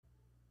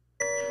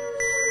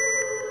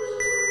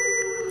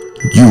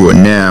You are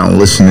now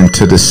listening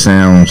to the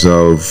sounds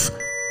of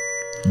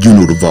You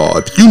Know the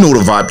Vibe, You Know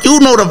the Vibe, You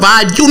Know the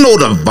Vibe, You Know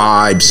the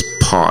Vibes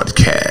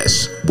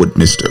podcast with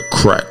Mr.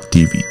 Crack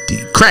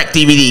DVD. Crack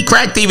DVD,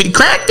 Crack DVD,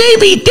 Crack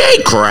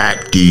DVD,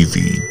 Crack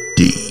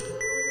DVD.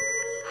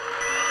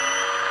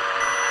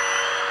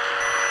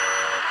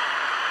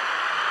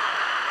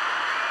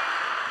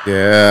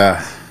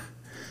 Yeah.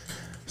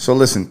 So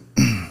listen,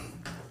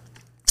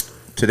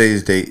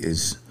 today's date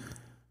is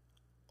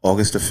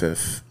August the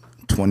 5th,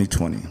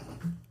 2020.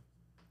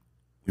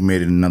 We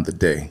made it another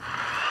day.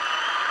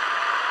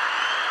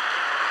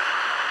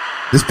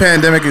 This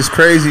pandemic is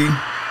crazy,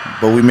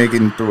 but we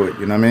making it through it,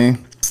 you know what I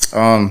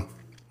mean?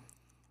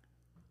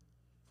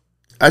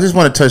 I just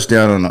want to touch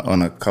down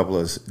on a couple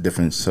of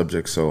different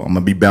subjects, so I'm going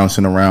to be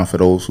bouncing around for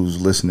those who's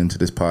listening to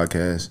this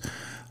podcast.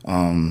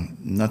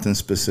 Nothing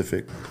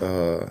specific,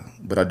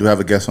 but I do have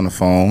a guest on the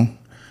phone,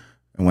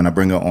 and when I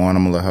bring her on,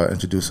 I'm gonna let her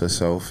introduce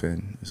herself.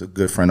 And it's a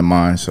good friend of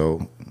mine,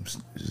 so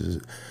she's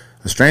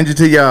a stranger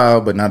to y'all,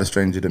 but not a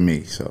stranger to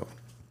me. So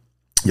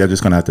y'all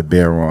just gonna have to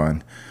bear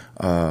on.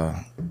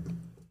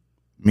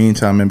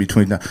 Meantime, in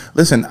between, now,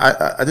 listen,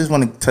 I just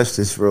want to touch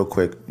this real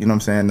quick. You know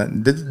what I'm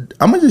saying?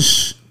 I'm gonna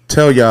just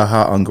tell y'all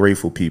how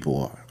ungrateful people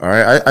are. All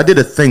right, I did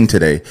a thing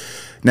today.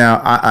 Now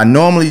I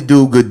normally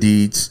do good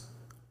deeds.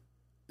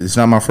 It's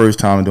not my first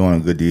time doing a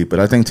good deed, but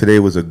I think today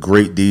was a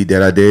great deed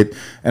that I did.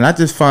 And I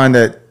just find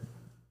that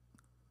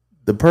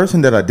the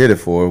person that I did it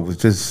for was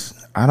just,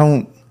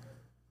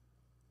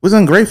 was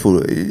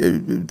ungrateful.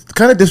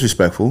 Kind of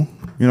disrespectful.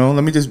 You know,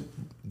 let me just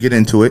get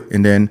into it.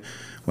 And then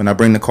when I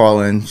bring the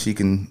call in, she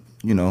can,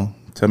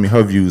 tell me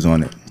her views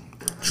on it.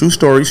 True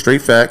story,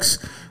 straight facts,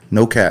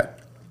 no cap.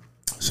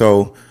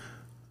 So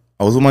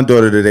I was with my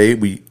daughter today.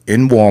 We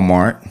in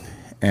Walmart,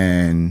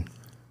 and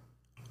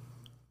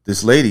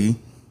this lady,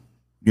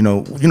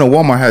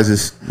 Walmart has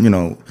this,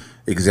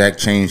 exact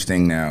change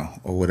thing now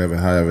or whatever,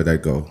 however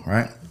that go,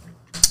 right?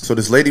 So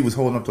this lady was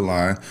holding up the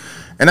line,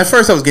 and at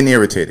first I was getting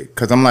irritated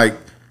because I'm like,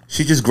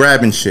 she just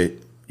grabbing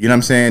shit, you know what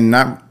I'm saying?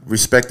 Not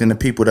respecting the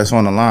people that's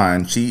on the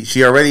line.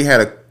 She already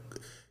had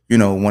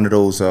one of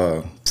those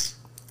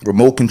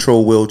remote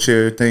control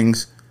wheelchair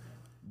things,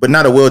 but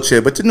not a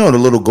wheelchair, but the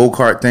little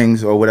go-kart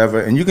things or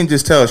whatever, and you can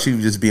just tell she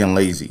was just being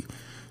lazy.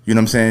 You know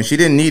what I'm saying? She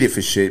didn't need it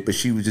for shit, but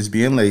she was just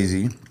being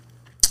lazy.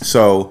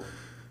 So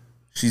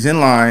she's in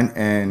line,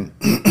 and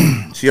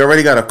she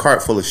already got a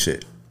cart full of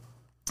shit.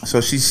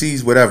 So she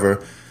sees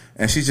whatever,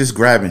 and she's just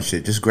grabbing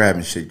shit,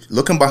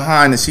 looking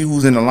behind to see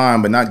who's in the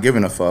line, but not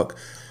giving a fuck.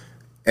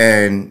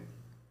 And,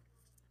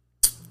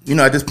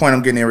 at this point,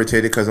 I'm getting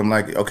irritated because I'm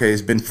like, okay,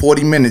 it's been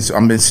 40 minutes.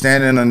 I've been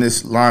standing on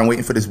this line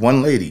waiting for this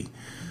one lady.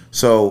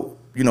 So,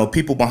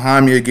 people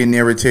behind me are getting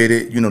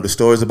irritated. The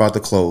store is about to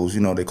close.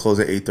 They close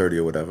at 8:30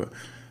 or whatever.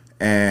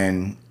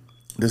 And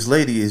this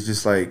lady is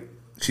just like,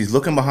 she's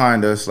looking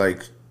behind us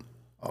like,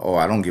 oh,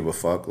 I don't give a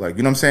fuck. Like,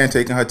 you know what I'm saying?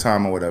 Taking her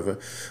time or whatever.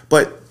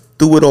 But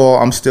through it all,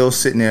 I'm still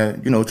sitting there,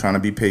 trying to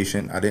be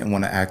patient. I didn't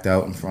want to act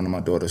out in front of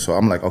my daughter. So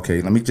I'm like,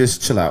 okay, let me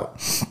just chill out.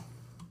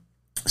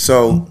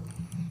 So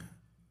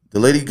the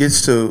lady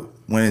gets to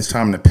when it's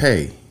time to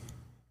pay.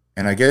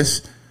 And I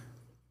guess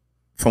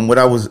from what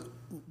I was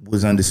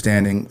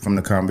understanding from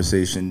the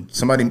conversation,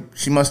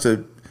 she must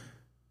have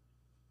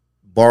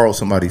borrowed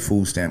somebody's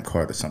food stamp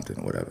card or something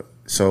or whatever.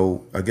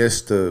 So I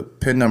guess the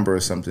PIN number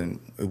or something,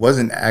 it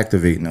wasn't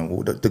activating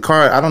them. The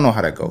card, I don't know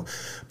how that go,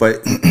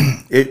 but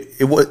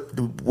it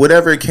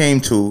whatever it came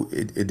to,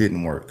 it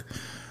didn't work.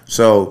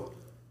 So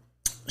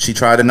she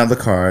tried another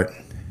card.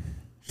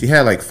 She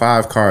had like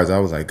 5 cards. I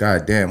was like,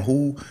 God damn,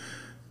 whose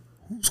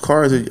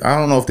cards I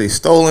don't know if they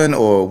stolen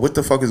or what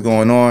the fuck is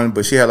going on,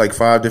 but she had like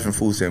 5 different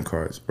food stamp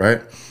cards,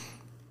 right?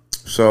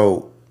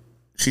 So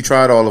she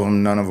tried all of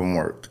them, none of them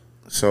worked.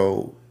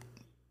 So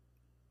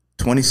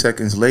 20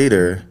 seconds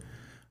later,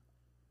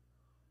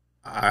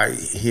 I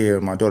hear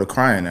my daughter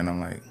crying, and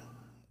I'm like,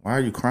 why are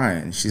you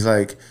crying? She's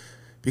like,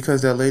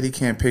 because that lady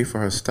can't pay for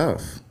her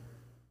stuff.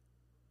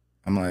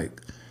 I'm like,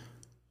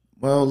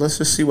 well, let's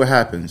just see what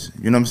happens.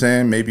 You know what I'm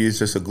saying? Maybe it's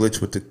just a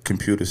glitch with the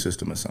computer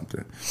system or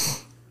something.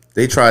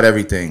 They tried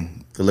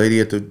everything. The lady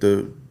at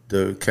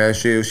the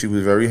cashier, she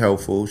was very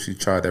helpful. She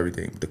tried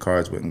everything, but the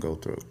cards wouldn't go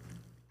through.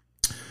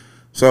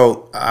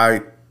 So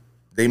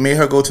they made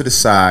her go to the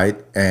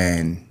side,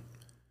 and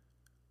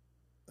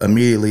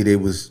immediately they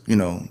was,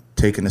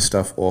 taking the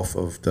stuff off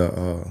of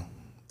the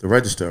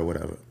register or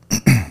whatever.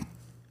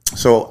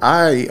 So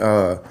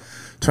I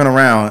turn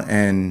around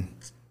and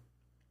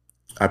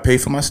I pay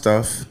for my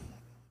stuff,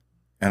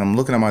 and I'm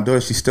looking at my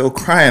daughter. She's still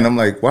crying. I'm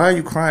like, why are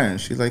you crying?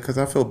 She's like, because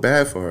I feel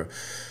bad for her.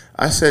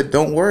 I said,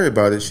 don't worry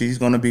about it. She's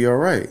going to be all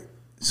right.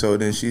 So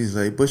then she's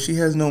like, but she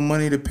has no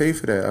money to pay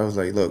for that. I was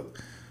like, look,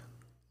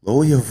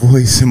 lower your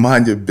voice and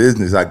mind your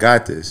business. I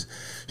got this.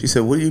 She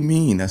said, what do you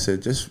mean? I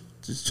said, just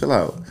chill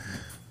out.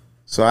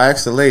 So I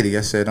asked the lady,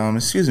 I said,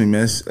 excuse me,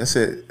 miss. I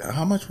said,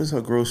 how much was her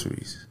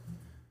groceries?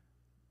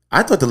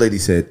 I thought the lady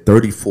said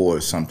 34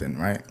 or something,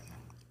 right?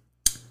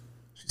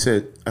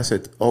 I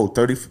said, oh,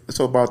 30,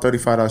 so about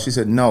 $35. She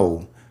said,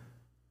 no,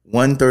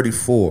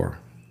 134.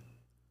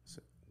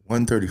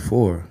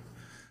 134.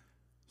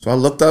 So I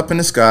looked up in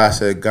the sky. I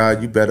said,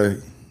 God, you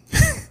better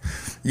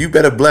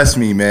bless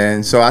me,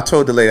 man. So I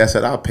told the lady, I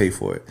said, I'll pay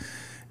for it.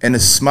 And the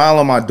smile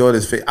on my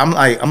daughter's face,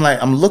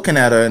 I'm looking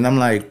at her and I'm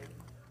like,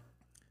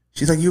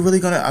 she's like, you really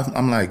gonna?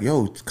 I'm like,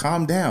 yo,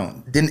 calm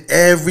down. Then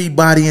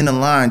everybody in the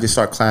line just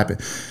start clapping.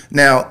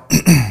 Now,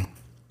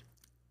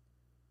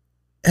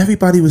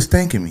 everybody was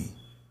thanking me,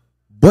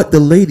 but the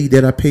lady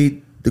that I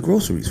paid the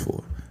groceries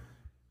for.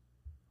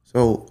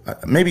 So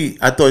maybe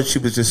I thought she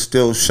was just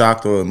still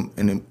shocked or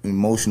an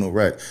emotional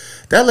wreck.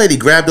 That lady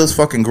grabbed those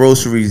fucking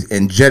groceries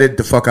and jetted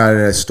the fuck out of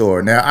that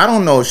store. Now, I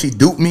don't know if she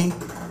duped me,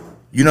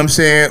 you know what I'm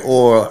saying,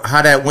 or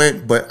how that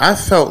went, but I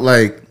felt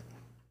like,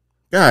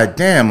 God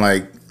damn,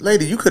 like,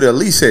 lady, you could have at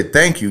least said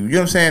thank you. You know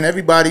what I'm saying?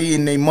 Everybody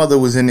and their mother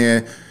was in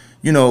there,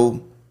 you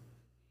know,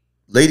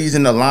 ladies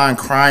in the line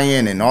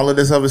crying and all of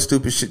this other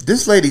stupid shit.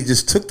 This lady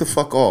just took the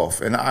fuck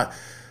off. And I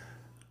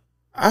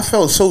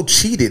felt so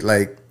cheated.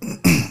 Like,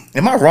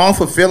 am I wrong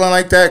for feeling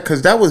like that?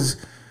 Because that was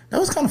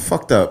kind of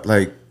fucked up.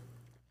 Like,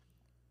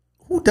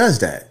 who does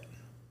that?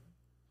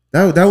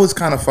 That was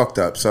kind of fucked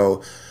up.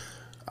 So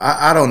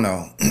I don't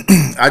know.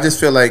 I just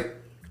feel like,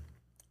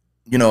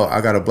 you know,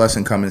 I got a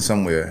blessing coming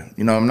somewhere.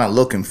 You know, I'm not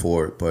looking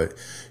for it, but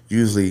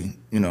usually,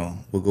 you know,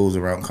 what goes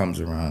around comes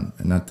around.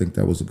 And I think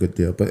that was a good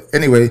deal. But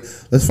anyway,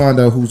 let's find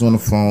out who's on the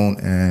phone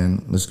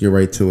and let's get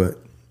right to it.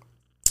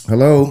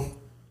 Hello?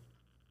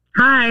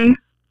 Hi.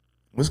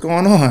 What's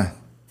going on?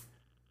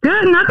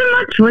 Good, nothing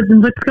much.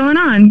 What's going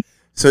on?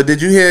 So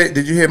did you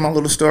hear my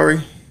little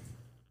story?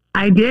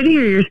 I did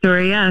hear your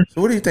story, yes.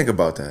 So what do you think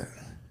about that?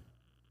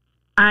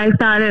 I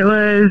thought it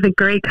was a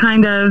great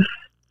kind of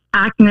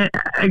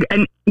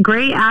a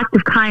great act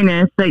of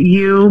kindness that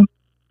you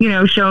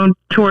know, shown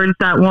towards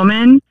that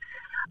woman.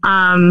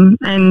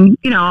 And,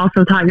 you know,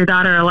 also taught your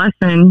daughter a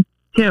lesson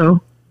too.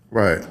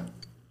 Right.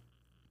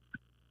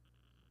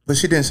 But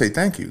she didn't say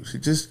thank you. She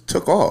just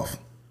took off.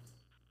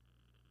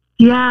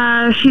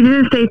 Yeah, she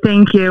didn't say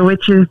thank you,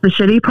 which is the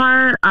shitty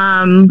part.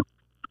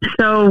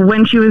 So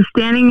when she was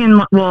sitting in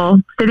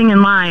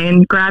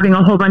line, grabbing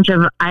a whole bunch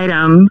of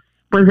items,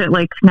 was it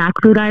like snack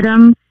food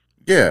items?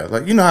 Yeah,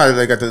 like, you know how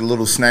they got the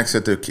little snacks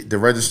at the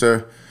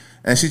register,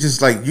 and she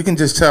just, like, you can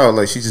just tell,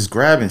 like, she's just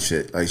grabbing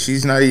shit. Like,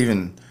 she's not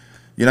even,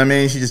 you know what I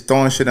mean? She's just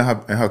throwing shit in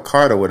her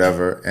cart or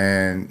whatever.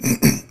 And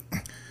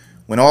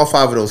when all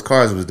 5 of those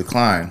cards was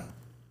declined,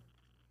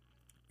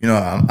 you know,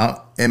 I'm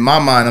in my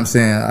mind, I'm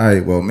saying, all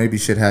right, well, maybe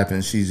shit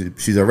happens.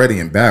 She's already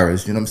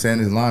embarrassed. You know what I'm saying?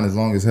 This line is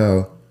long as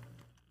hell.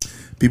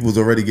 People's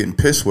already getting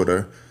pissed with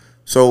her.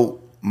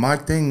 So my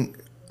thing,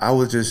 I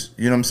was just,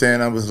 you know what I'm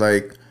saying? I was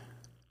like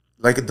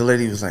the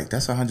lady was like,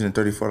 that's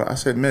 $134. I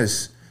said,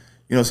 miss,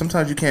 you know,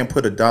 sometimes you can't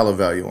put a dollar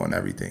value on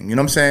everything. You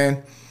know what I'm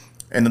saying?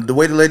 And the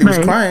way the lady was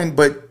crying,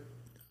 but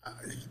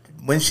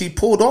when she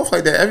pulled off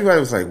like that, everybody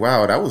was like,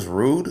 wow, that was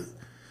rude.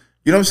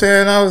 You know what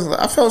I'm saying?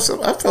 I felt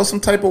some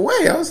type of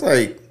way. I was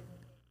like,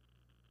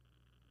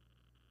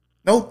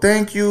 no,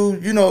 thank you.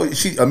 You know,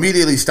 she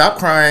immediately stopped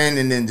crying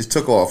and then just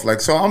took off.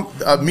 Like, so I'm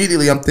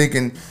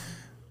thinking,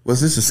 was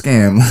this a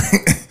scam?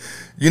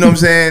 You know what I'm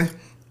saying?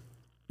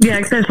 Yeah,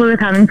 especially with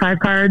having 5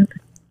 cards.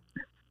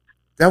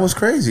 That was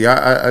crazy.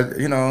 I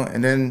you know,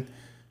 and then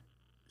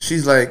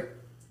she's like,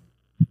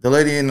 the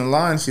lady in the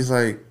line, she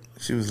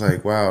was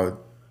like, wow,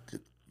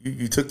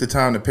 you took the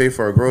time to pay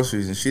for our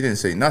groceries, and she didn't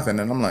say nothing.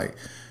 And I'm like,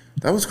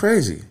 that was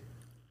crazy.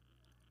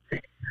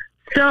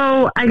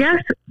 So I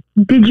guess,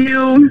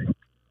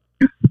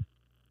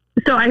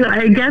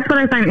 I guess what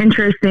I find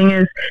interesting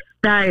is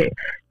that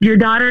your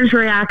daughter's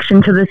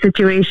reaction to the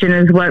situation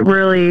is what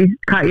really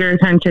caught your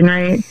attention,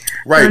 right?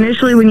 Right. So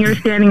initially, when you were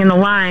standing in the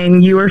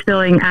line, you were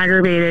feeling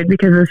aggravated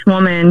because this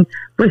woman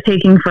was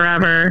taking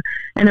forever.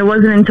 And it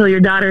wasn't until your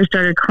daughter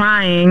started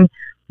crying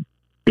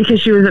because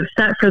she was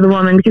upset for the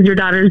woman, because your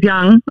daughter's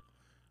young.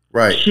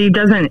 Right. She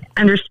doesn't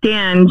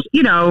understand,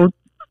 you know,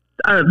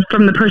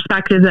 from the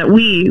perspective that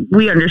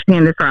we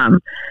understand it from.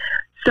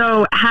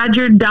 So had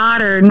your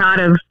daughter not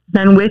have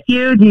been with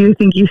you, do you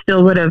think you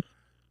still would have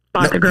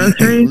bought the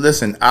groceries?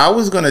 Listen, I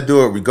was going to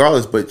do it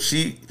regardless, but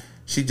she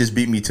just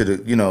beat me to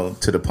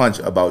the punch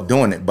about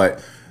doing it. But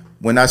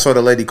when I saw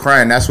the lady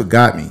crying, that's what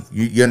got me.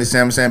 You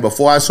understand what I'm saying?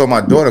 Before I saw my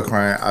daughter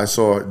crying, I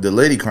saw the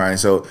lady crying.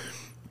 So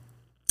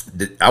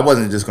I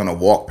wasn't just going to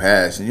walk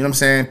past. You know what I'm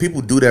saying? People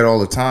do that all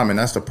the time, and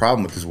that's the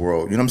problem with this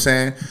world. You know what I'm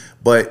saying?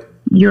 But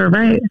you're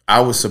right.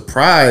 I was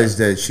surprised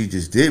that she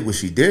just did what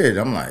she did.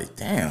 I'm like,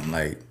 damn,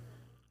 like,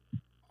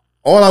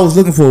 all I was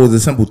looking for was a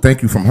simple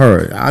thank you from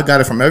her. I got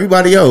it from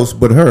everybody else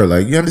but her.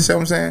 Like, you understand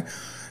what I'm saying?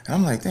 And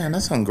I'm like, damn,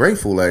 that's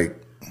ungrateful. Like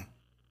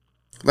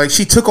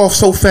she took off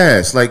so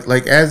fast.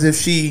 Like as if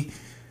she,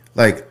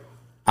 like,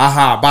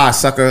 aha, bye,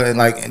 sucker. And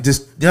like,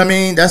 just, you know what I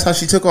mean? That's how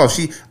she took off.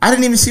 I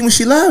didn't even see when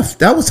she left.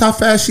 That was how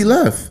fast she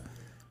left.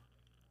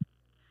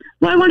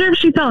 Well, I wonder if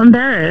she felt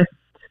embarrassed.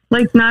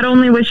 Like, not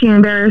only was she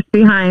embarrassed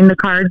behind the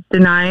cards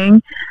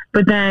denying,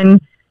 but then,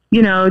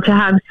 you know, to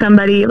have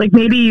somebody, like,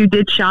 maybe you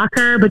did shock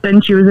her, but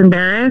then she was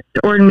embarrassed,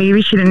 or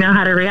maybe she didn't know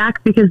how to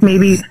react because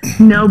maybe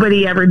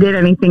nobody ever did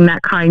anything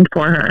that kind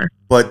for her.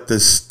 but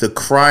the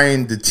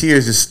crying, the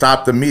tears just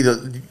stopped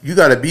immediately. You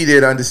got to be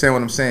there to understand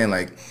what I'm saying.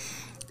 Like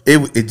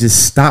it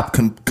just stopped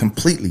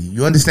completely.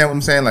 You understand what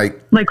I'm saying?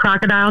 Like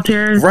crocodile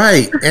tears,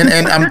 right?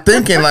 And I'm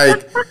thinking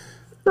like,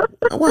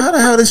 well, how the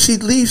hell did she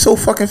leave so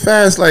fucking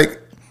fast? Like,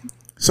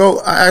 so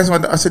I asked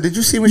I said, did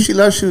you see when she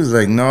left? She was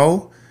like,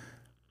 no.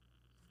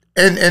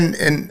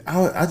 And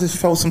I just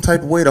felt some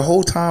type of way the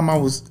whole time I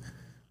was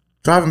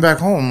driving back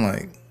home.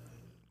 Like,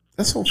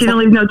 that's so. She didn't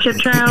leave no chip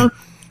trails.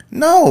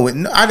 No,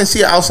 I didn't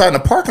see her outside in the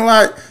parking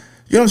lot.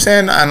 You know what I'm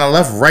saying? And I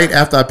left right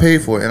after I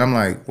paid for it. And I'm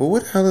like, well,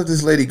 where the hell did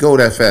this lady go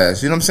that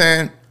fast? You know what I'm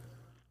saying?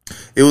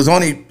 It was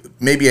only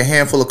maybe a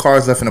handful of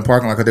cars left in the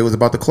parking lot because they was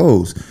about to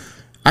close.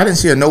 I didn't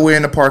see her nowhere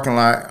in the parking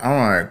lot.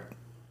 I'm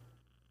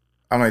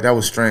like, that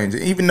was strange.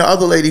 Even the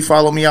other lady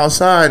followed me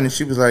outside, and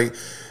she's like,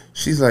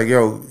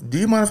 yo, do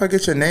you mind if I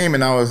get your name?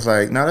 And I was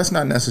like, no, that's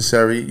not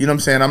necessary. You know what I'm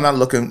saying? I'm not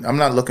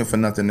looking for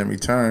nothing in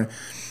return.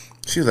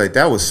 She was like,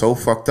 that was so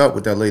fucked up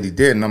what that lady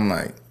did. And I'm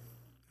like,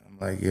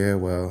 yeah,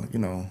 well, you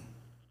know,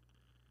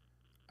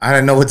 I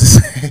didn't know what to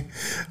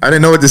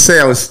say.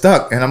 I was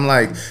stuck. And I'm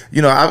like,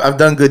 you know, I've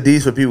done good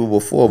deeds for people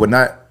before, but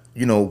not,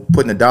 you know,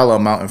 putting a dollar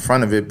amount in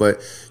front of it.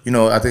 But, you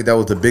know, I think that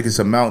was the biggest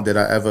amount that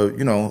I ever,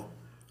 you know,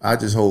 I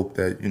just hope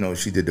that, you know,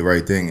 she did the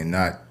right thing and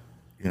not,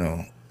 you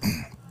know,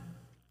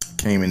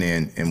 came in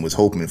there and was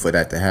hoping for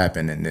that to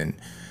happen. And then,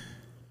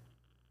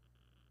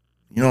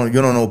 you know,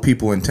 you don't know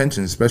people's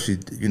intentions, especially,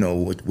 you know,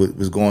 what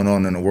was going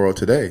on in the world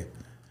today.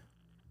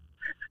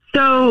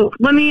 So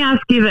let me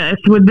ask you this.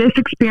 Would this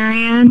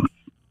experience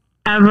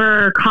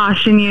ever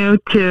caution you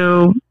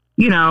to,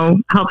 you know,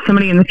 help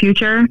somebody in the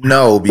future?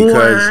 No,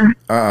 because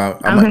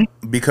okay.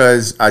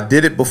 Because I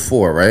did it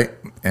before, right?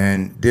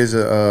 And there's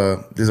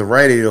a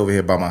Rite Aid over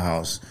here by my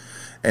house,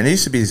 and there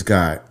used to be this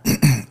guy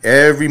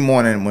every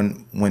morning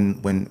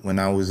when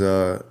I was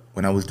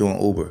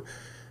doing Uber,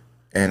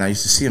 and I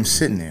used to see him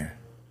sitting there,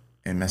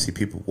 and I see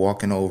people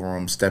walking over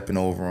him, stepping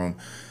over him,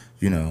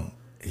 you know.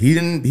 He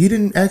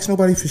didn't ask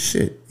nobody for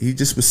shit. He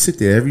just would sit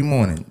there every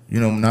morning, you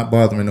know, not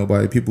bothering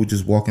nobody. People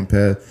just walking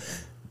past.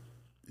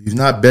 He's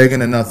not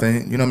begging or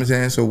nothing, you know what I'm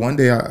saying? So one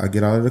day I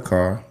get out of the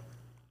car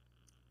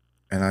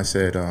and I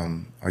said,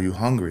 are you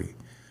hungry?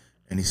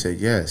 And he said,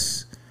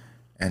 yes.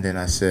 And then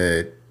I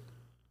said,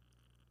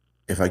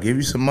 if I give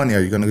you some money, are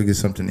you going to go get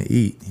something to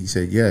eat? He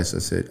said, yes. I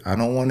said, I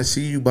don't want to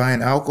see you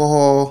buying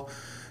alcohol.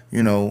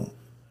 You know,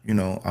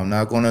 I'm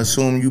not going to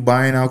assume you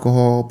buying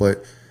alcohol,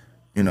 but,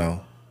 you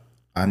know,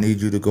 I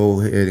need you to go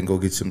ahead and go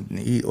get something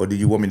to eat, or do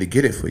you want me to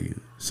get it for you?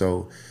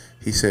 So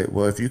he said,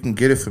 well, if you can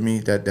get it for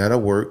me,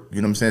 that'll work.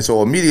 You know what I'm saying?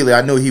 So immediately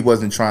I knew he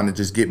wasn't trying to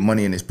just get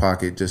money in his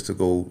pocket just to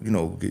go, you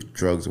know, get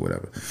drugs or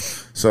whatever.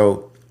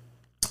 So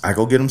I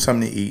go get him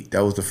something to eat.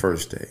 That was the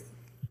first day.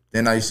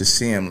 Then I used to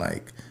see him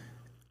like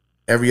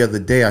every other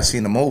day. I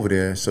seen him over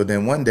there. So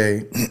then one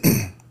day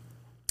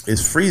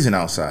it's freezing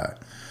outside,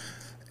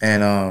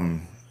 and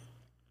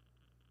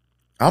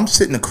I'm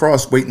sitting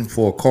across waiting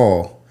for a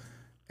call,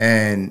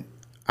 and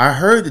I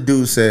heard the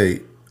dude say,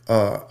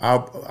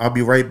 I'll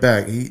be right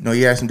back.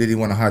 He asked him, did he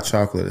want a hot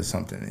chocolate or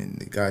something? And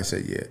the guy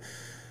said, yeah.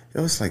 It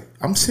was like,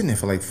 I'm sitting there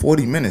for like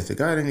 40 minutes. The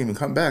guy didn't even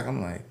come back.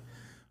 I'm like,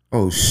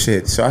 oh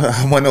shit. So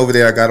I went over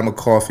there, I got him a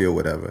coffee or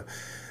whatever.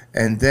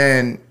 And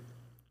then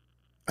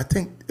I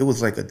think it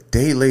was like a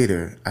day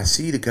later, I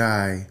see the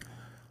guy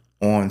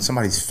on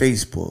somebody's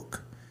Facebook,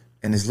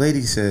 and this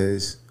lady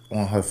says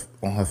on her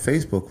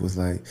Facebook was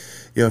like,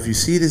 yo, if you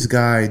see this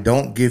guy,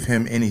 don't give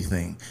him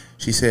anything.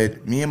 She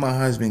said, me and my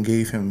husband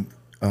gave him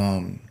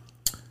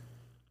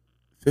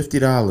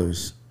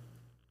 $50,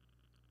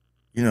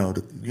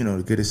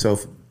 to get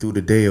himself through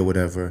the day or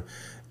whatever.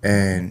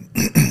 And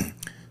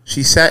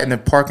she sat in the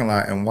parking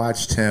lot and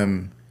watched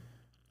him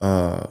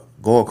go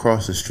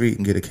across the street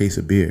and get a case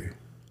of beer.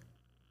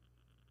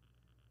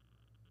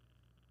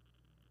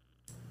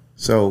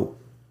 So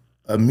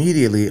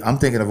immediately, I'm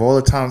thinking of all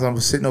the times I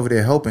was sitting over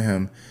there helping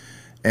him,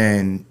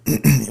 and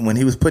when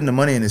he was putting the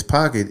money in his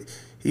pocket,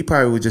 he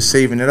probably was just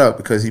saving it up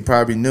because he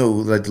probably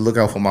knew, like, to look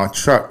out for my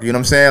truck. You know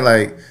what I'm saying?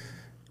 Like,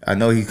 I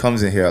know he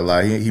comes in here a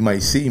lot. He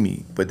might see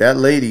me. But that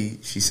lady,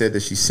 she said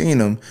that she seen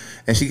him,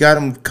 and she got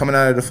him coming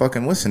out of the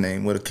fucking, what's the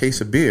name, with a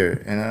case of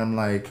beer. And I'm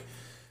like,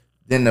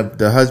 then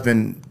the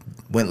husband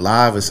went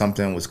live or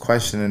something, was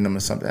questioning him or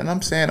something. And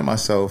I'm saying to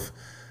myself,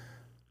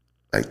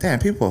 like, damn,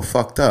 people are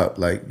fucked up.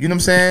 Like, you know what I'm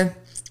saying?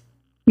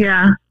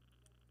 Yeah.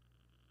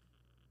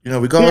 You know,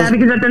 regardless. Yeah,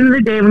 because at the end of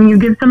the day, when you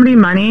give somebody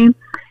money,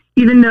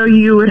 even though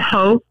you would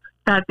hope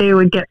that they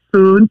would get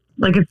food,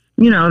 like if,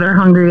 they're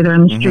hungry, they're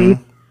in the street,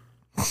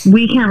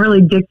 we can't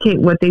really dictate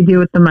what they do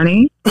with the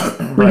money.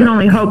 Right. We can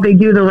only hope they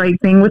do the right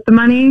thing with the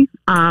money.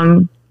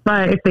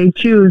 But if they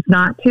choose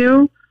not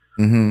to,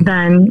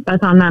 then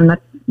that's on them.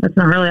 That's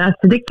not really us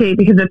to dictate,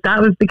 because if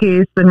that was the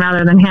case, then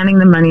rather than handing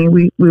them money,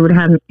 we would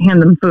hand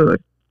them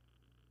food.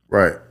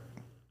 Right.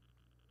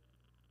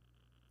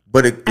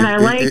 But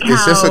it's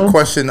just a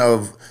question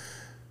of,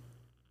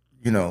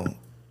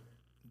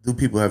 do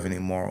people have any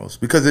morals?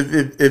 Because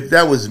if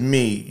that was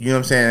me, you know what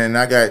I'm saying, and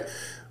I got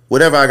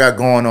whatever I got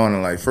going on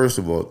in life, first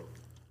of all,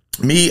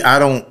 me, I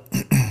don't,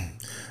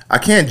 I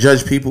can't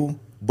judge people,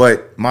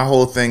 but my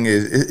whole thing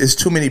is it's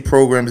too many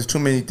programs, there's too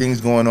many things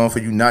going on for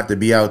you not to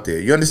be out there.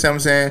 You understand what I'm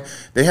saying?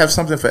 They have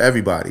something for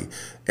everybody.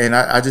 And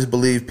I just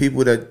believe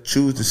people that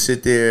choose to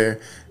sit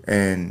there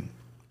and,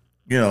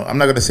 you know, I'm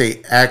not going to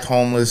say act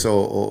homeless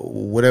or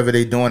whatever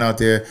they doing out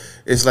there.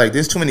 It's like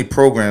there's too many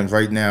programs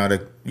right now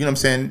that, you know what I'm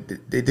saying,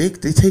 they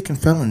taking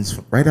felons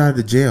right out of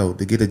the jail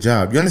to get a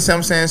job. You understand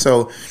what I'm saying?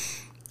 So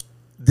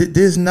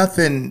there's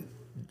nothing,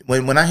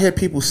 when I hear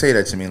people say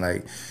that to me,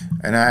 like,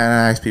 and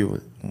I ask people,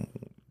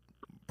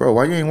 bro,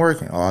 why you ain't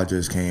working? Oh, I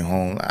just came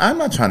home. I'm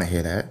not trying to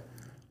hear that.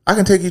 I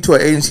can take you to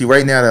an agency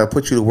right now that'll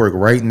put you to work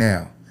right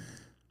now.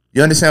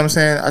 You understand what I'm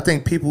saying? I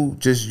think people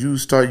just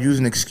start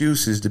using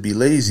excuses to be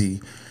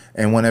lazy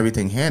and want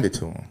everything handed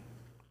to them.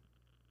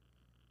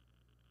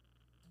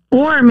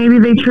 Or maybe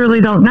they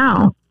truly don't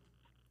know.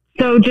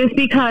 So just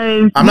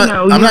because I'm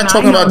not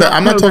talking about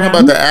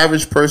the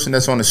average person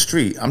that's on the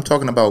street. I'm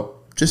talking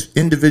about just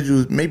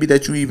individuals maybe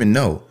that you even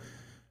know.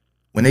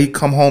 When they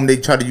come home, they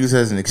try to use it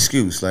as an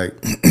excuse, like,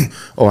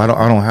 "Oh, I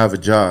don't have a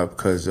job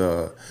because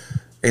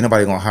ain't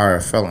nobody gonna hire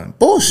a felon."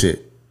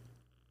 Bullshit.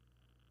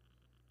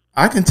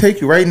 I can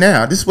take you right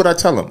now. This is what I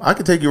tell them. I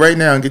can take you right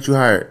now and get you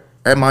hired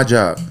at my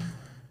job.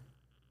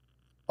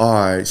 All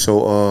right,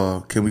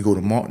 so can we go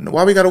tomorrow?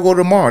 Why we gotta go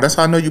tomorrow? That's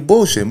how I know you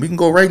bullshit. We can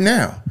go right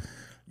now.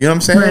 You know what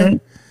I'm saying?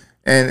 Right.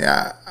 And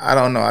I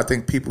don't know. I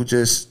think people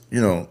just,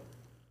 you know,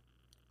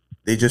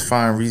 they just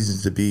find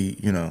reasons to be,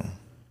 you know,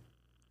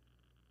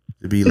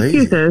 to be lazy.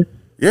 Excuses.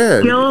 Yeah.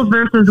 Skill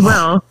versus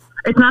will.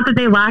 It's not that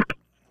they lack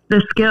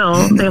the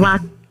skill; they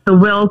lack the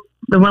will,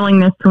 the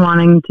willingness to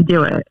wanting to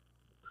do it.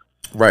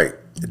 Right.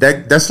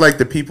 That's like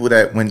the people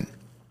that when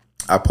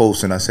I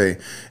post and I say,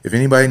 if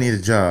anybody need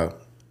a job,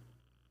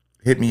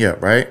 hit me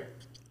up, right?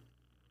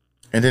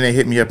 And then they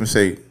hit me up and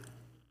say,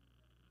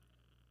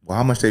 well,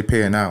 how much they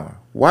pay an hour?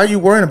 Why are you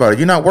worrying about it?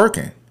 You're not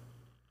working.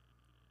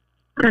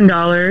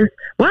 $10.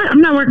 What?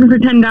 I'm not working for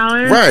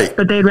 $10. Right.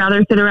 But they'd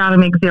rather sit around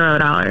and make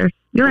 $0.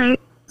 You're right.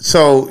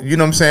 So, you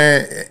know what I'm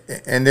saying?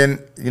 And then,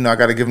 you know, I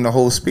got to give them the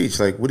whole speech.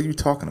 Like, what are you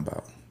talking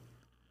about?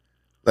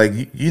 Like,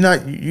 you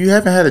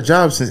haven't had a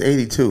job since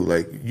 82.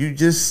 Like, you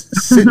just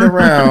sitting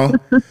around.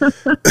 You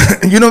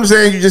know what I'm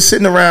saying? You're just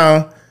sitting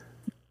around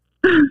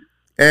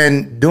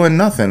and doing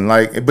nothing.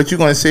 Like, but you're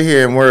going to sit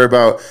here and worry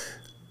about,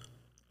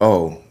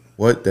 oh,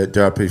 what? That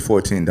job pays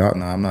 $14?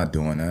 No, I'm not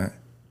doing that.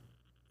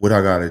 What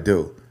I got to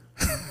do?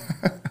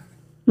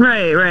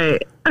 Right.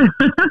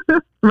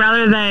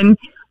 Rather than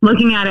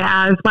looking at it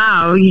as,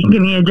 wow, you can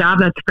give me a job,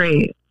 that's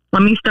great.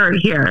 Let me start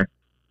here.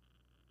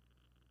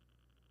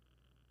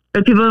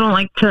 But people don't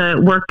like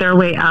to work their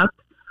way up.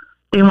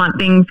 They want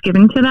things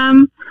given to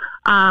them.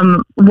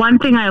 One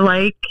thing I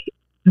like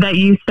that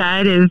you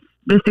said is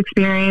this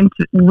experience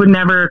would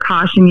never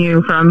caution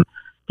you from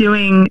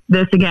doing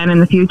this again in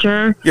the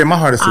future. Yeah, my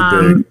heart is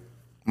too big.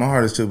 My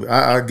heart is too big.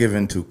 I give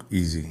in too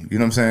easy. You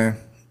know what I'm saying?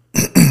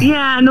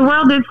 Yeah, and the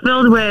world is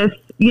filled with,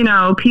 you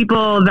know,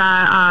 people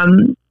that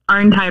are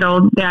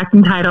entitled. They act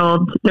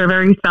entitled. They're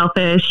very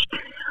selfish.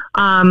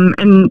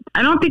 And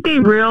I don't think they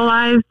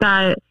realize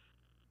that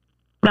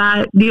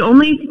the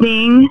only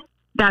thing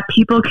that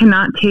people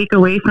cannot take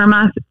away from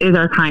us is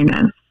our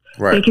kindness.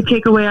 Right. They could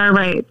take away our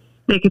rights.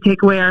 They could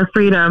take away our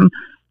freedom.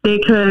 They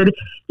could,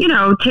 you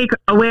know, take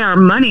away our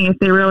money if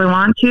they really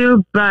want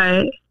to,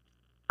 but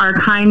our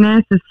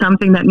kindness is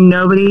something that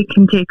nobody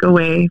can take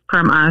away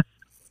from us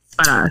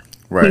but us.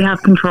 Right. We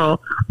have control,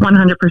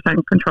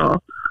 100%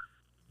 control.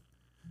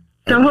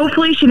 So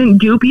hopefully she didn't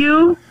dupe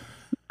you.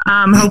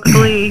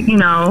 Hopefully, you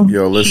know,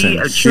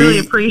 listen, she truly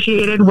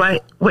appreciated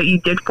what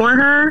you did for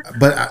her.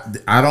 But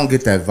I don't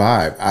get that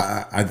vibe.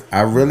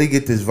 I really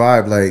get this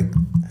vibe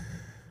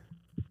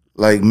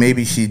like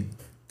maybe she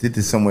did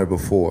this somewhere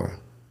before.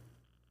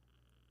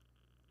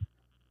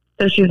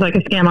 So she's like a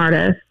scam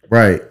artist.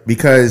 Right.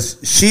 Because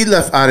she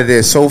left out of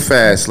there so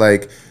fast.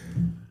 Like,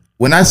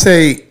 when I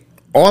say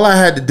all I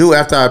had to do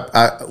after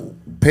I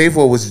paid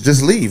for it was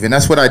just leave. And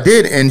that's what I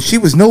did. And she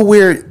was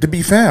nowhere to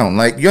be found.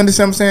 Like, you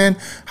understand what I'm saying?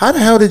 How the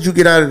hell did you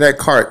get out of that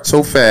cart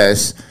so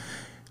fast?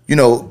 You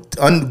know,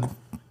 when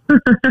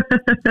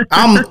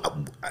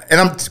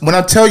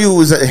I tell you it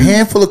was a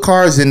handful of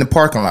cars in the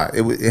parking lot.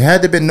 It had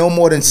to have been no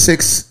more than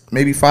 6,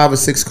 maybe 5 or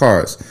 6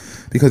 cars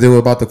because they were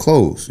about to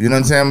close. You know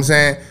what I'm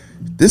saying?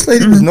 This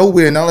lady was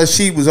nowhere unless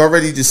she was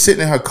already just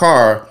sitting in her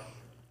car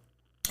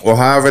or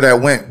however that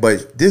went.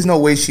 But there's no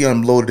way she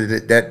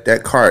unloaded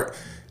that cart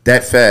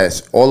that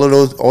fast. All of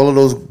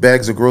those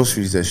bags of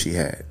groceries that she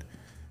had.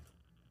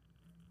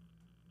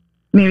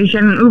 Maybe she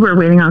had an Uber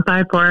waiting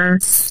outside for her.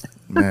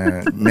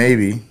 Man,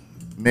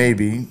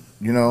 maybe,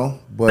 you know,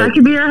 but that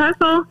could be her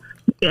hustle.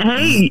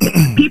 Hey,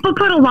 people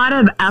put a lot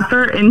of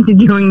effort into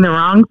doing the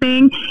wrong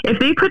thing. If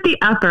they put the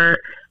effort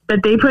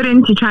that they put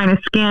into trying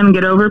to scam and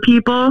get over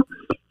people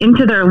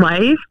into their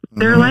life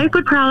life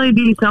would probably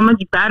be so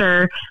much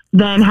better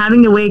than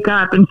having to wake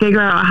up and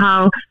figure out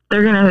how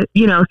they're going to,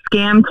 you know,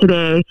 scam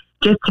today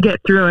just to get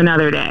through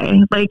another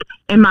day. Like,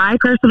 in my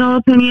personal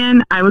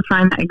opinion, I would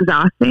find that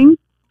exhausting.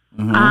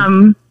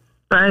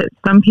 But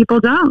some people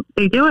don't.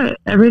 They do it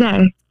every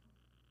day.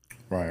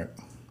 Right.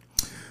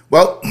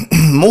 Well,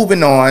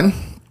 moving on.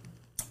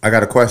 I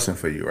got a question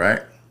for you,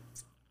 right?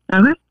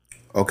 Okay.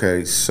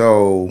 Okay,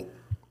 so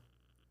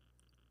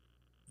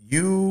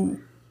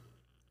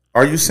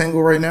are you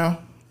single right now?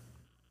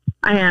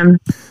 I am.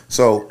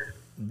 So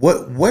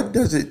what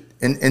does it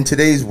in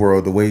today's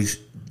world, the way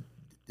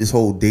this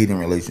whole dating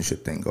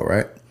relationship thing go,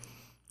 right?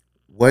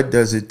 What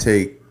does it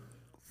take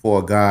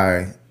for a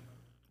guy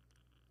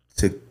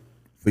to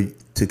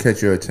to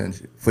catch your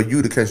attention? For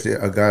you to catch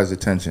a guy's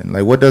attention?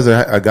 Like, what does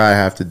a guy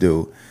have to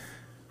do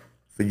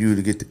for you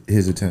to get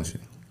his attention?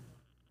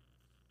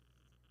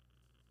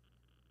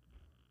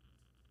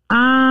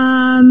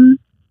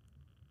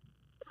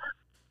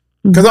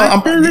 What does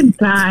a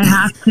guy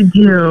have to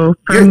do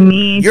for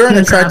me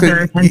to grab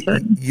their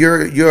attention?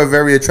 You're a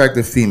very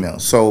attractive female.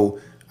 So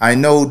I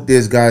know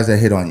there's guys that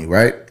hit on you,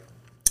 right?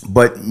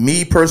 But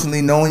me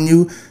personally knowing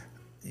you,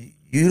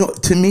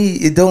 to me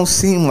it don't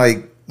seem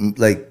like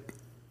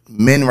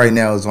men right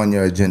now is on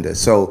your agenda.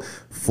 So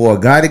for a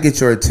guy to get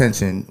your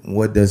attention,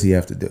 what does he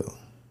have to do?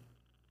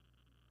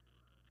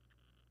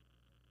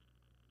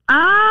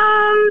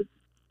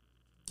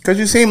 Because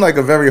you seem like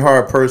a very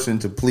hard person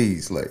to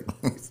please, like.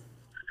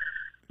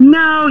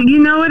 No, you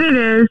know what it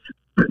is.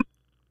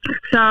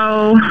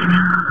 So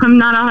I'm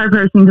not a hard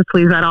person to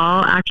please at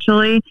all,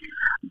 actually.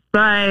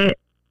 But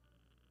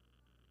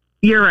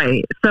you're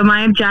right. So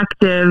my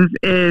objective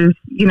is,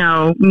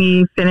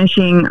 me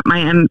finishing my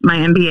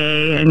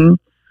MBA and,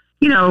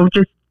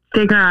 just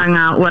figuring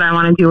out what I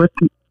want to do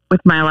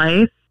with my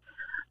life.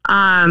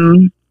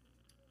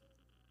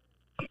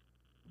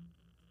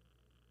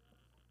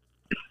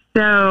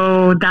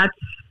 So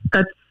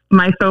that's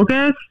my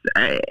focus.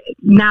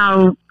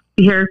 Now,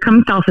 here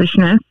comes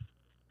selfishness.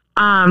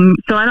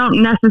 So I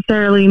don't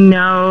necessarily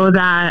know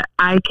that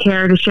I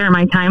care to share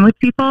my time with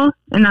people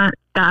in that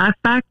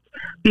aspect,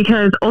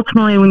 because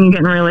ultimately when you get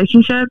in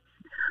relationships,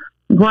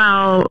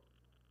 well,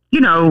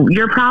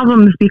 your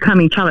problems become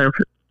each other's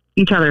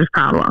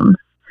problems.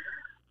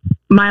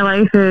 My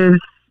life is,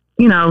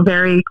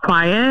 very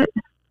quiet.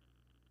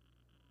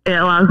 It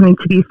allows me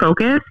to be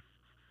focused.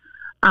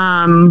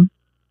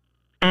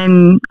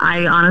 And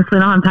I honestly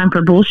don't have time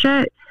for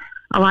bullshit.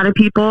 A lot of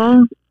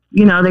people,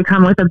 they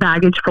come with a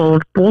baggage full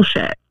of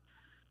bullshit.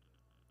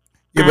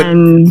 Yeah,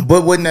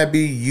 but wouldn't that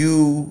be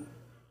you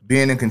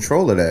being in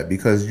control of that?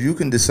 Because you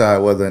can decide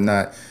whether or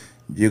not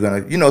you're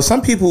going to,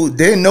 some people,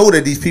 they know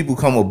that these people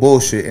come with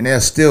bullshit and they'll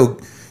still,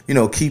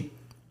 keep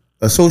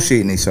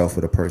associating themselves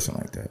with a person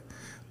like that.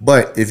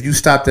 But if you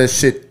stop that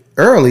shit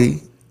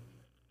early,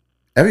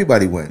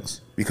 everybody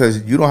wins,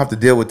 because you don't have to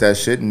deal with that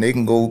shit and they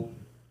can go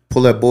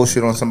pull that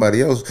bullshit on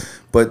somebody else.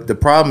 But the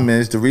problem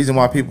is, the reason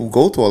why people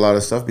go through a lot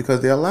of stuff, because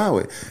they allow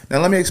it. Now,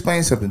 let me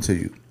explain something to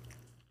you.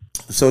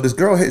 So this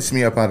girl hits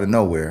me up out of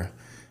nowhere,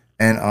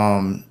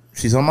 and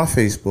she's on my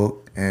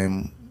Facebook,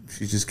 and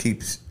she just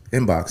keeps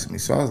inboxing me.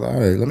 So I was like, all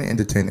right, let me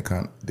entertain the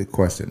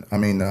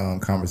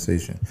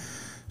conversation.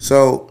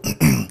 So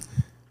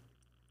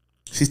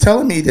she's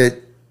telling me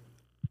that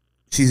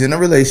she's in a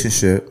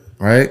relationship,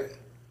 right?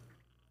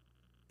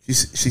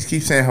 She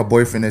keeps saying her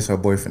boyfriend is her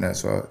boyfriend that.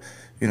 So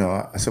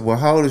I said, well,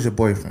 how old is your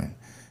boyfriend?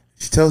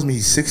 She tells me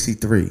he's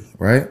 63,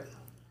 right?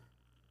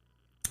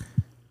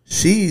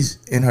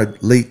 She's in her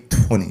late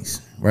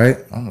 20s, right?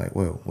 I'm like,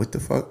 well, what the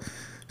fuck?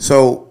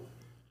 So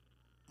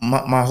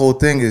my whole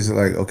thing is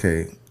like,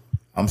 okay,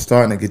 I'm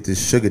starting to get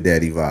this sugar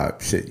daddy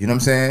vibe shit. You know what I'm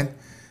saying?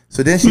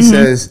 So then she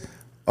says,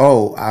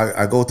 oh,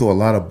 I go through a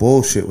lot of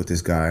bullshit with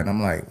this guy. And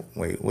I'm like,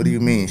 wait, what do you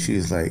mean? She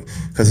was like,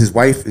 because his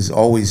wife is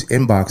always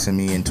inboxing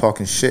me and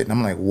talking shit. And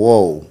I'm like,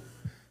 whoa.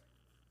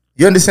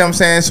 You understand what I'm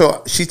saying?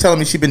 So she's telling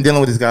me she's been dealing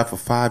with this guy for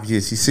 5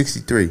 years. He's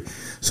 63.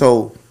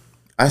 So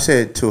I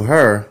said to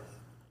her,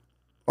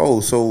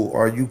 oh, so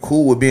are you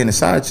cool with being a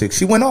side chick?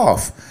 She went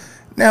off.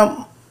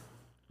 Now,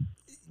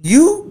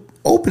 you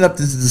open up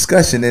this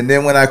discussion, and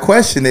then when I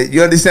question it,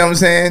 you understand what I'm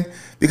saying?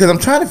 Because I'm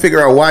trying to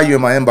figure out why you're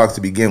in my inbox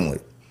to begin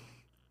with.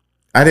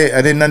 I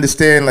didn't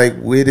understand like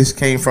where this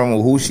came from,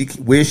 or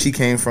where she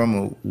came from,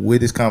 or where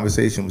this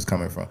conversation was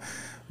coming from.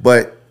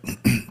 But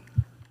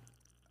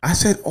I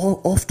said,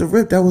 off the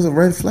rip, that was a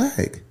red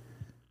flag.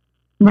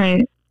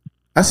 Right.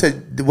 I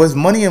said, was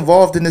money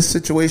involved in this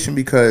situation?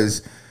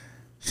 Because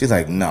she's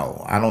like,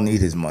 no, I don't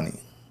need his money.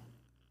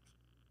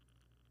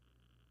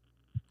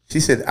 She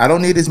said, I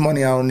don't need his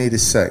money. I don't need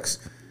his sex.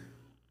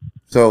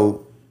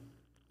 So,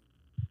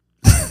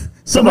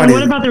 somebody. But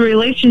what about the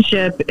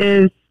relationship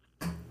is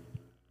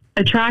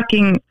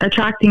attracting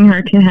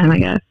her to him? I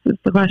guess is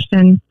the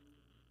question.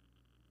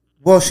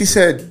 Well, she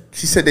said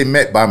they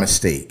met by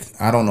mistake.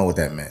 I don't know what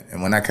that meant.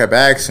 And when I kept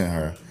asking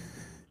her,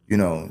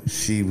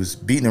 she was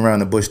beating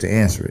around the bush to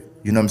answer it.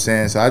 You know what I'm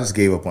saying? So I just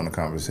gave up on the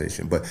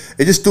conversation. But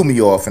it just threw me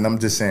off. And I'm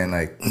just saying,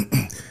 like,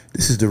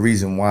 this is the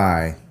reason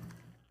why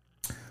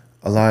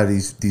a lot of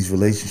these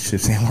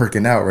relationships ain't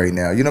working out right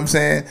now. You know what I'm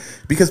saying?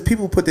 Because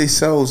people put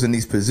themselves in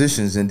these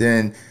positions, and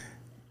then,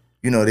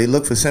 they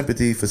look for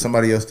sympathy for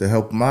somebody else to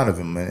help them out of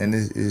them. And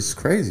it's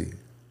crazy.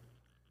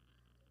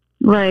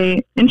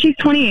 Right. And she's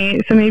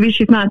 28, so maybe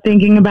she's not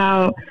thinking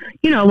about,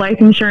 life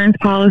insurance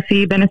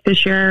policy,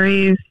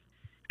 beneficiaries,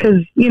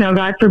 because,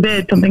 God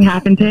forbid something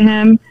happened to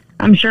him.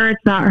 I'm sure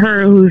it's not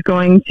her who's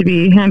going to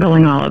be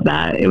handling all of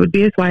that. It would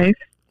be his wife.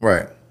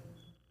 Right.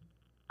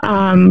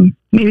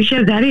 Maybe she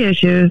has daddy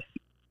issues.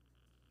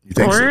 You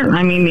think so?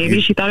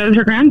 Maybe she thought it was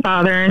her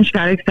grandfather and she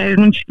got excited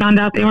when she found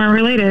out they weren't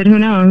related. Who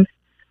knows?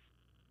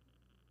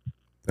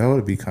 That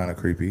would be kind of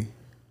creepy.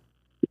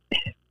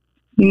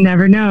 You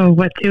never know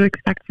what to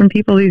expect from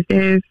people these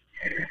days.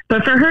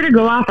 But for her to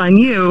go off on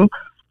you,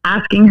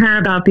 asking her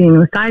about being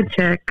the side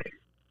chick,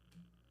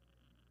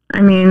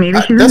 maybe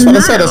she's that's what I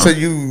said. I said,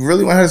 you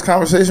really want to have this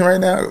conversation right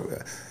now?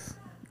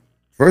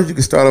 First, you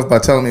can start off by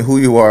telling me who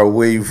you are,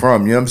 where you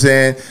from. You know what I'm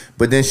saying?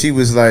 But then she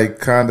was like,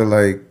 kind of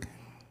like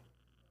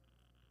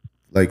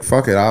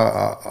fuck it.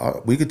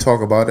 We could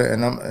talk about it.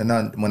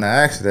 And when I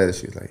asked her that,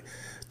 she was like,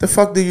 the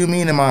fuck do you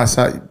mean am I a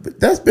side? But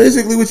that's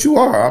basically what you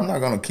are. I'm not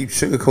gonna keep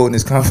sugarcoating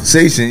this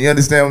conversation. You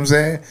understand what I'm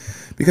saying?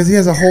 Because he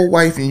has a whole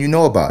wife and you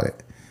know about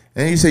it.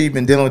 And you say you've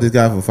been dealing with this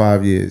guy for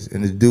 5 years,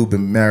 and this dude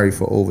been married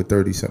for over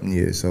 30-something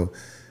years. So,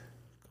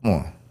 come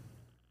on.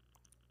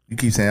 You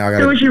keep saying I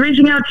got. So was she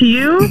reaching out to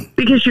you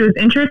because she was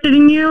interested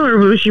in you, or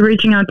was she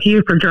reaching out to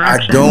you for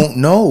direction? I don't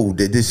know.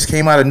 This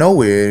came out of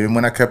nowhere, and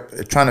when I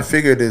kept trying to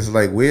figure this,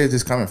 like, where is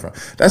this coming from?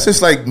 That's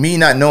just like me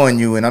not knowing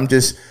you, and I'm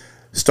just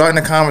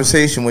starting a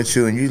conversation with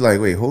you, and you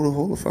like, wait,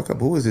 hold the fuck up.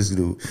 Who is this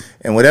dude?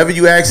 And whatever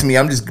you ask me,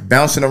 I'm just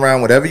bouncing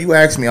around. Whatever you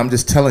ask me, I'm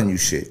just telling you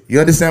shit.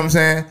 You understand what I'm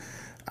saying?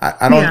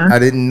 I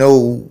didn't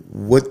know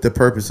what the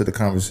purpose of the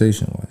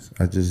conversation was.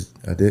 I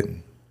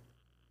didn't.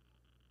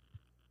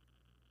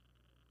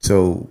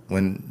 So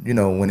when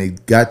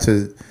it got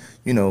to,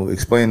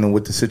 explaining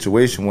what the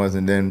situation was,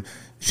 and then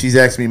she's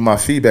asking me my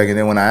feedback, and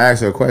then when I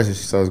asked her a question,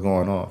 she starts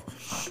going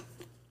off.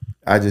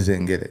 I just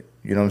didn't get it.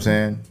 You know what I'm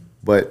saying?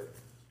 But,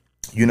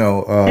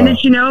 and did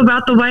she know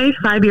about the wife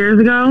 5 years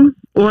ago?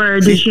 Or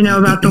did she know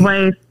about the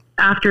wife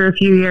after a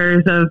few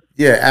years of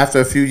after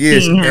a few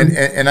years.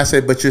 And I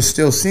said, but you're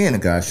still seeing the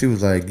guy. She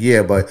was like,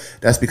 yeah, but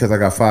that's because I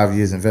got 5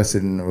 years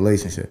invested in the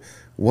relationship.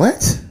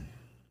 What?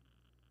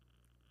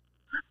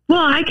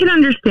 Well, I can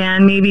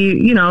understand maybe,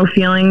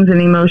 feelings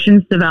and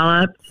emotions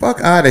develop.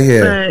 Fuck out of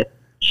here. But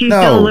she's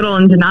still a little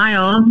in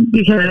denial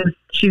because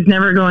she's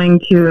never going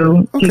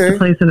to take the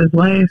place of his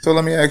wife. So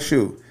let me ask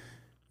you.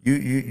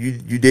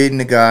 You dating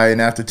the guy, and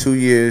after 2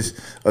 years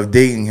of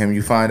dating him,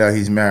 you find out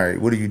he's married.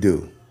 What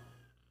do?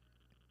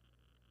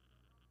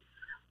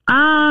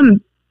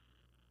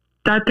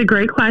 That's a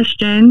great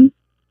question.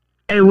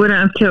 It wouldn't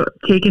have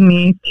taken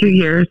me 2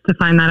 years to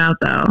find that out,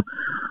 though.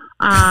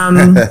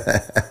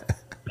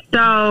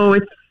 So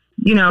it's,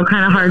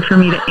 kind of hard for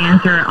me to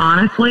answer it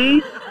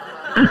honestly.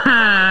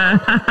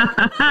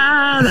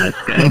 That's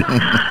good.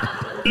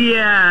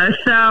 Yeah.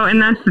 So,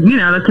 and that's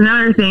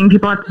another thing.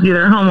 People have to do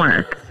their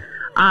homework.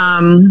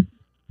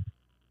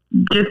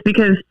 Just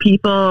because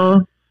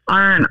people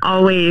aren't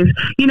always,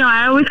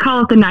 I always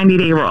call it the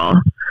 90-day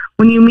rule.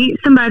 When you meet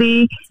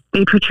somebody,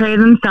 they portray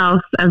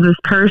themselves as this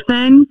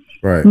person.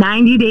 Right.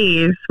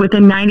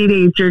 Within 90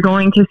 days, you're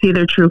going to see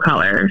their true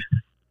colors.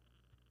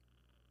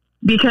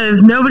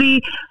 Because nobody,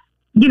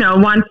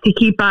 wants to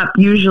keep up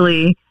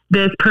usually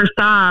this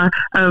persona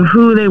of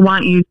who they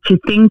want you to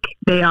think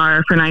they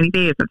are for 90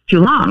 days. It's too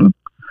long.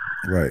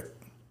 Right.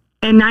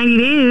 And 90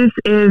 days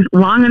is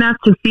long enough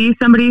to see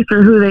somebody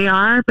for who they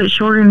are, but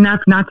short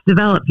enough not to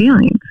develop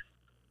feelings.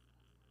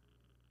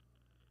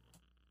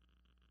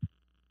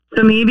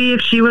 So maybe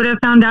if she would have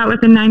found out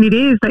within 90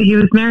 days that he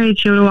was married,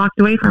 she would have walked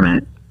away from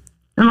it.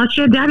 Unless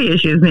she had daddy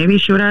issues, maybe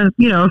she would have,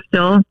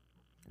 still.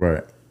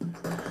 Right.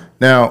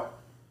 Now,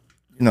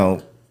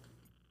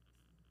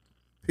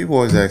 people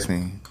always ask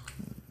me,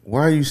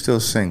 why are you still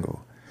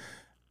single?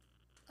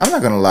 I'm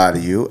not going to lie to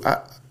you.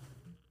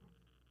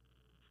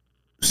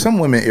 Some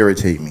women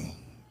irritate me,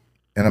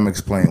 and I'm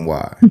explaining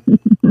why.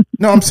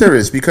 No, I'm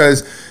serious,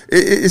 because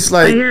it's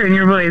like, I hear it in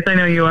your voice. I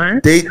know you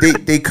are.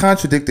 They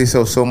contradict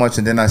themselves so much,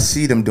 and then I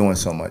see them doing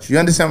so much. You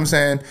understand what I'm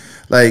saying?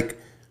 Like,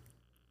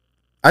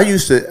 I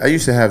used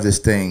to have this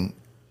thing: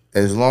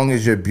 as long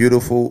as you're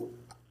beautiful,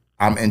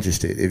 I'm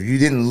interested. If you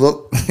didn't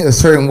look a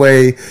certain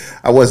way,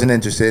 I wasn't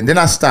interested. And then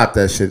I stopped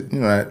that shit.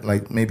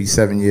 Like maybe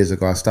 7 years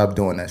ago, I stopped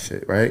doing that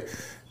shit. Right?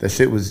 That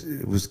shit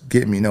was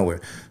getting me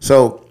nowhere.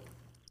 So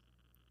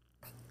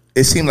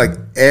it seemed like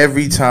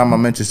every time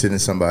I'm interested in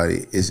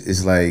somebody,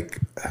 is like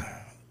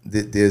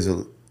there's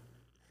a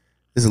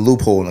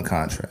loophole in the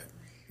contract.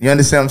 You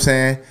understand what I'm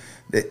saying?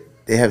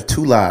 They have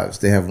two lives.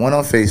 They have one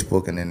on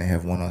Facebook, and then they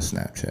have one on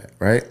Snapchat,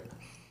 right?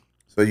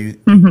 So you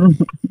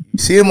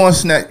see them on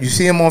Snap, you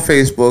see them on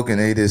Facebook, and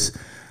they just,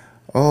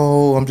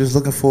 I'm just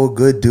looking for a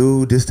good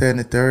dude, this, that, and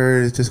the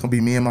third. It's just gonna be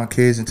me and my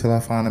kids until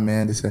I find a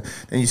man. This, that.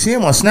 Then you see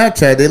them on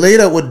Snapchat, they laid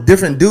up with a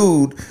different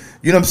dude.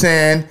 You know what I'm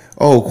saying?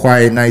 Oh,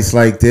 quiet nights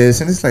like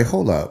this. And it's like,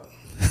 hold up.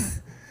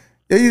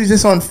 You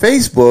just on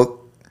Facebook,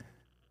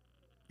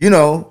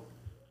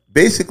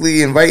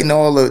 basically inviting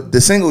all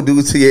the single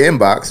dudes to your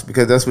inbox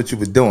because that's what you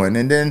were doing.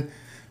 And then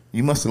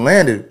you must have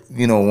landed,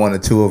 one or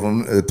two of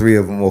them, or three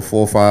of them, or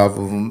four or five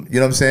of them. You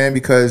know what I'm saying?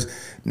 Because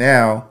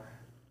now,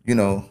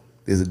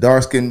 there's a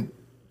dark skinned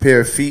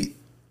pair of feet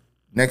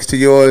next to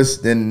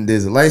yours, then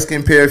there's a light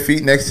skinned pair of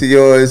feet next to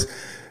yours,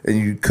 and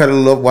you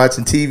cuddle up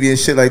watching TV and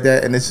shit like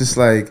that, and it's just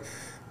like,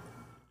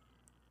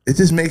 it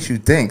just makes you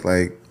think.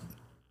 Like,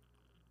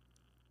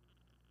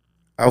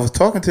 I was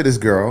talking to this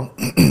girl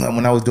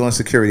when I was doing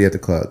security at the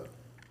club,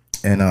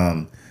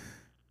 and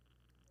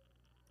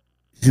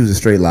she was a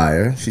straight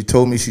liar. She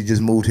told me she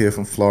just moved here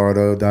from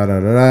Florida, da da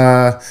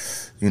da da.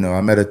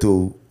 I met her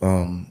through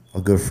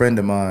a good friend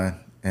of mine,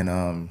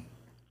 and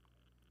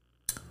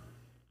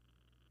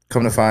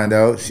come to find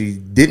out, she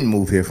didn't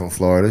move here from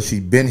Florida.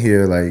 She'd been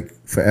here like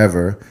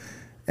forever,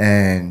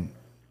 and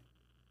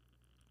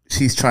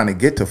she's trying to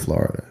get to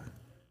Florida.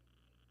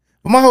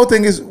 But my whole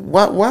thing is,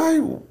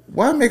 why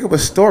make up a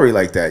story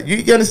like that? You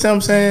understand what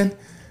I'm saying?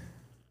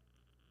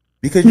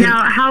 Because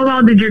now, how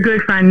well did your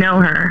good friend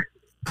know her?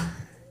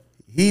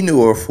 He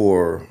knew her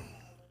for,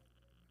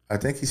 I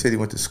think he said he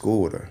went to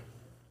school with her.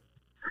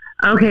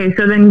 Okay,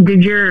 so then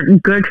did your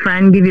good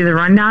friend give you the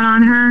rundown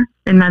on her?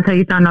 And that's how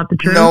you found out the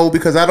truth? No,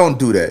 because I don't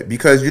do that.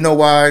 Because you know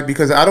why?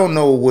 Because I don't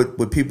know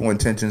what people's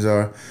intentions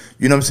are.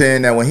 You know what I'm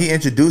saying? Now, when he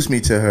introduced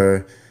me to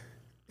her,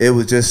 it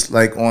was just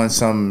like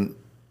some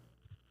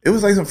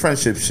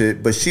friendship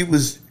shit. But she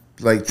was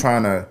like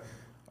trying to,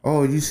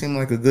 oh, you seem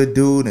like a good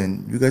dude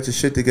and you got your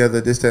shit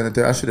together, this, that, and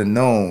that. I should have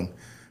known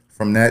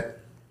from that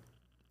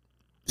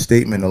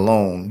statement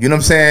alone. You know what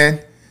I'm saying?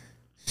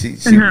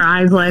 And her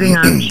eyes lighting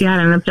up. She had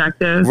an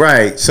objective.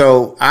 Right.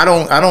 So I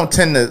don't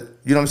tend to,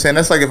 you know what I'm saying?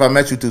 That's like if I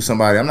met you through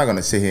somebody, I'm not going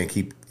to sit here and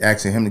keep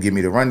asking him to give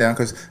me the rundown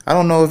because I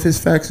don't know if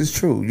his facts is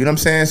true. You know what I'm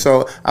saying?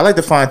 So I like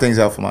to find things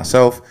out for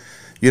myself.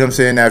 You know what I'm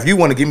saying? Now, if you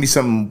want to give me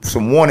some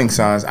warning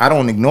signs, I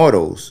don't ignore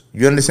those.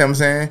 You understand what I'm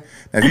saying?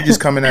 Now, if you're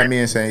just coming at me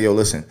and saying, yo,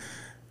 listen,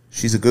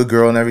 she's a good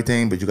girl and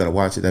everything, but you got to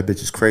watch it. That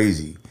bitch is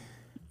crazy.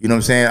 You know what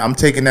I'm saying? I'm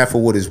taking that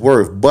for what it's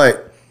worth.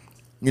 But,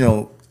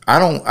 I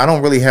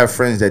don't really have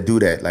friends that do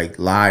that, like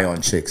lie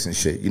on chicks and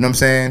shit. You know what I'm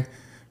saying?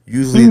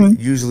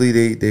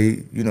 Usually they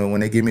when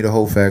they give me the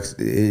whole facts,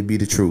 it'd be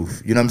the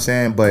truth. You know what I'm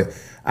saying? But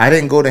I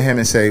didn't go to him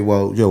and say,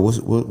 well, yo, what's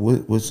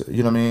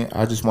you know what I mean?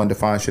 I just wanted to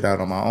find shit out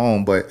on my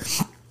own. But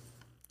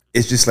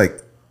it's just like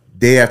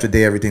day after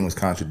day, everything was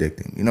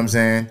contradicting. You know what I'm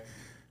saying?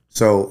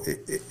 So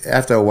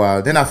after a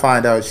while, then I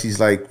find out she's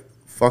like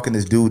fucking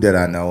this dude that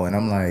I know, and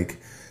I'm like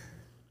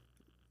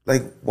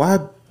why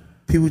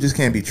people just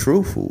can't be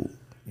truthful?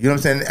 You know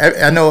what I'm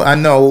saying? I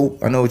know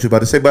what you're about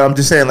to say, but I'm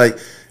just saying, like,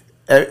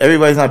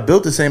 everybody's not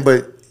built the same.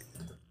 But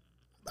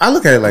I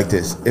look at it like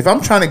this: if I'm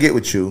trying to get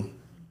with you,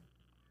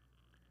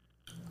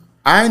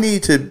 I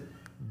need to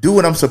do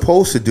what I'm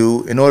supposed to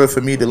do in order for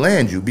me to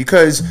land you.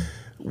 Because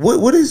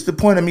what is the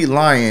point of me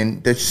lying?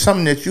 That's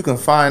something that you can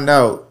find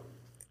out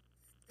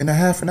in a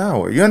half an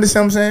hour. You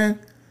understand what I'm saying?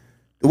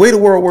 The way the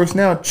world works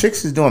now,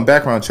 chicks is doing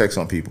background checks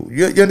on people.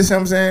 You understand what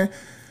I'm saying?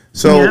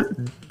 So. Yep.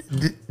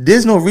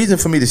 There's no reason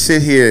for me to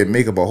sit here and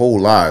make up a whole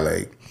lie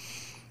like,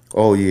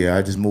 oh yeah,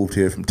 I just moved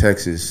here from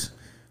Texas.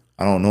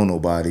 I don't know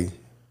nobody.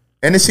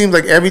 And it seems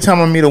like every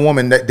time I meet a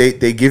woman that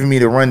they give me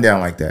the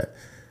rundown like that.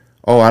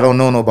 Oh, I don't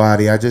know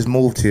nobody. I just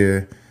moved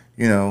here.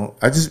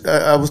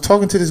 I was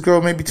talking to this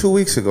girl maybe 2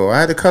 weeks ago. I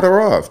had to cut her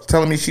off,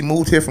 telling me she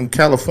moved here from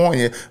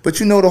California, but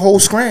the whole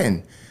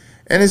scran.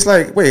 And it's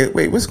like,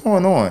 wait, what's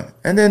going on?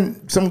 And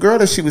then some girl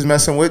that she was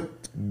messing with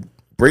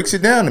breaks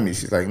it down to me.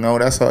 She's like, no,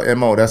 that's her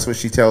MO. That's what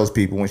she tells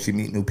people when she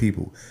meet new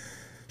people.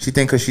 She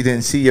think because she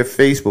didn't see your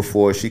face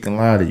before, she can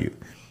lie to you.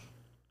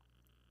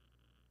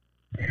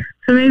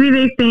 So maybe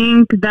they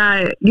think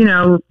that,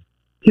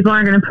 people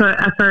aren't going to put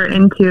effort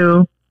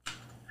into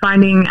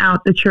finding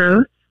out the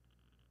truth.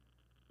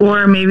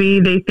 Or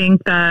maybe they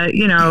think that,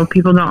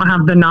 people don't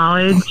have the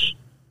knowledge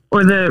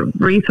or the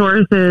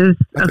resources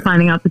of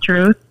finding out the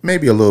truth.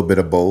 Maybe a little bit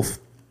of both.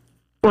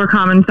 Or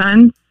common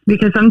sense.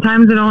 Because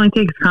sometimes it only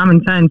takes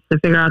common sense to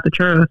figure out the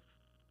truth.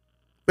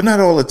 But not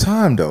all the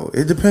time, though.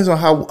 It depends on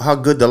how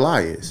good the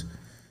lie is.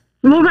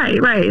 Well,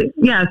 right.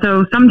 Yeah,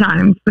 so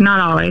sometimes, but not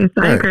always.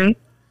 Right. I agree.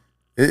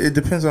 It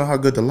depends on how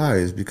good the lie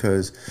is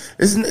because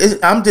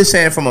I'm just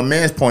saying from a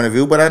man's point of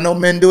view, but I know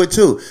men do it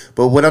too.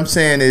 But what I'm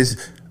saying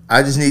is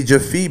I just need your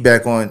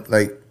feedback on,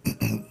 like,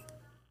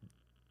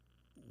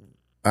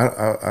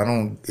 I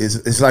don't,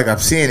 it's like I'm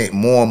seeing it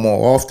more and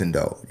more often,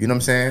 though. You know what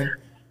I'm saying?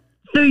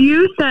 So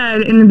you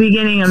said in the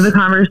beginning of the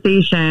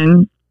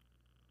conversation,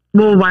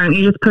 well, why don't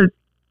you just put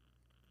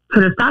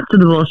a stop to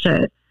the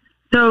bullshit?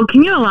 So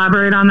can you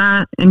elaborate on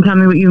that and tell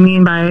me what you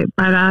mean by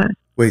that?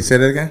 Wait, say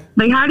that again?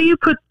 Like, how do you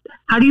put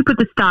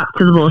the stop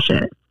to the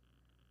bullshit?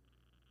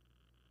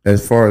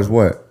 As far as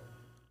what?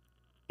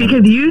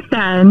 Because you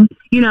said,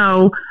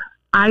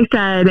 I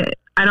said,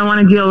 I don't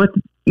want to deal with,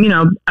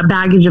 a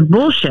baggage of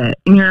bullshit.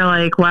 And you're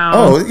like, well,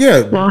 oh,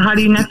 yeah. Well, how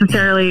do you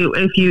necessarily,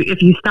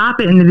 if you stop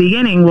it in the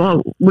beginning,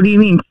 well, what do you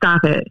mean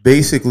stop it?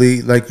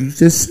 Basically, like you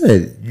just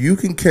said, you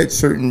can catch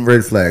certain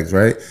red flags,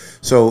 right?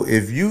 So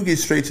if you get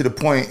straight to the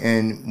point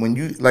and when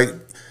you, like,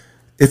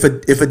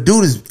 if a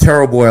dude is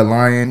terrible at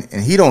lying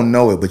and he don't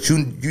know it, but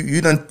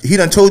he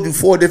done told you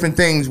 4 different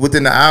things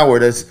within the hour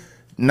that's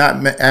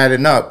not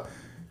adding up.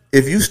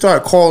 If you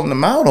start calling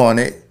him out on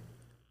it,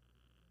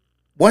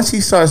 once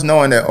he starts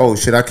knowing that, oh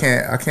shit, I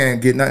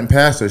can't get nothing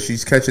past her,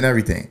 she's catching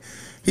everything,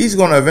 he's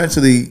gonna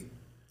eventually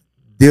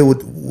deal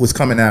with what's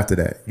coming after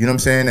that. You know what I'm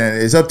saying?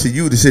 And it's up to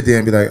you to sit there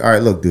and be like, all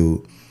right, look,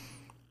 dude,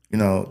 you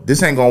know,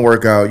 this ain't gonna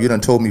work out. You done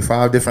told me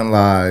 5 different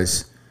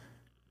lies.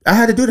 I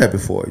had to do that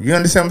before. You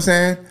understand what I'm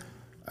saying?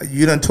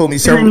 You done told me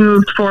several. And then you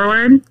moved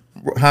forward?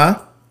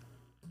 Huh?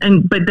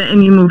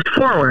 And you moved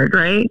forward,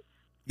 right?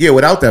 Yeah,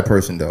 without that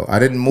person though. I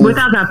didn't move.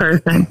 Without that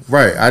person.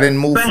 Right. I didn't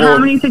move but forward. How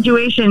many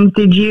situations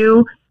did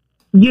you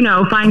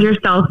find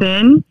yourself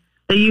in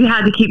that you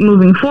had to keep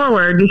moving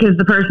forward because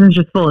the person's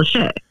just full of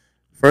shit?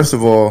 First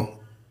of all,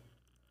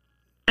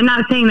 I'm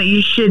not saying that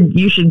you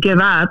should give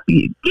up.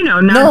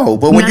 No,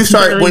 but when you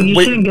start,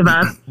 you shouldn't give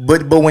up.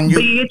 But when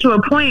you get to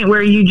a point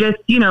where you just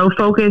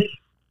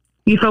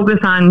focus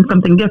on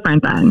something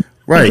different then,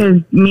 right?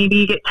 Because maybe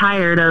you get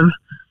tired of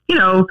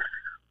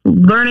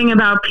learning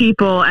about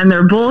people and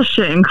their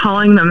bullshit and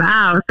calling them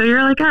out. So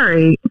you're like, all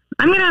right,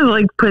 I'm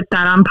gonna put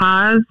that on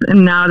pause,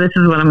 and now this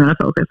is what I'm gonna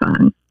focus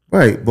on.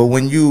 Right, but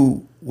when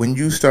you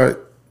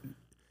start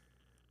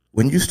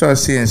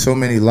seeing so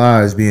many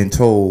lies being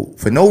told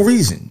for no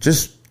reason,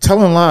 just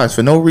telling lies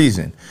for no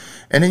reason,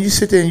 and then you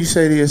sit there and you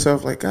say to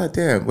yourself, like, God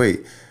damn,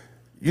 wait,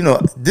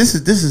 this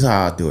is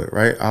how I do it,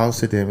 right? I'll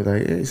sit there and be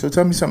like, hey, so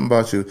tell me something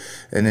about you,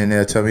 and then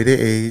they'll tell me their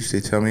age,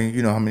 they tell me,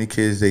 how many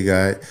kids they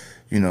got,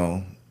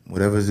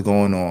 whatever's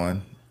going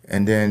on,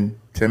 and then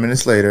 10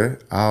 minutes later,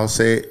 I'll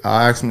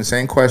ask them the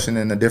same question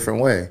in a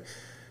different way.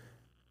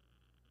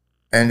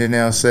 And then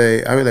they'll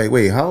say, I'll be like,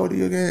 wait, how old are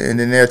you again? And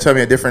then they'll tell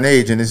me a different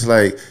age, and it's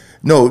like,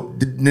 no,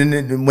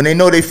 when they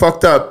know they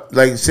fucked up,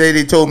 like say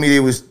they told me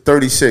they was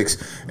 36,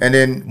 and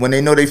then when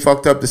they know they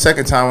fucked up the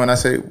second time, when I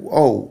say,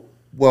 oh,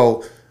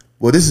 well,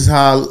 this is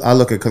how I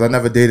look at it, because I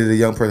never dated a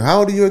young person. How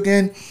old are you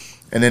again?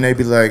 And then they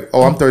be like,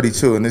 oh, I'm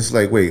 32. And it's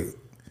like, wait,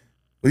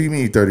 what do you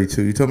mean you're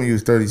 32? You told me you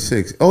was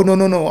 36. Oh, no,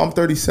 I'm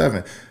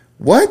 37.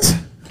 What?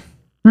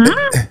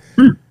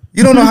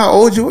 You don't know how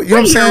old you are. You know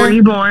what I'm saying? Were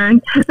you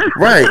born?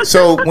 Right.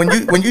 So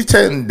when you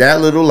tell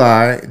that little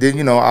lie,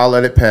 then I'll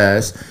let it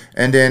pass.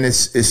 And then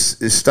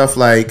it's stuff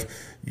like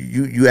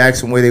you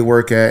ask them where they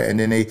work at, and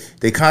then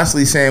they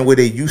constantly saying where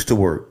they used to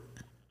work,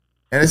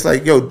 and it's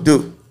like, yo,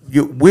 dude,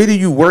 where do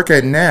you work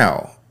at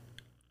now?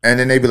 And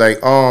then they be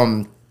like,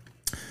 what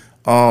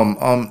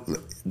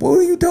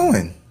are you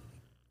doing?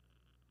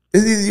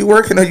 Is you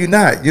working or you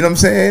not? You know what I'm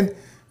saying?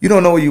 You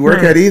don't know where you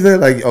work at either.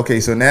 Like, okay,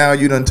 so now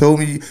you done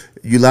told me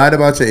you lied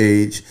about your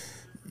age.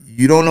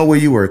 You don't know where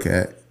you work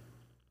at.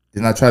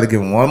 Then I try to give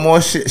them one more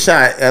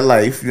shot at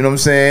life. You know what I'm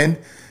saying?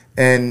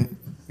 And,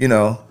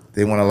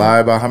 they want to lie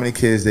about how many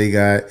kids they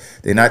got.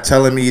 They're not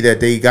telling me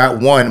that they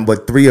got 1,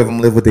 but 3 of them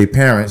live with their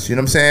parents. You know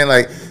what I'm saying?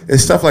 Like,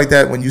 it's stuff like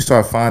that when you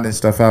start finding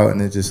stuff out, and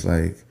it's just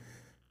like,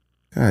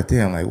 God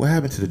damn, like, what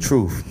happened to the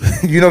truth?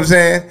 You know what I'm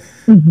saying?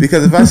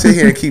 Because if I sit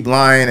here and keep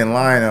lying and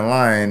lying and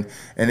lying,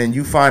 and then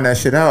you find that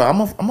shit out, I'm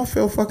gonna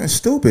feel fucking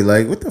stupid.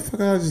 Like, what the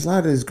fuck I just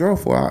lied to this girl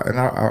for? And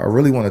I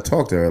really want to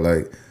talk to her.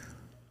 Like,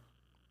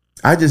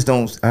 I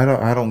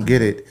don't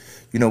get it.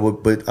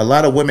 But a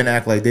lot of women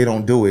act like they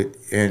don't do it,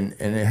 and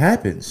it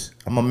happens.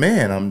 I'm a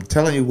man. I'm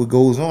telling you what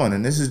goes on,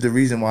 and this is the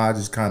reason why I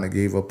just kind of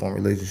gave up on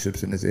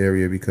relationships in this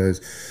area,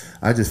 because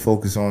I just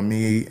focus on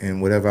me and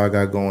whatever I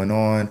got going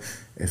on.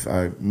 If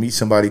I meet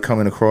somebody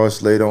coming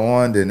across later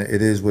on, then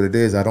it is what it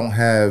is. I don't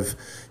have,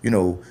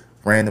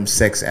 random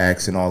sex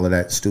acts and all of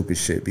that stupid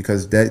shit,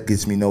 because that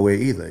gets me nowhere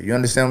either. You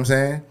understand what I'm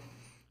saying?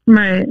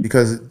 Right.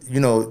 Because,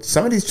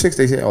 some of these chicks,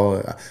 they say,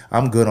 oh,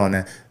 I'm good on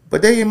that.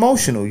 But they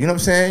emotional. You know what I'm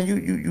saying?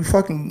 You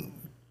fucking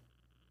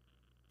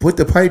put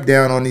the pipe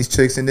down on these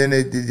chicks, and then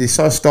they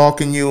start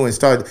stalking you and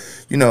start,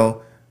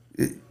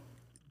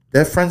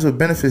 that friends with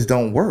benefits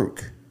don't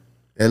work.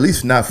 At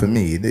least not for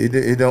me.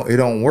 It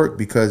don't work,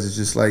 because it's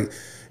just like,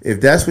 if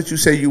that's what you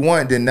say you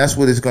want, then that's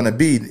what it's gonna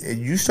be.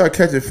 You start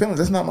catching feelings,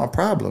 that's not my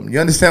problem. You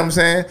understand what I'm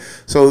saying?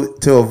 So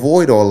to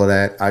avoid all of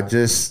that, I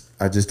just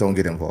don't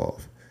get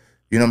involved.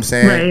 You know what I'm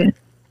saying? Right.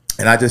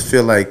 And I just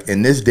feel like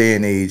in this day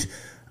and age,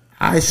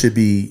 I should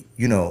be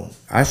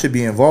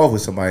involved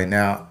with somebody.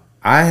 Now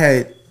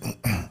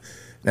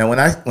when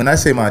I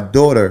say my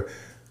daughter,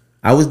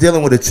 I was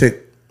dealing with a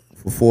chick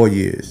for 4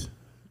 years,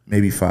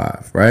 maybe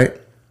 5, right?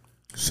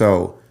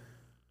 So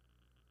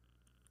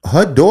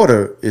her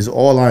daughter is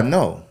all I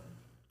know.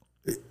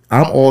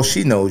 I'm all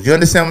she knows. You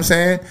understand what I'm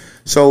saying?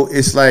 So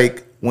it's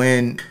like,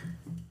 when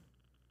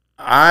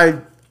I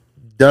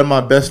done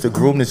my best to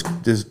groom this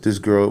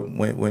girl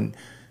when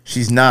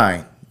she's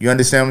 9. You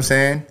understand what I'm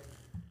saying?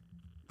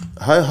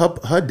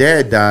 Her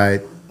dad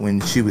died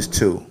when she was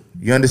 2.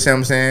 You understand what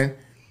I'm saying?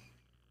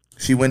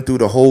 She went through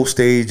the whole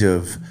stage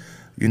of,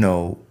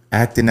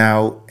 acting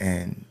out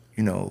and,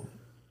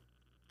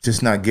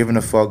 just not giving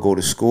a fuck, go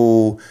to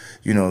school,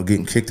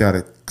 getting kicked out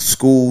of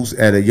schools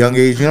at a young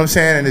age. You know what I'm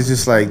saying? And it's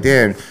just like,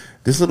 damn,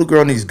 this little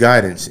girl needs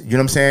guidance. You know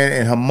what I'm saying?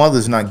 And her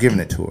mother's not giving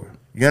it to her.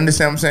 You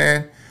understand what I'm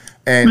saying?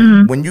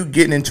 And when you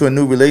getting into a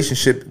new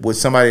relationship with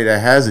somebody that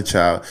has a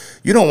child,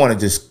 you don't want to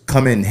just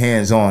come in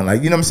hands on.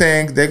 Like, you know what I'm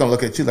saying? They're gonna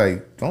look at you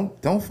like,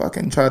 don't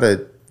fucking try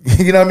to,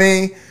 you know what I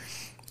mean?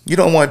 You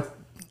don't want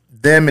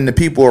them and the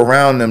people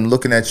around them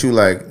looking at you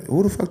like,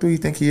 who the fuck do you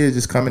think he is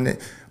just coming in?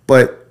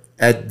 But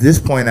at this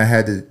point, I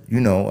had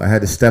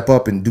to step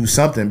up and do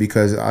something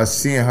because I was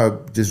seeing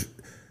her just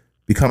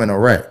becoming a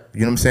wreck.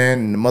 You know what I'm saying?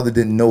 And the mother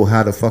didn't know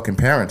how to fucking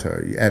parent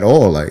her at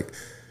all. Like,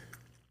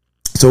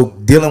 so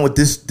dealing with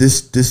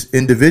this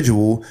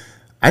individual,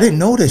 I didn't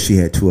know that she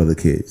had 2 other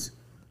kids.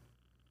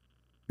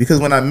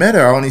 Because when I met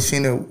her, I only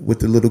seen her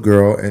with the little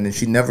girl, and then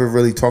she never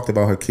really talked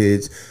about her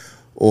kids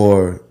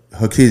or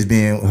her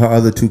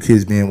other 2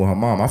 kids being with her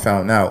mom. I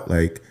found out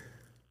like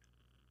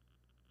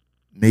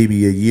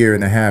maybe a year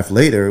and a half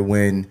later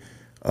when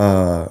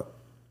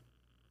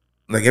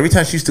like every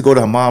time she used to go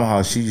to her mom's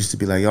house, she used to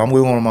be like, yo, I'm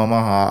going to my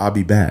mom's house, I'll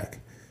be back.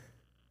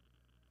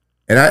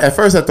 And at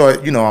first I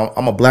thought, you know,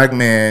 I'm a black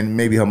man,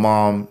 maybe her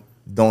mom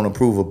don't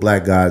approve of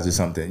black guys or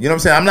something. You know what I'm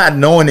saying? I'm not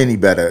knowing any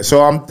better.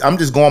 So I'm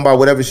just going by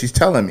whatever she's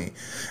telling me.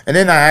 And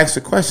then I asked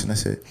a question. I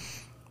said,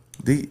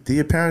 do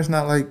your parents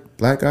not like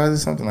black guys or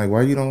something? Like,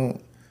 why you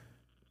don't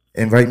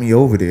invite me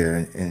over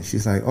there? And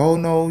she's like, oh,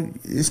 no,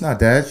 it's not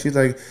that. She's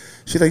like,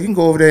 you can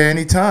go over there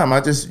anytime. I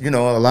just, you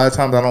know, a lot of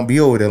times I don't be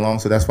over there long.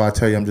 So that's why I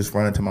tell you I'm just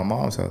running to my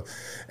mom's house.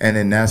 And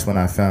then that's when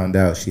I found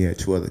out she had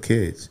 2 other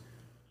kids.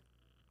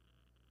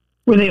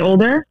 Were they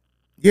older?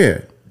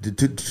 Yeah. The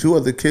 2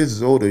 other kids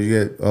is older.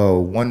 You get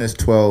one that's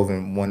 12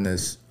 and one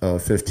that's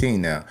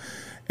 15 now.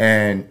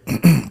 And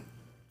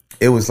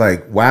it was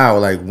like, wow,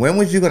 like, when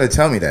was you going to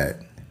tell me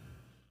that?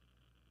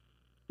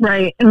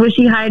 Right. And was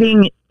she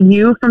hiding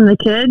you from the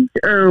kids,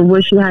 or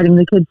was she hiding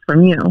the kids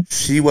from you?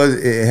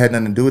 It had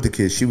nothing to do with the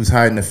kids. She was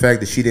hiding the fact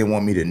that she didn't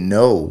want me to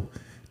know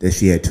that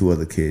she had 2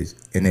 other kids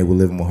and they were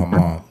living with her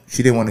mom.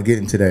 She didn't want to get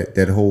into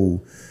that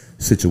whole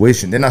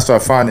situation. Then I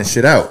started finding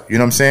shit out. You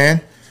know what I'm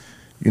saying?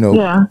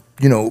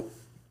 You know,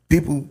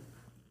 people,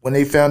 when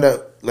they found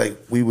out like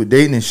we were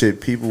dating and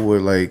shit, people were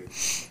like,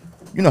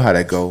 you know how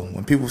that go.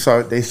 When people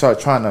start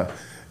trying to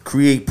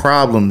create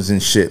problems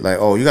and shit, like,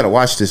 oh, you got to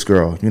watch this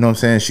girl. You know what I'm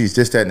saying? She's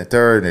this, that, and the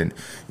third. And,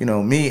 you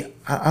know, me,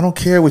 I don't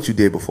care what you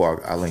did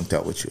before I linked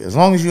up with you. As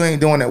long as you ain't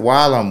doing it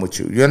while I'm with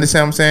you. You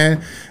understand what I'm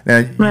saying? Now,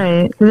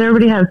 right. Because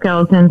everybody has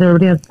skeletons.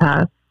 Everybody has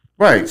past.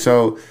 Right.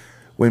 So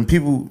when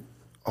people,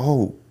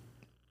 oh,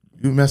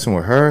 you messing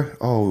with her?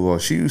 Oh, well,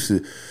 she used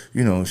to,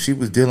 you know, she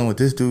was dealing with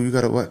this dude. You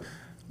got to what?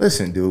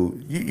 Listen,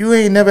 dude, you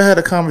ain't never had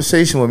a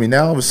conversation with me.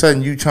 Now all of a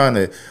sudden you trying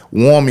to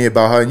warn me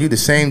about her, and you the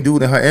same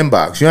dude in her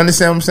inbox. You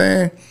understand what I'm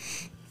saying?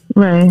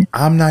 Right.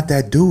 I'm not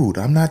that dude.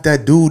 I'm not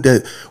that dude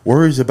that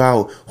worries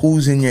about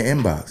who's in your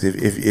inbox.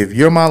 If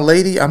you're my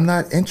lady, I'm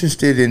not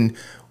interested in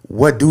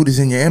what dude is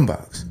in your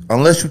inbox.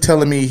 Unless you're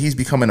telling me he's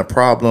becoming a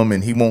problem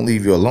and he won't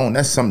leave you alone.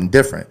 That's something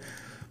different.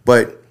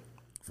 But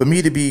for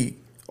me to be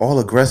all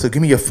aggressive,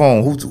 give me your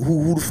phone.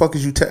 Who the fuck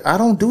is you? I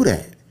don't do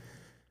that.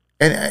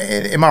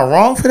 And am I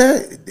wrong for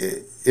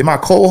that? Am I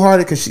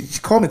cold-hearted? Because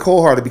she called me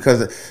cold-hearted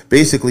because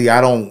basically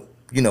I don't,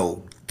 you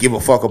know, give a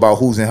fuck about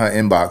who's in her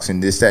inbox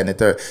and this, that, and the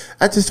third.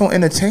 I just don't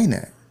entertain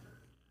that.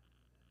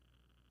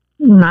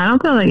 I don't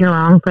feel like you're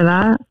wrong for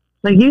that.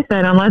 Like you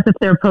said, unless if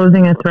they're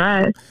posing a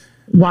threat,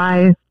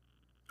 why?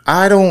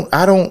 I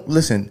don't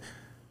listen.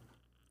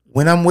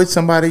 When I'm with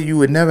somebody, you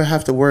would never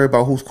have to worry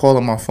about who's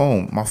calling my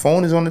phone. My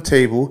phone is on the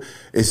table.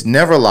 It's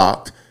never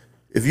locked.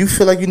 If you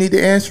feel like you need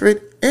to answer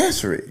it,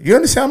 answer it. You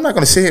understand? I'm not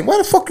going to say, why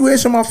the fuck you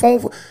answer my phone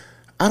for?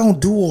 I don't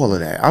do all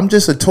of that. I'm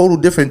just a total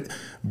different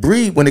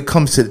breed when it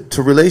comes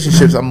to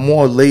relationships. I'm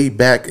more laid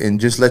back and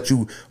just let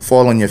you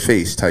fall on your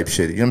face type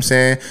shit. You know what I'm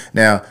saying?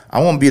 Now,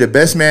 I want to be the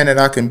best man that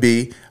I can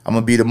be. I'm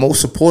going to be the most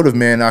supportive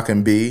man I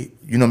can be.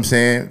 You know what I'm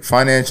saying?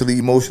 Financially,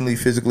 emotionally,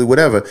 physically,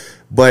 whatever.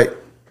 But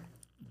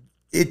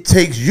it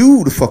takes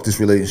you to fuck this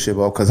relationship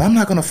up because I'm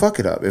not going to fuck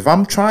it up. If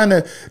I'm trying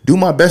to do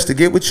my best to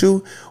get with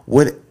you,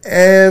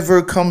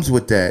 whatever comes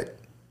with that,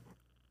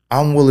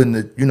 I'm willing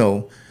to, you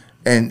know,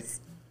 and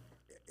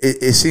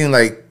it seemed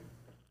like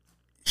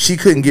she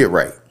couldn't get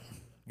right.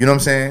 You know what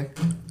I'm saying?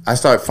 I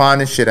started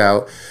finding shit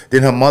out.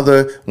 Then her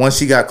mother, once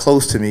she got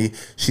close to me,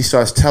 she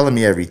starts telling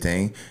me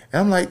everything.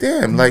 And I'm like,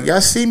 damn, like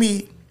y'all see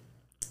me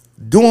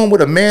doing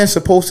what a man's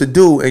supposed to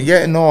do, and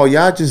yet and all,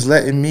 y'all just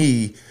letting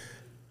me,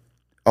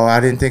 oh, I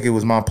didn't think it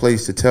was my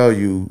place to tell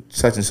you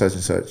such and such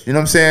and such. You know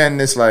what I'm saying?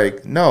 And it's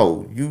like,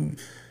 no,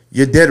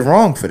 you're dead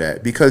wrong for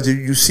that, because if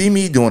you see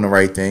me doing the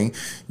right thing,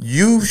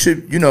 you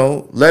should, you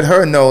know, let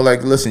her know,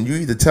 like, listen, you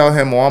either tell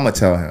him or I'm going to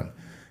tell him.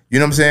 You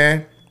know what I'm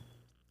saying?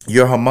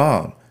 You're her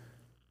mom.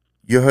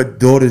 You're her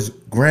daughter's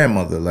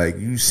grandmother. Like,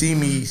 you see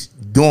me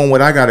doing what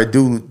I got to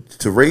do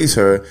to raise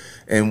her,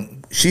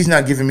 and she's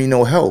not giving me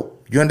no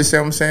help. You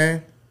understand what I'm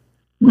saying?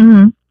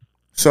 Mm-hmm.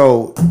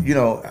 So, you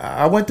know,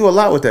 I went through a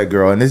lot with that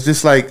girl, and it's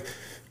just like,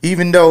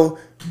 even though,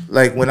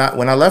 like, when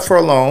I left her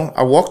alone,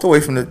 I walked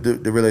away from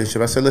the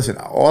relationship. I said, listen,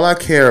 all I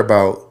care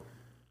about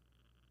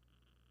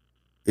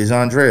is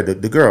Andrea,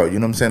 the girl, you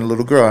know what I'm saying, the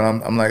little girl.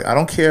 And I'm like, I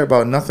don't care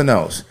about nothing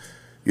else.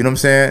 You know what I'm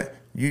saying?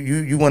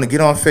 You want to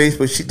get on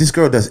Facebook. This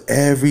girl does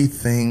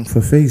everything for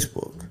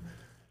Facebook.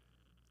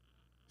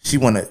 She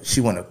wanna,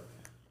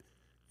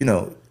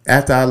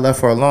 after I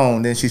left her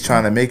alone, then she's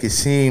trying to make it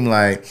seem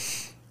like,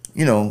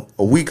 a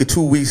week or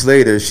 2 weeks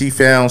later, she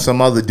found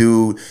some other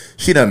dude.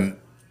 She done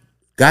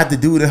got the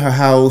dude in her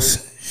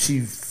house.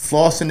 She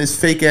flossing this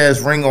fake ass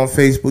ring on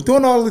Facebook,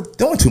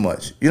 doing too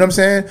much. You know what I'm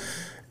saying?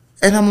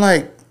 And I'm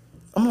like,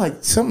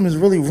 something is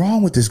really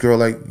wrong with this girl.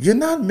 Like, you're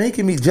not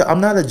making me. I'm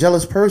not a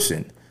jealous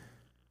person.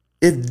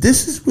 If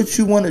this is what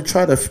you want to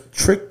try to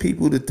trick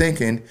people to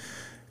thinking,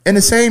 and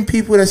the same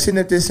people that sitting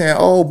up there saying,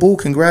 "Oh, boo,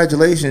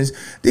 congratulations,"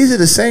 these are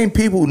the same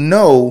people who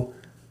know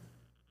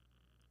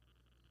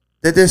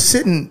that they're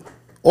sitting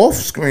off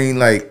screen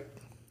like,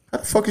 how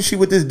the fuck is she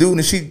with this dude?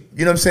 And she, you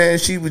know what I'm saying?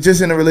 She was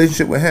just in a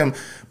relationship with him.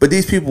 But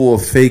these people will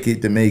fake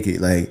it to make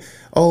it. Like,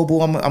 oh, boo,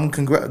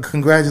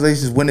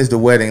 congratulations. When is the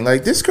wedding?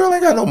 Like, this girl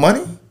ain't got no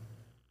money.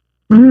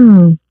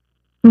 Mm.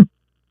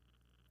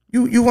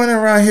 You running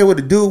around here with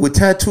a dude with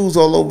tattoos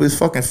all over his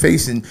fucking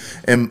face and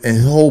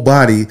his whole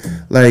body.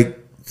 Like,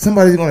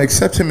 somebody's gonna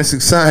accept him in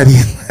society.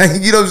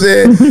 You know what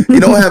I'm saying? He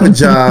don't have a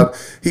job.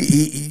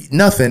 He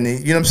nothing. You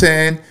know what I'm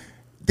saying?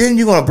 Then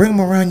you're gonna bring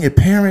him around your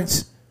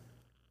parents.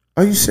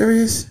 Are you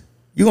serious?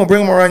 You're gonna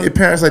bring him around your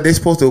parents like they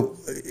supposed to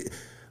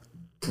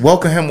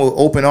welcome him with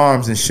open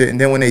arms and shit.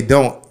 And then when they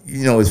don't,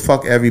 it's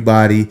fuck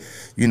everybody.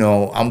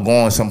 I'm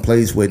going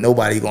someplace where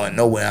nobody gonna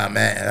know where I'm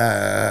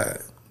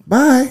at.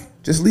 Bye.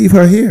 Just leave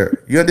her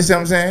here. You understand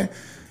what I'm saying?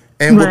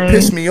 And what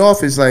pissed me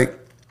off is like,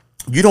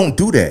 you don't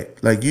do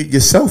that. Like,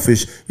 you're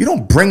selfish. You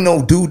don't bring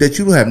no dude that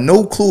you have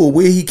no clue of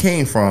where he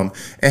came from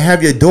and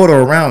have your daughter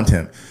around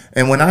him.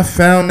 And when I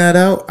found that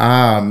out,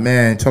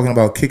 man, talking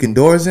about kicking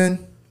doors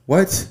in,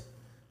 what?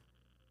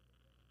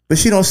 But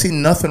she don't see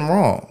nothing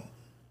wrong.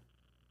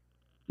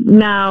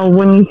 Now,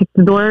 when you kicked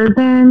the doors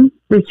in,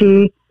 did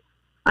she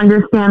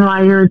understand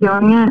why you were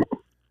doing it?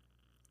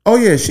 Oh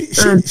yeah, she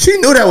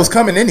knew that was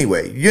coming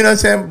anyway. You know what I'm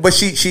saying? But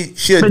she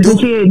But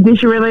did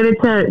she relate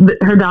it to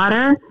her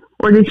daughter,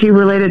 or did she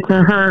relate it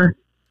to her?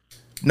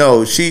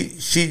 No, she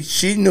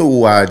knew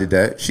why I did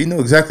that. She knew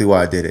exactly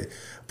why I did it.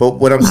 But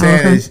what I'm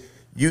saying is,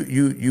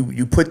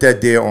 you put that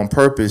there on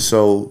purpose,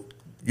 so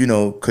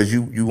because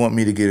you want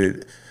me to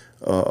get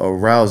a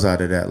rouse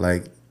out of that.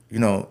 Like,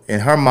 in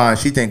her mind,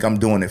 she think I'm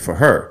doing it for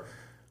her.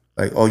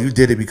 Like, oh, you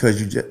did it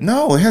because you just...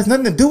 No, it has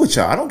nothing to do with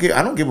y'all. I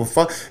don't give a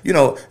fuck.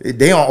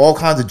 They on all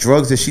kinds of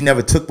drugs that she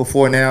never took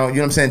before now. You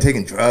know what I'm saying?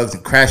 Taking drugs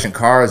and crashing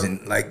cars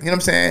and, like, you know what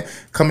I'm saying?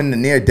 Coming to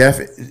near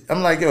death.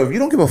 I'm like, yo, if you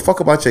don't give a fuck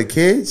about your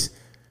kids,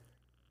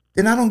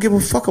 then I don't give a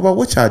fuck about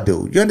what y'all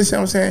do. You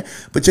understand what I'm saying?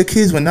 But your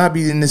kids would not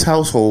be in this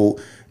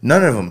household.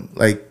 None of them.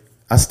 Like,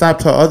 I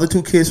stopped her other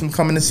 2 kids from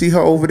coming to see her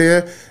over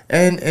there,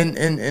 and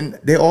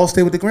they all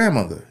stay with the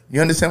grandmother.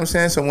 You understand what I'm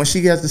saying? So when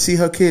she has to see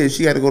her kids,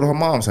 she had to go to her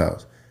mom's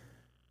house.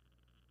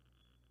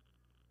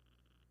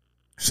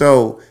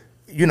 So,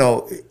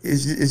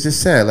 it's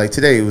just sad. Like,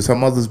 today, it was her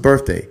mother's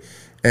birthday.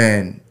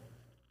 And,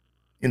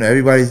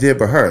 everybody's there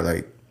but her.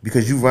 Like,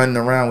 because you running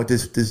around with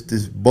this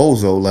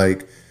bozo.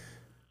 Like,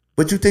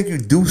 but you think you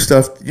do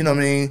stuff, you know what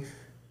I mean?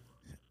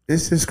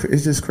 It's just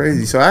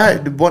crazy. So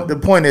the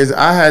point is,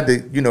 I had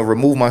to,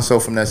 remove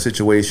myself from that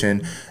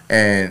situation.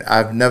 And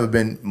I've never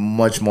been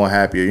much more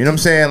happier. You know what I'm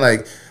saying?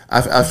 Like,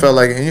 I felt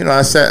like, and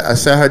I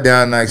sat her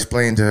down and I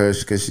explained to her,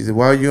 because she said,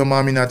 why are you and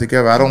mommy not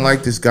together? I don't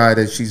like this guy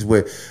that she's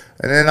with.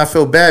 And then I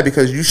feel bad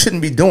because you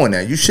shouldn't be doing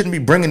that. You shouldn't be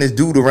bringing this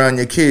dude around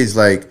your kids.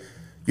 Like,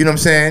 you know what I'm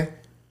saying?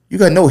 You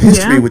got no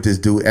history with this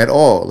dude at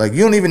all. Like,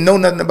 you don't even know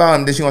nothing about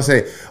him. Then she gonna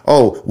say,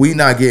 oh, we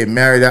not getting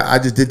married. I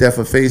just did that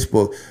for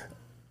Facebook.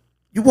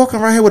 You walking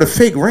around here with a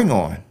fake ring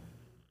on.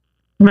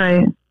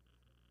 Right.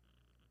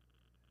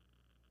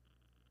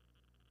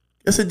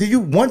 I said, do you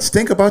once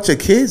think about your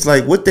kids?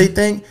 Like, what they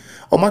think?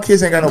 Oh, my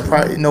kids ain't got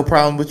no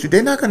problem with you.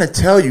 They're not gonna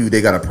tell you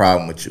they got a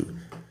problem with you.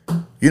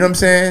 You know what I'm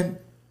saying?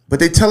 But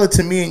they tell it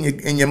to me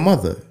and your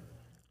mother.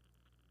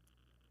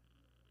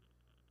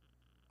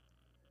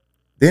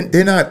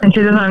 They're not. And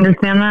she doesn't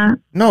understand that?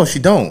 No, she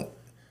don't.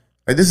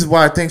 Like, this is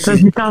why I think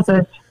she's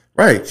selfish.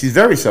 Right. She's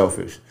very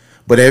selfish.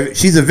 But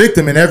she's a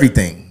victim in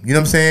everything. You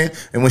know what I'm saying?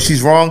 And when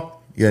she's wrong,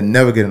 you'll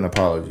never get an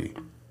apology.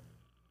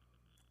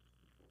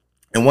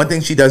 And one thing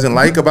she doesn't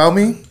like about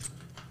me,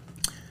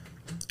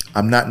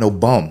 I'm not no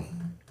bum.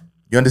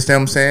 You understand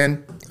what I'm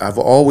saying? I've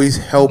always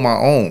held my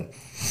own.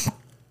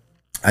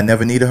 I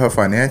never needed her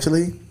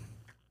financially.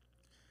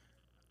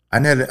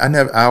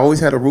 I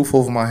always had a roof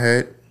over my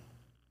head.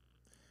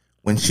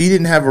 When she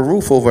didn't have a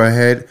roof over her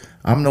head,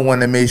 I'm the one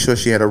that made sure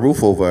she had a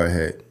roof over her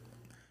head.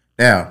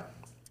 Now,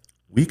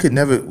 we could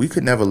never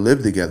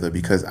live together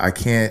because I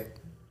can't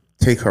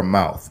take her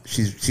mouth.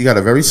 She got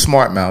a very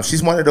smart mouth.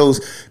 She's one of those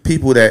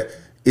people that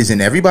is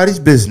in everybody's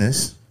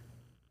business.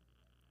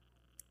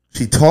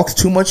 She talks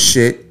too much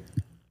shit,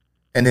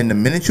 and then the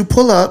minute you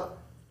pull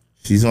up,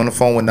 she's on the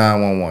phone with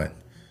 911.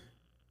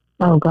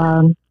 Oh,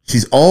 God.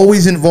 She's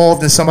always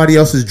involved in somebody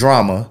else's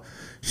drama.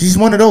 She's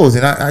one of those,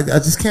 and I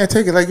just can't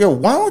take it. Like, yo,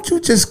 why don't you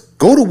just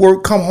go to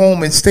work, come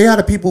home, and stay out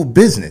of people's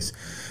business?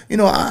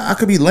 I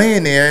could be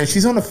laying there and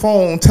she's on the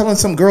phone telling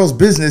some girl's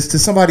business to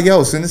somebody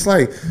else. And it's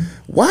like,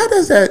 why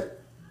does that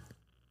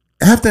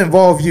have to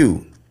involve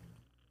you?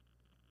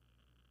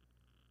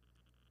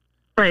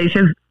 Right. She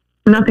has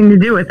nothing to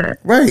do with it.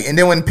 Right. And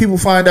then when people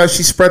find out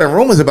she's spreading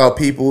rumors about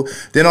people,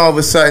 then all of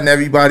a sudden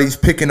everybody's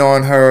picking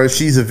on her.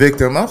 She's a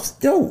victim.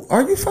 Yo,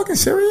 are you fucking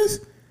serious?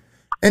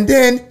 And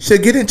then she'll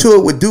get into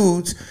it with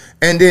dudes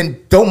and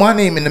then throw my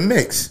name in the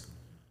mix.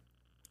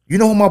 You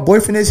know who my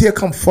boyfriend is? He'll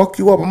come fuck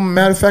you up.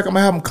 Matter of fact, I'm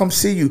going to have him come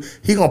see you.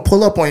 He going to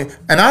pull up on you.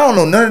 And I don't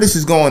know, none of this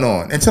is going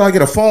on until I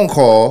get a phone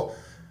call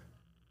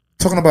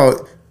talking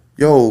about,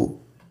 yo,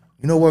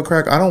 you know what,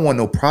 Crack? I don't want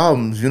no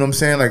problems. You know what I'm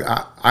saying? Like,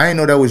 I ain't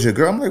know that was your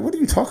girl. I'm like, what are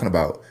you talking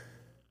about?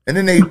 And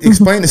then they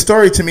explain the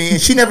story to me,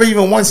 and she never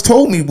even once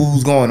told me what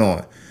was going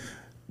on.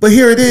 But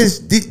here it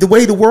is. The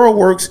way the world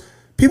works,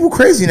 people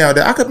crazy now.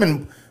 That I could have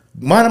been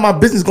minding my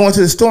business going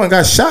to the store and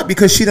got shot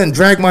because she done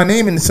dragged my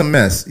name into some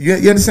mess. You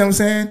understand what I'm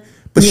saying?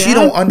 But she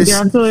don't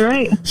understand. You're absolutely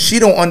right. She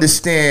don't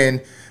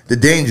understand the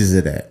dangers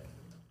of that.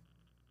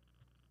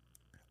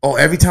 Oh,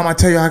 every time I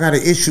tell you I got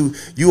an issue,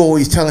 you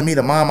always telling me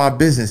to mind my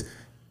business.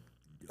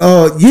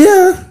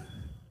 Yeah.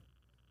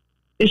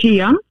 Is she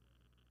young?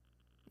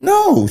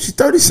 No, she's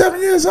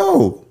 37 years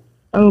old.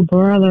 Oh,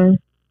 brother.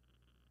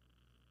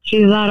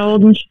 She's that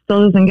old and she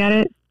still doesn't get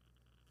it?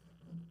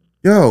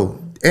 Yo,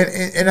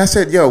 and I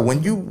said, yo,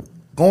 when you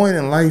going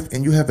in life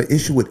and you have an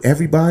issue with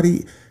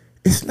everybody,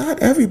 it's not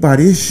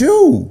everybody, it's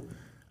you.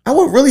 I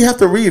would really have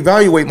to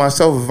reevaluate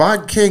myself if I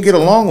can't get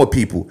along with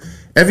people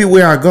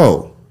everywhere I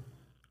go.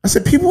 I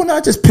said, people are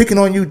not just picking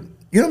on you.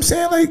 You know what I'm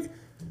saying? Like,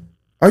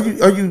 are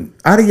you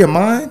out of your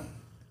mind?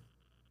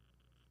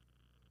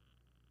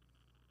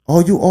 Oh,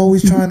 you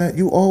always trying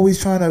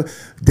to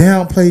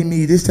downplay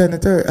me, this, that, and the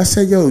third. I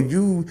said, yo,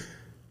 you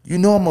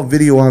know I'm a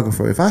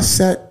videographer. If I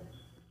sat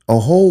a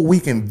whole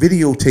week and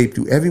videotaped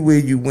you everywhere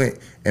you went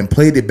and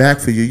played it back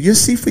for you, you'll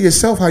see for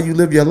yourself how you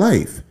live your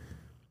life.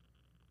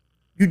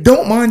 You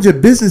don't mind your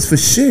business for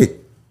shit.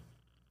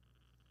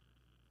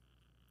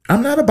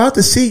 I'm not about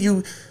to see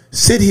you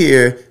sit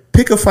here,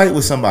 pick a fight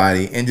with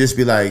somebody, and just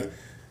be like,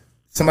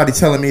 somebody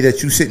telling me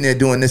that you sitting there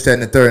doing this, that,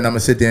 and the third, and I'm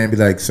going to sit there and be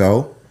like,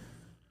 so?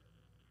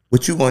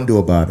 What you going to do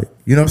about it?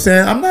 You know what I'm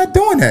saying? I'm not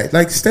doing that.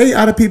 Like, stay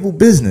out of people's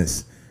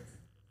business.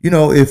 You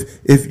know,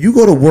 if you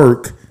go to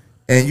work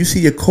and you see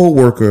your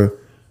coworker,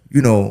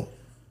 you know,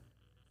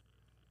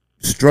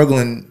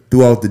 struggling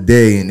throughout the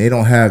day and they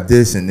don't have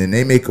this and then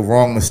they make a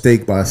wrong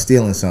mistake by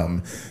stealing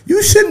something,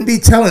 you shouldn't be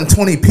telling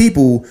 20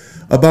 people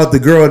about the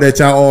girl that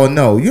y'all all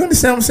know. You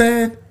understand what I'm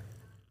saying?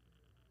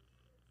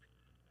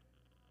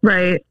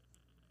 Right.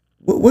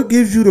 What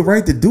gives you the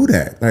right to do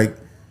that? Like,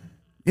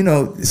 you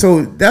know,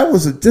 so that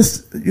was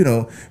just, you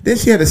know, then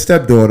she had a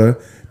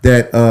stepdaughter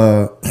that,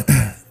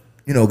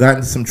 you know, got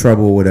into some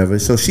trouble or whatever.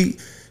 So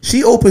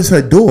she opens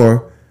her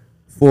door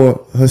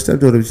for her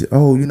stepdaughter.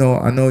 Oh, you know,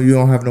 I know you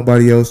don't have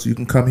nobody else. You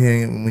can come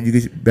here and when you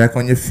get back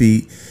on your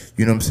feet,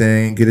 you know what I'm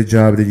saying, get a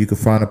job that you can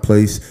find a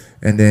place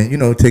and then, you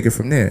know, take it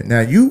from there.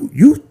 Now, you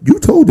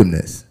told them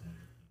this.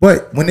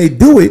 But when they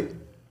do it,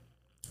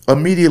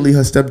 immediately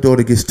her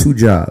stepdaughter gets 2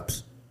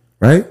 jobs,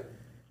 right?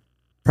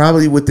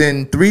 Probably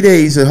within 3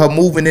 days of her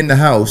moving in the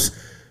house,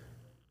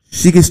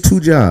 she gets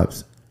 2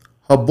 jobs.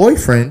 Her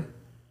boyfriend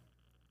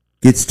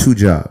gets 2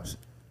 jobs.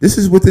 This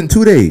is within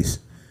 2 days.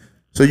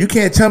 So you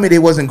can't tell me they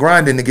wasn't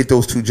grinding to get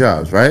those 2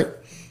 jobs, right?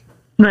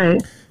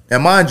 Right. Now,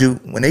 mind you,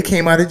 when they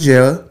came out of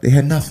jail, they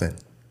had nothing.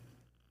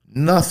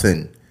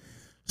 Nothing.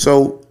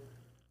 So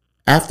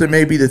after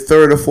maybe the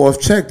 3rd or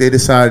 4th check, they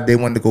decided they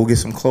wanted to go get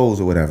some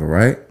clothes or whatever,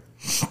 right?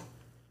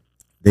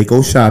 They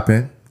go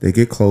shopping. They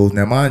get clothes.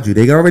 Now, mind you,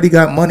 they already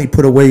got money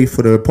put away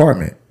for the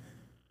apartment.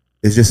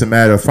 It's just a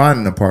matter of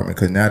finding an apartment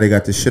because now they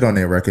got this shit on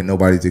their record.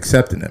 Nobody's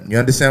accepting them. You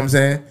understand what I'm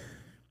saying?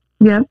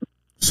 Yeah.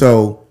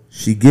 So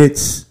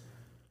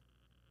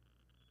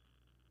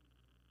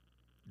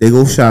they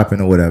go shopping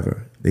or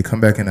whatever. They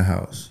come back in the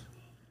house.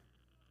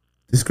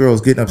 This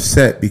girl's getting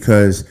upset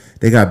because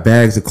they got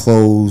bags of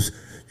clothes,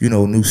 you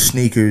know, new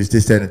sneakers,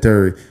 this, that, and the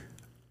third,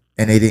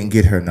 and they didn't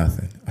get her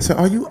nothing. I said,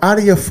 are you out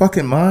of your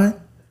fucking mind?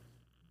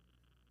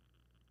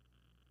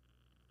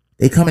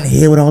 They come in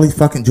here with all these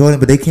fucking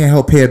Jordan, but they can't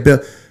help pay a bill.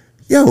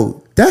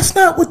 Yo, that's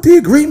not what the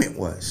agreement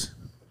was.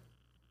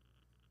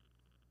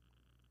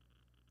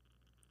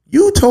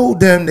 You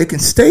told them they can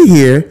stay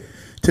here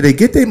till they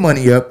get their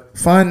money up,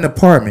 find an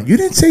apartment. You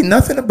didn't say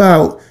nothing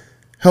about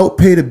help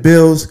pay the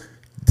bills,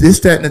 this,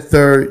 that, and the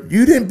third.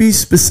 You didn't be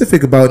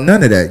specific about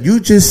none of that. You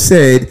just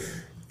said,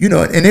 you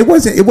know, and it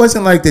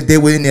wasn't like that they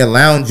were in there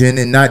lounging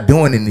and not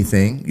doing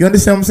anything. You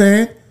understand what I'm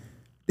saying?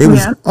 They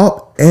was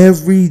up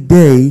every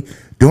day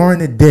during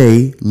the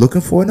day looking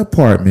for an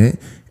apartment,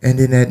 and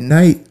then at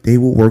night they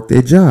will work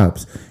their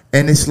jobs.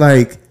 And it's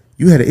like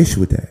you had an issue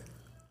with that.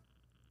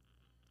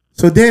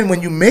 So then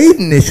when you made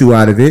an issue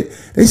out of it,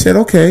 they said,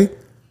 okay,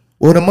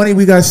 well, the money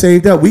we got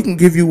saved up, we can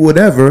give you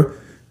whatever,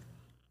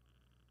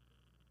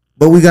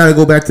 but we got to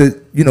go back to,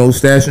 you know,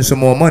 stashing some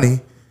more money.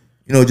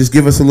 You know, just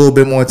give us a little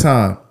bit more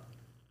time.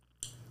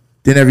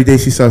 Then every day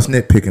she starts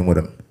nitpicking with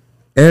him.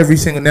 Every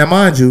single, now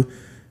mind you,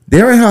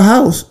 they're in her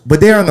house, but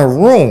they're in a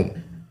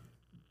room.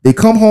 They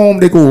come home,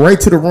 they go right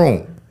to the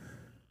room.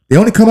 They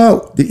only come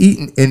out to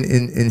eat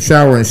and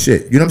shower and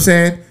shit. You know what I'm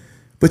saying?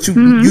 But you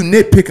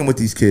nitpicking with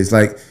these kids,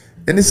 like,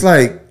 and it's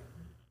like,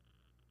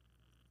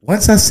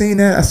 once I seen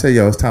that, I said,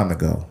 yo, it's time to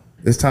go.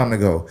 It's time to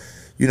go.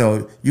 You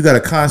know, you got to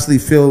constantly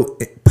feel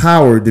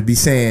powered to be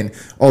saying,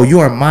 oh,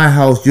 you're in my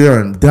house,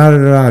 you're in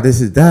da-da-da,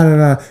 this is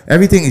da-da-da.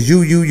 Everything is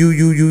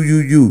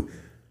you.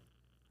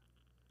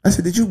 I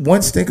said, did you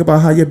once think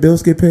about how your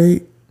bills get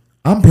paid?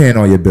 I'm paying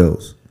all your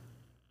bills.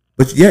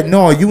 But yet,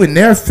 no, you in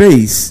their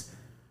face.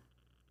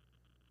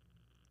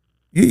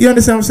 You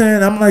understand what I'm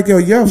saying? I'm like, yo,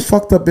 you're a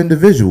fucked up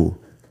individual.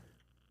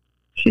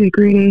 She's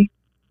greedy.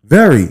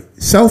 Very.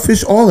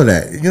 Selfish, all of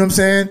that. You know what I'm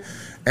saying?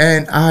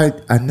 And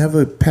I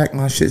never packed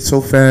my shit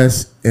so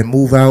fast and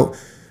move out.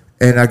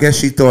 And I guess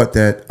she thought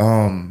that,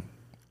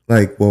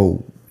 like,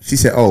 well, she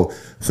said, oh,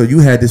 so you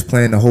had this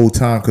plan the whole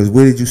time, because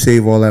where did you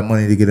save all that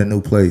money to get a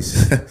new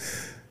place?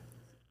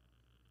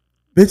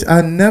 Bitch,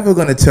 I'm never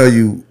going to tell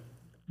you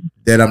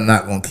that I'm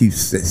not going to keep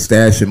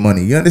stashing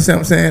money. You understand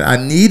what I'm saying? I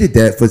needed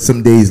that for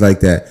some days like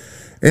that.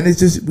 And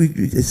it's just,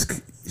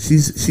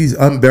 she's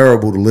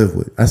unbearable to live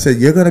with. I said,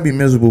 you're going to be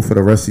miserable for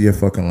the rest of your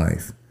fucking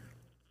life.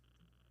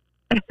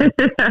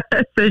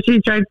 So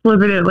she tried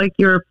flipping it like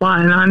you were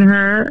plotting on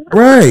her.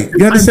 Right.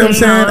 You understand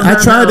what I'm saying?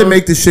 I tried to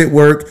make the shit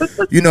work.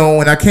 You know,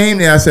 when I came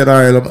there, I said, all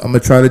right, I'm going to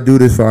try to do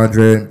this for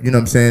Andrea. You know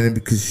what I'm saying?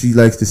 Because she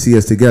likes to see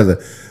us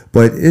together.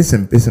 But it's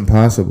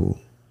impossible.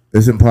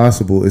 It's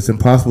impossible. It's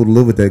impossible to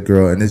live with that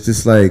girl. And it's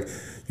just like,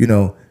 you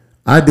know,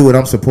 I do what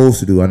I'm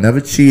supposed to do. I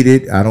never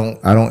cheated. I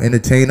don't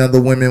entertain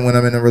other women when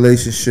I'm in a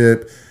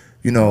relationship.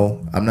 You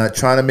know, I'm not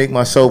trying to make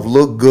myself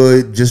look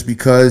good just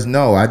because.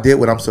 No, I did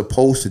what I'm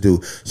supposed to do.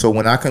 So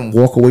when I can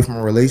walk away from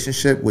a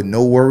relationship with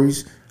no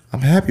worries, I'm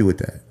happy with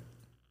that.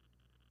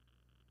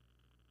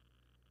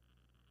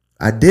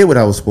 I did what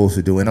I was supposed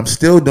to do, and I'm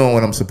still doing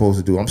what I'm supposed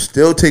to do. I'm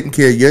still taking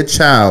care of your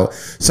child,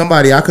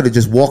 somebody I could have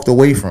just walked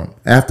away from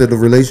after the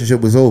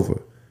relationship was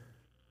over.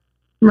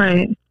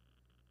 Right.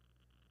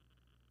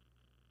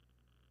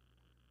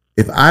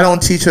 If I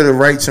don't teach her the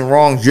rights and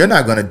wrongs, you're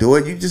not going to do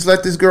it. You just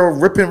let this girl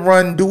rip and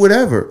run, do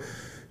whatever.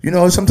 You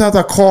know, sometimes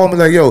I call and be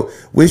like, yo,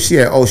 where's she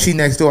at? Oh, she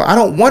next door. I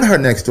don't want her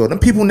next door. Them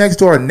people next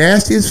door are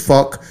nasty as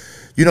fuck.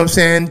 You know what I'm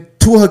saying?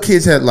 2 of her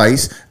kids had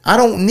lice. I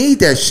don't need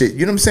that shit. You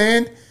know what I'm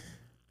saying?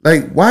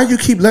 Like, why you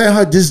keep letting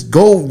her just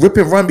go rip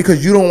and run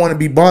because you don't want to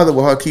be bothered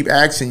with her? Keep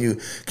asking you,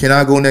 can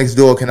I go next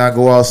door? Can I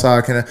go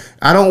outside?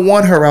 I don't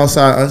want her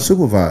outside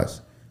unsupervised.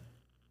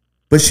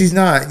 But she's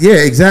not. Yeah,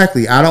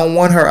 exactly. I don't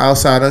want her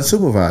outside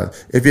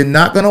unsupervised. If you're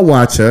not going to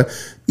watch her,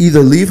 either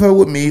leave her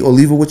with me or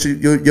leave her with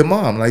your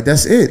mom. Like,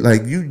 that's it.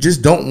 Like, you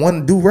just don't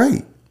want to do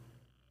right.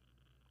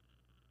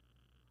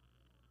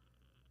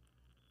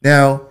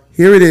 Now,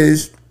 here it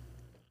is,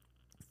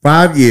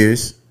 5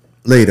 years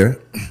later.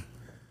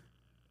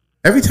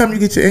 Every time you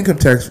get your income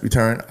tax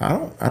return,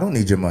 I don't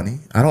need your money.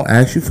 I don't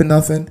ask you for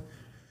nothing.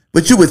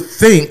 But you would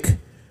think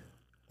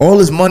all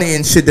this money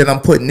and shit that I'm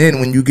putting in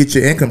when you get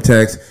your income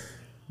tax,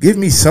 give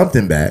me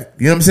something back.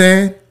 You know what I'm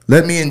saying?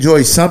 Let me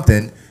enjoy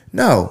something.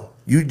 No,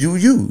 you do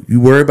you.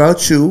 You worry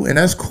about you, and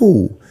that's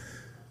cool.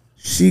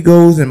 She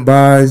goes and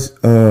buys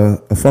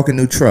a fucking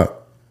new truck,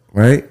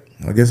 right?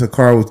 I guess her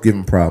car was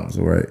giving problems,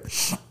 all right?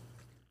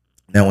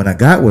 Now, when I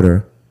got with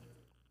her,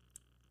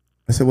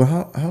 I said, well,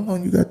 how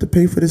long you got to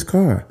pay for this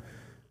car?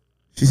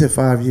 She said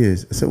 5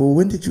 years. I said, well,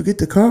 when did you get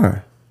the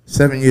car?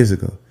 7 years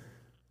ago.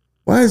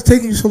 Why is it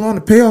taking you so long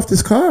to pay off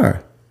this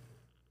car?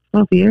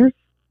 12 years.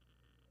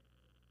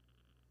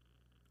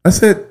 I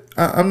said,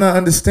 I'm not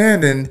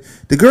understanding.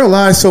 The girl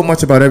lies so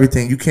much about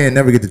everything, you can't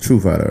never get the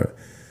truth out of her.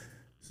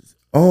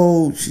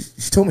 Oh,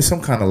 she told me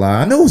some kind of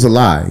lie. I knew it was a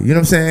lie. You know what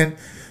I'm saying?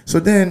 So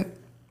then,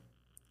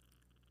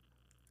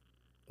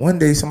 one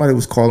day somebody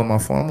was calling my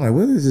phone. I'm like,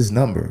 what is this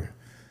number?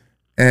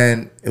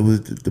 And it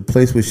was the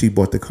place where she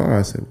bought the car.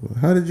 I said, well,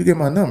 how did you get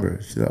my number?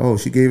 She said, oh,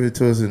 she gave it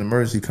to us as an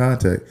emergency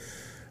contact.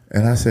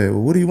 And I said,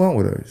 well, what do you want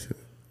with her? She said,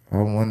 I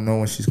want to know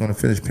when she's going to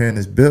finish paying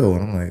this bill.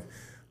 And I'm like,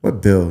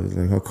 what bill? It's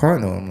like her car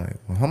note. I'm like,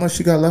 well, how much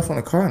she got left on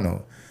the car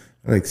note?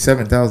 Like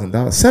 $7,000.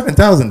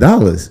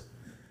 $7,000.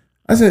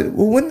 I said,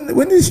 well,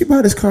 when did she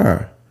buy this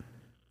car?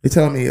 They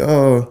telling me,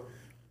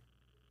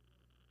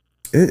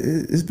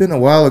 it's been a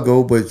while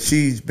ago, but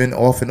she's been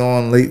off and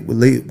on late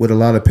with a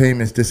lot of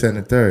payments, this, that, and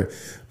the third.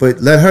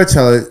 But let her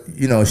tell it,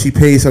 you know, she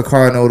pays her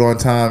car note on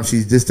time.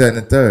 She's this, that, and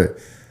the third.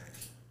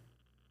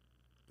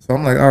 So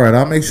I'm like, all right,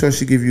 I'll make sure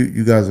she give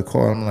you guys a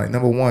call. I'm like,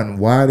 number one,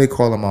 why are they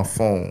calling my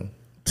phone?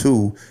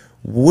 2,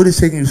 what is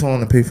taking you so long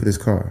to pay for this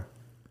car?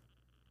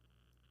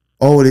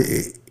 Oh,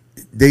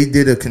 they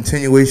did a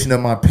continuation of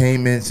my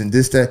payments and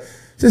this, that.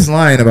 Just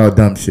lying about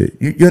dumb shit.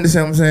 You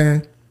understand what I'm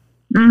saying?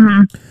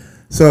 Mm-hmm.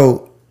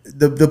 So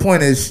the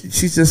point is,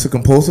 she's just a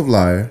compulsive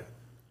liar.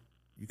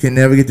 You can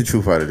never get the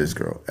truth out of this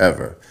girl,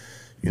 ever.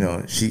 You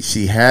know,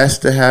 she has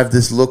to have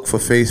this look for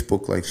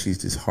Facebook like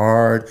she's this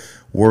hard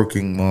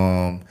working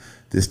mom,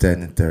 this, that,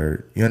 and the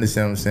third. You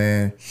understand what I'm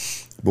saying?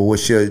 But what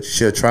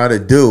she'll try to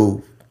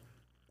do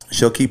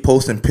she'll keep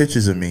posting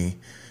pictures of me,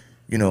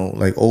 you know,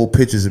 like old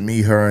pictures of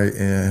me, her,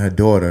 and her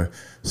daughter,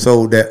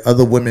 so that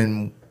other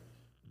women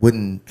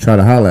wouldn't try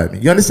to holler at me.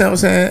 You understand what I'm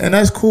saying? And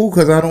that's cool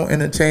because I don't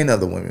entertain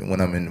other women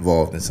when I'm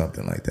involved in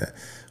something like that.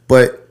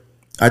 But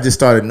I just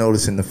started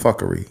noticing the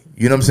fuckery.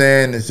 You know what I'm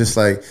saying? It's just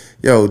like,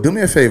 yo, do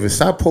me a favor,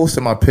 stop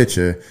posting my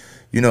picture.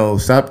 You know,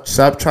 stop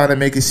trying to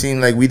make it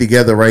seem like we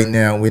together right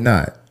now. We're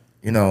not.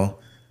 You know,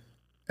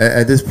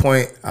 at this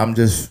point, I'm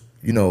just,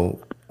 you know,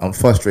 I'm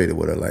frustrated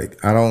with her.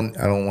 Like, I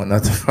don't want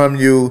nothing from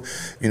you.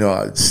 You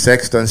know,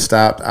 sex done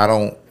stopped. I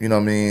don't, you know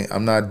what I mean?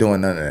 I'm not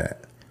doing none of that.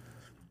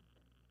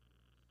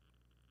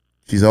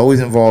 She's always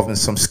involved in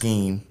some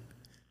scheme.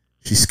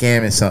 She's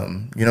scamming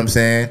something. You know what I'm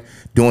saying?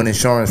 Doing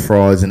insurance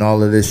frauds and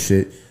all of this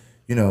shit.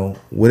 You know,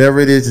 whatever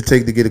it is to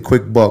take to get a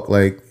quick buck.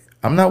 Like,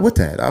 I'm not with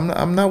that.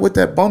 I'm not with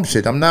that bum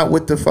shit. I'm not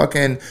with the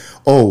fucking,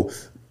 oh,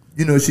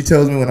 you know, she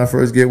tells me when I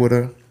first get with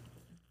her,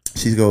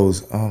 she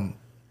goes,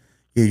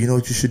 yeah, you know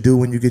what you should do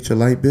when you get your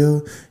light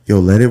bill? Yo,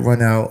 let it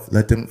run out.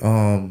 Let them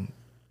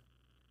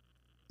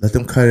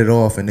cut it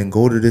off and then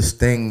go to this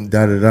thing,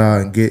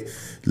 and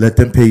let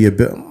them pay your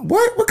bill.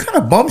 What kind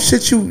of bum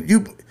shit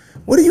you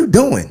what are you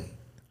doing?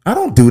 I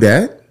don't do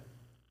that.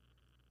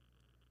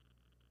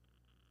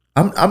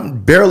 I'm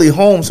barely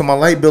home, so my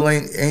light bill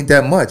ain't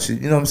that much.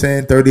 You know what I'm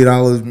saying?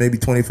 $30, maybe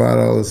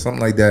 $25,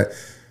 something like that.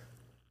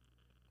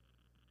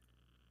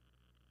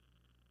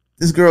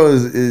 This girl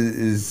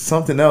is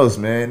something else,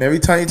 man. Every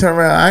time you turn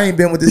around, I ain't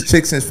been with this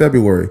chick since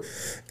February,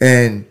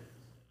 and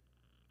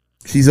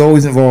she's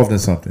always involved in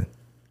something.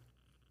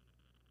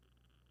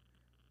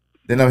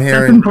 Then I'm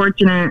hearing that's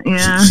unfortunate.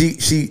 Yeah,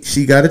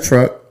 she got a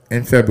truck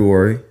in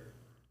February.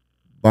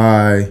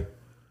 By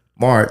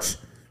March,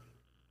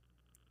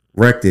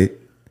 wrecked it.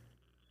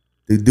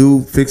 The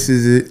dude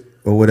fixes it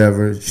or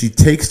whatever. She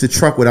takes the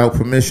truck without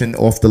permission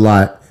off the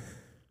lot.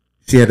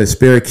 She had a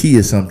spare key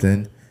or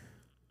something.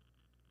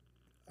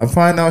 I'm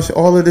finding out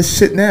all of this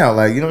shit now.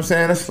 Like, you know what I'm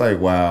saying? It's like,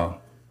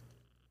 wow.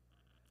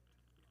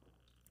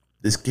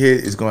 This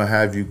kid is going to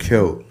have you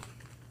killed.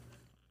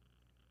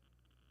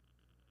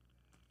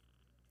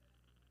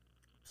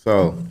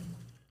 So,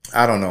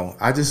 I don't know.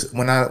 I just,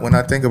 when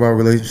I think about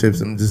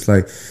relationships, I'm just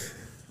like,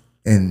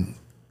 in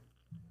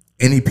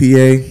any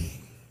PA,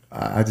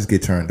 I just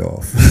get turned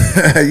off.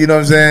 You know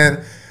what I'm saying?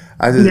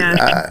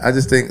 I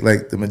just think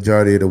like the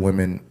majority of the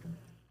women,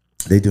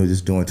 they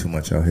just doing too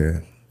much out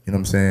here. You know what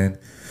I'm saying?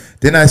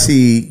 Then I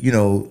see, you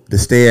know, the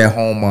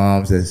stay-at-home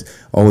moms that's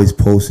always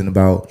posting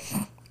about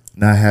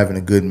not having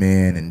a good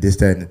man and this,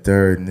 that, and the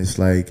third. And it's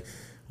like,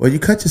 well, you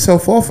cut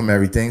yourself off from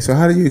everything. So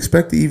how do you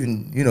expect to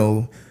even, you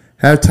know,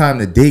 have time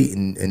to date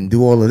and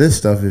do all of this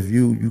stuff if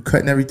you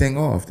cutting everything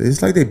off?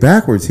 It's like they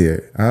backwards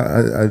here.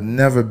 I've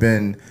never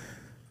been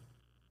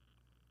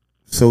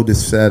so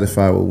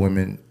dissatisfied with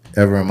women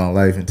ever in my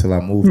life until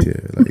I moved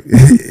here. Like,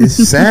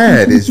 it's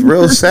sad. It's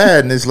real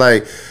sad. And it's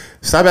like,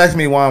 stop asking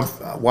me why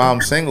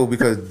I'm single,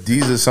 because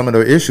these are some of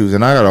the issues,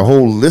 and I got a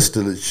whole list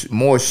of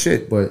more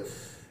shit. But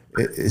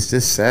it's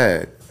just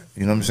sad.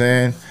 You know what I'm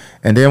saying?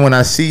 And then when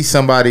I see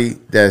somebody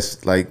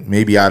that's like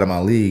maybe out of my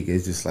league,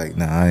 it's just like,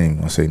 nah, I ain't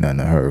gonna say nothing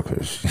to her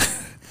because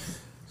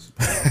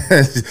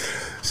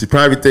she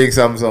probably thinks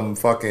I'm some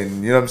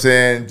fucking, you know what I'm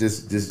saying,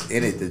 just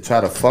in it to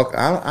try to fuck.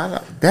 I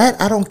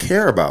don't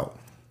care about.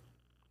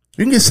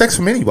 You can get sex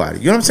from anybody.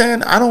 You know what I'm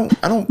saying? I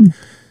don't.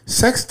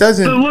 Sex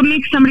doesn't. But what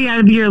makes somebody out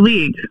of your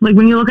league? Like,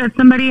 when you look at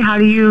somebody, how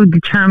do you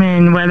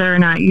determine whether or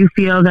not you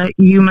feel that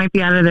you might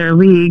be out of their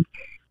league?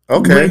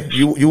 Okay,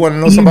 you want to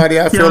know somebody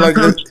I feel like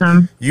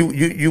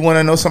you want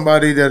to know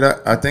somebody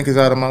that I think is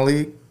out of my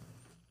league?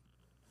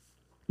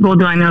 Well,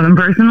 do I know them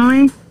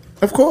personally?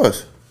 Of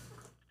course.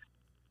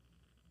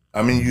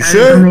 I mean, you Are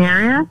should. they from the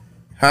area?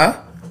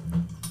 Huh?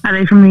 Are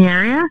they from the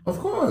area? Of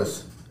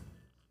course.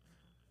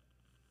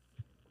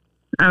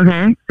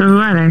 Okay, so who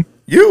are they?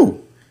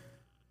 You.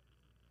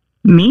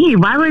 Me?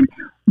 Why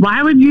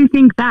would you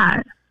think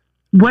that?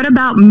 What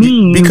about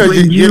me?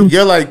 Because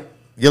you're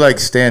like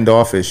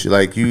standoffish.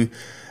 Like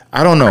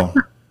I don't know.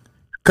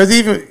 Because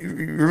even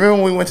remember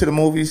when we went to the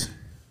movies?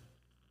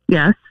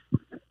 Yes.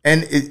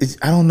 And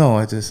I don't know.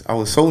 I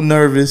was so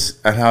nervous,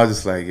 and I was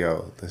just like,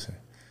 yo, listen.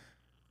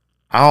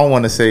 I don't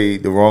want to say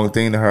the wrong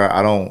thing to her.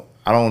 I don't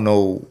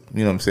know. You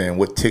know what I'm saying?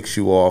 What ticks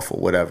you off or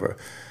whatever.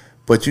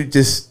 But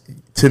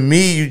to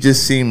me, you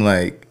just seem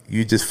like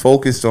you just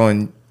focused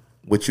on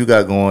what you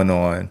got going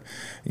on.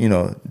 You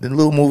know, the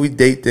little movie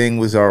date thing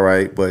was all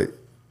right, but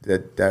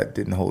that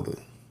didn't hold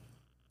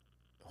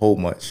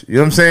much. You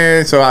know what I'm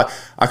saying? So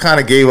I kind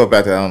of gave up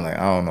after that. I'm like,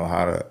 I don't know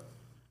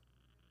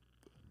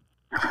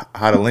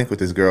how to link with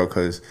this girl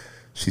because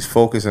she's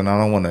focused, and I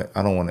don't want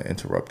to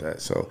interrupt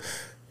that. So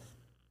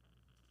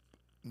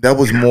that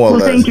was more or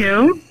less. Well, thank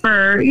you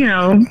for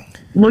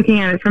looking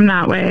at it from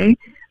that way.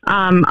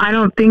 I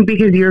don't think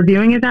because you're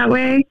viewing it that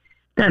way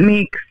that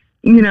makes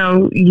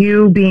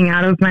you being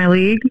out of my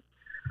league.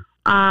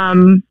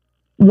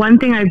 One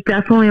thing I've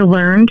definitely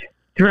learned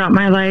throughout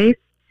my life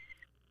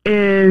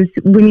is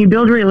when you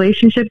build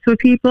relationships with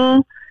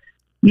people,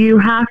 you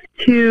have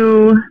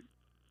to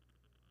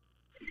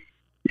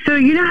So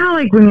you know how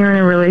like when you're in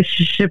a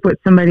relationship with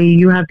somebody,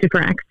 you have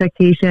different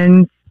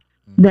expectations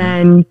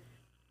than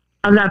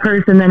of that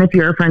person than if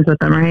you're friends with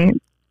them, right?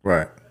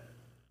 Right.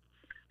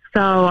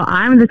 So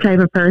I'm the type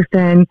of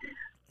person,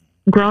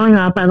 growing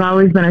up, I've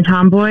always been a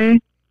tomboy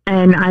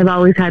and I've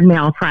always had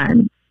male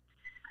friends.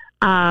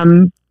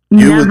 You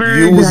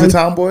was a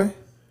tomboy?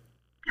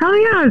 Hell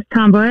yeah, I was a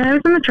tomboy. I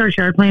was in the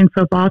churchyard playing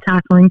football,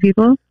 tackling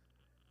people.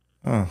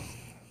 Oh.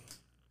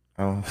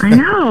 I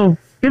know.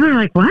 People are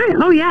like,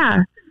 what? Oh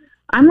yeah.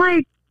 I'm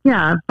like,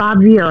 yeah,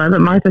 Bob Vila,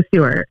 but Martha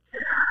Stewart.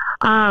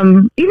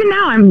 Even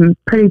now I'm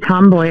pretty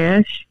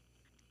tomboyish.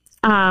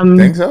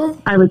 Think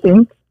so? I would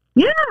think.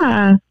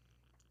 Yeah.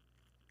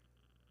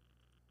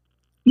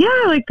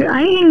 Yeah, like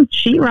I hang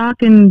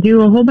sheetrock and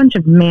do a whole bunch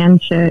of man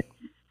shit.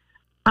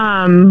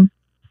 So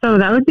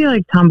that would be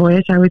like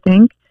tomboyish, I would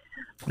think.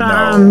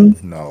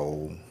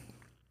 No.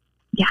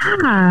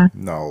 Yeah.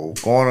 No.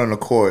 Going on the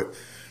court,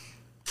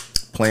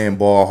 playing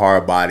ball,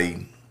 hard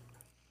body,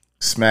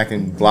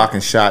 smacking, blocking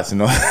shots,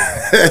 and all.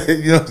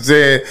 You know what I'm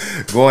saying?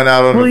 Going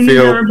out on the field.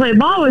 You never play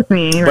ball with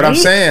me, right? But I'm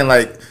saying,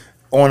 like,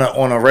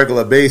 on a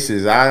regular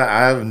basis,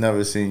 I've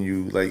never seen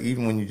you, like,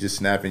 even when you just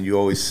snapping, you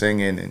always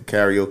singing and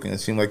karaoke, and it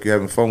seems like you're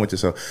having fun with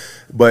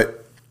yourself.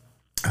 But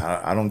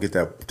I don't get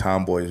that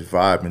tomboyish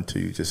vibe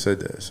until you just said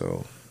that.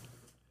 So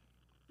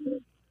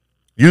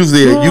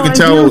usually you can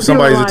tell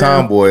somebody's a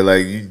tomboy,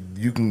 like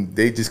you can,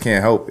 they just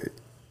can't help it.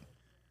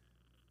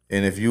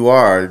 And if you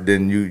are,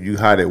 then you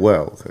hide it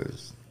well,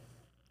 because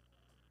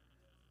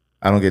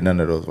I don't get none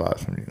of those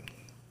vibes from you.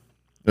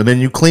 And then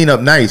you clean up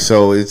nice,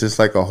 so it's just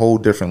like a whole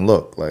different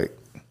look. Like,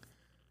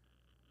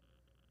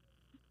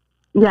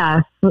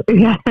 yes,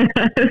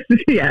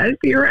 yes,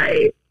 you're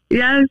right.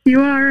 Yes,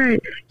 you are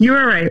right. You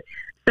are right.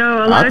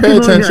 So a lot of people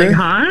will be like,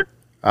 huh?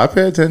 I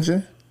pay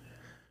attention.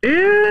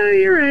 Yeah,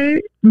 you're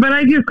right. But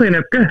I do clean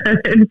up good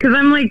because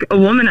I'm like a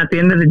woman at the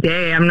end of the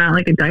day. I'm not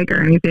like a dyke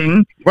or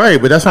anything.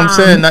 Right, but that's what I'm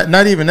saying.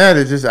 Not even that.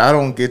 It's just I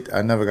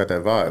never got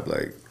that vibe.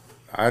 Like,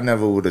 I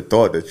never would have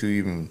thought that you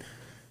even,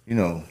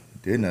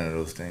 did none of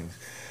those things.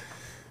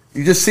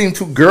 You just seem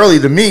too girly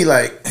to me.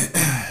 Like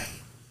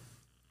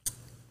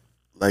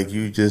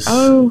you just.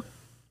 Oh.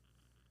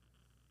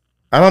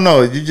 I don't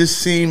know. You just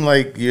seem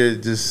like you're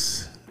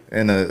just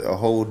in a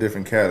whole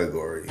different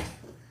category.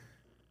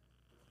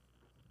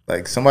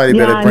 Like somebody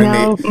better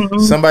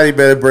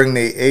bring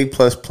their A++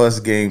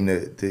 game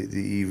to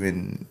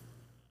even.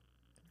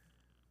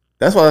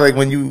 That's why, like,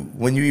 when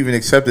you even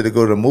accepted to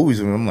go to the movies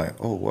with me, I'm like,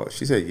 oh, what?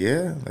 She said,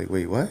 yeah. Like,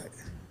 wait, what?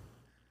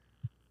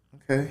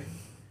 Okay.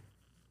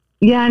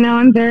 Yeah, no,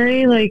 I'm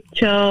very like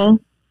chill,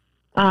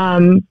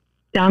 down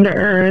to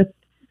earth.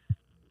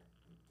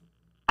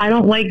 I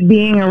don't like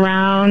being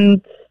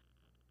around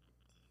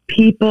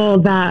people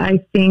that I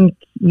think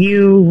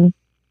you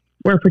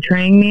were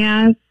portraying me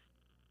as.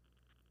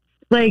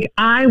 Like,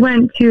 I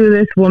went to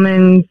this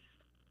woman's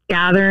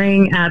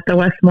gathering at the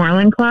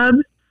Westmoreland Club,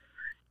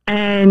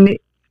 and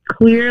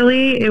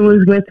clearly it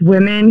was with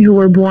women who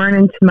were born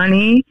into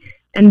money,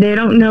 and they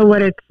don't know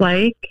what it's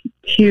like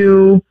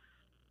to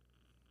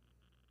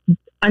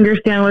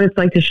understand what it's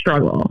like to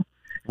struggle.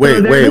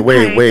 Wait.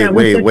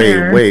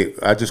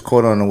 I just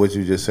caught on to what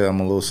you just said. I'm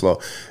a little slow.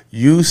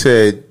 You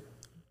said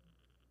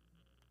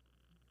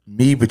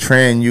me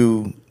betraying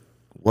you.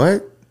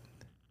 What?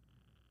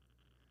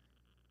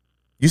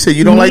 You said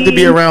you don't like to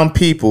be around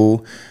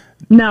people.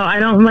 No, I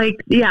don't like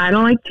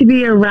to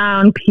be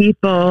around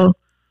people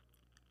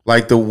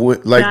like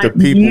the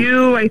people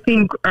you, I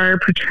think, are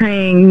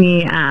portraying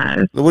me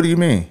as. What do you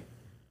mean?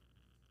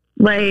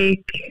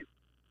 Like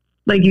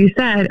you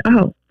said,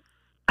 oh,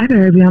 I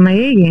better be on my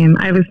A game.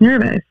 I was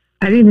nervous.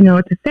 I didn't even know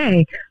what to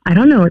say. I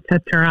don't know what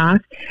sets her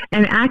off.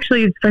 And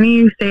actually, it's funny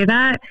you say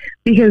that,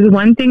 because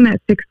one thing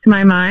that sticks to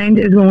my mind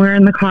is when we're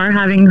in the car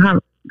having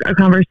a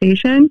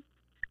conversation,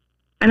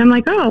 and I'm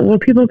like, oh, well,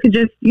 people could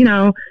just,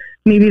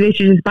 maybe they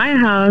should just buy a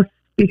house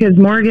because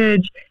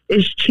mortgage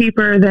is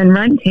cheaper than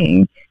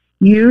renting.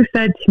 You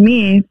said to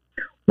me,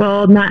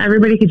 well, not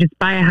everybody could just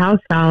buy a house,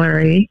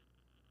 Valerie.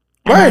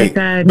 And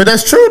right. But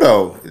that's true,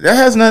 though. That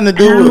has nothing to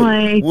do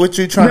with what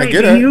you're trying to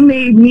get at. You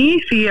made me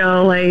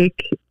feel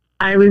like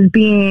I was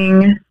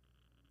being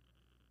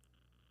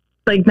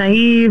like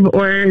naive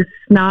or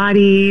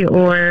snotty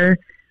or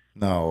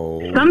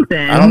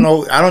something. I don't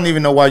know. I don't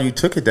even know why you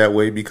took it that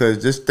way,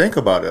 because just think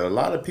about it. A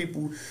lot of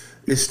people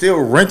is still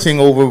renting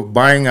over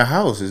buying a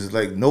house. It's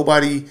like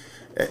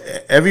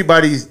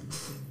everybody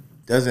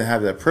doesn't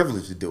have that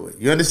privilege to do it.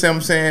 You understand what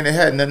I'm saying? It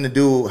had nothing to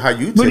do with how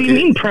you took it. What do you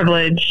mean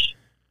privilege?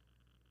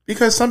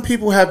 Because some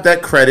people have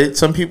that credit.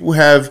 Some people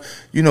have,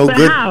 but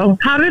good.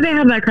 How do they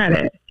have that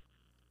credit?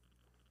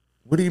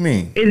 What do you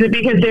mean? Is it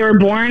because they were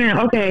born?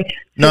 Okay. So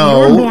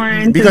no, you were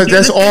born, because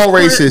that's all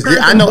races.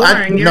 I know.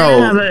 You're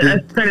gonna have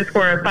a credit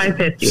score of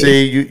 550.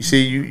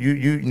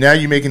 You. Now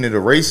you're making it a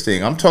race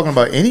thing. I'm talking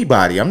about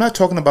anybody. I'm not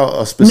talking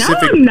about a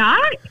specific. No,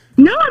 I'm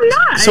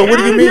not. So what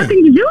do you mean? It has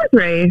nothing to do with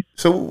race.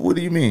 So what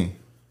do you mean?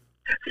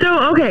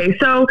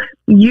 So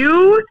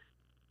your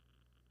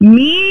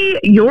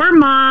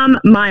mom,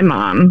 my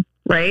mom,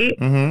 right?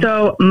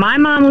 So my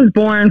mom was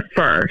born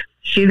first.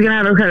 She's going to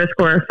have a credit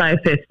score of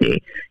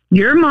 550.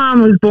 Your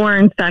mom was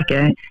born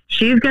second.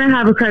 She's going to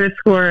have a credit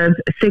score of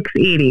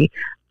 680.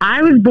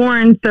 I was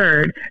born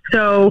third.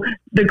 So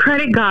the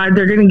credit gods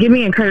are going to give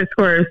me a credit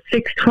score of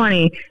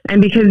 620.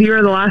 And because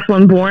you're the last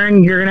one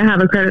born, you're going to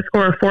have a credit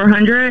score of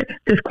 400,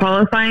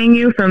 disqualifying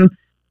you from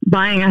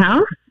buying a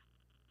house?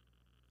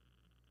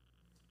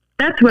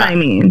 That's what I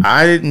mean.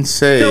 I didn't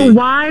say. So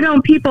why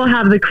don't people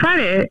have the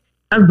credit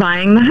of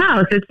buying the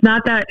house? It's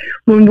not that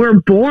when we're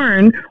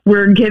born,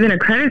 we're given a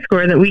credit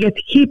score that we get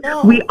to keep.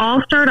 No. We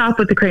all start off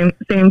with the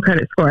same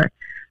credit score.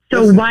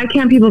 So Listen, why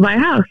can't people buy a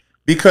house?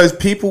 Because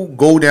people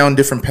go down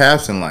different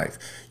paths in life.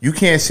 You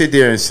can't sit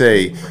there and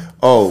say,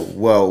 oh,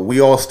 well,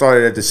 we all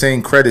started at the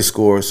same credit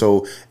score,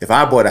 so if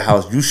I bought a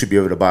house, you should be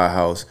able to buy a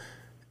house.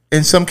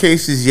 In some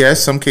cases,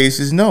 yes. Some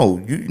cases, no.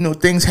 You know,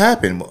 things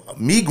happen.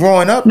 Me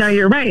growing up. No,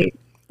 you're right.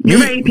 You're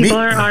right. People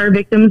are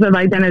victims of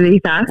identity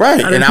theft.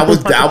 Right, and I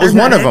was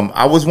one of them.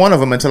 I was one of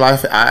them until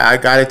I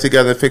got it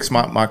together, fixed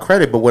my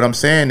credit. But what I'm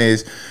saying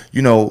is,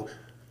 you know,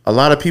 a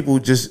lot of people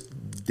just,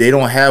 they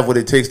don't have what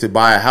it takes to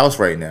buy a house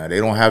right now. They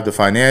don't have the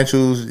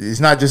financials. It's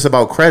not just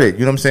about credit.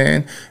 You know what I'm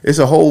saying? It's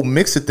a whole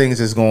mix of things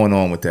that's going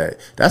on with that.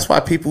 That's why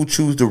people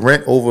choose to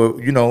rent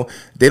over, you know,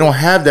 they don't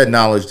have that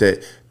knowledge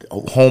that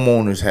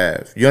homeowners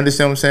have. You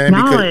understand what I'm saying?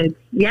 Knowledge.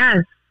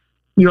 Yes.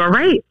 You're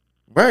right.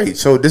 Right.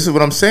 So this is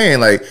what I'm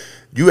saying. Like,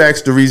 you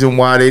asked the reason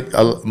why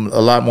a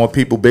lot more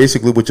people,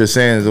 basically what you're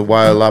saying is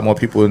why a lot more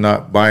people are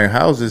not buying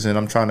houses, and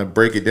I'm trying to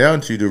break it down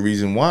to you, the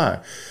reason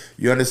why.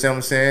 You understand what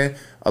I'm saying?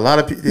 A lot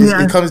of people,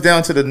 it comes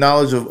down to the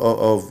knowledge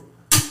of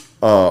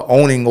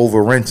owning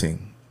over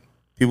renting.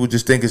 People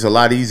just think it's a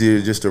lot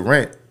easier just to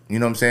rent. You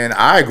know what I'm saying?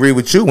 I agree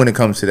with you when it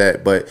comes to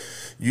that, but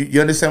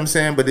you understand what I'm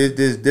saying? But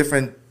there's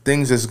different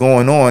things that's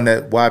going on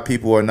that why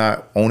people are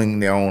not owning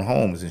their own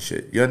homes and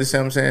shit. You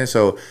understand what I'm saying?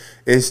 So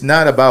it's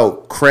not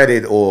about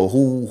credit or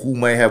who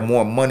may have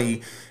more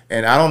money.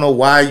 And I don't know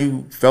why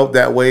you felt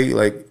that way.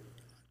 Like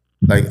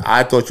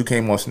I thought you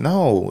came off.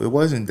 No, it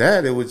wasn't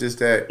that. It was just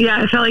that.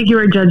 Yeah, I felt like you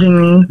were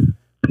judging me.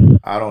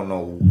 I don't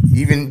know.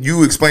 Even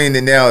you explaining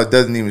it now, it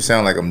doesn't even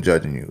sound like I'm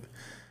judging you.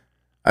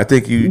 I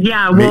think you.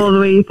 Yeah, well, the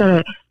way you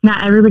said it,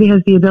 not everybody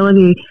has the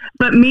ability,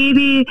 but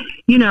maybe,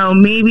 you know,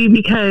 maybe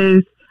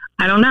because,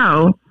 I don't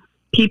know,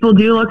 people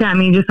do look at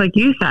me just like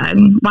you said.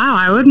 Wow,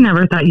 I would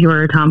never thought you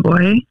were a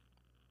tomboy.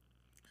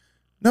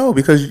 No,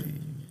 because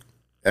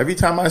every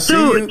time I see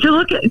you,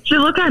 to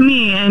look at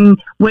me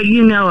and what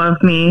you know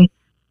of me.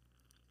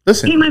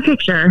 Listen, paint my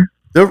picture.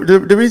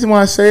 The reason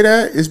why I say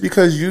that is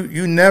because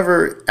you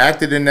never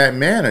acted in that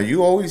manner.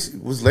 You always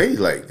was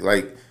ladylike.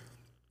 Like,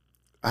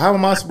 how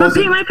am I supposed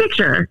to paint my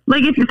picture?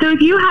 Like, if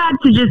you had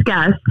to just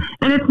guess,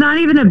 and it's not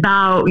even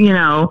about you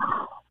know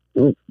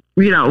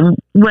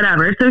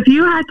whatever. So if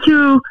you had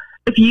to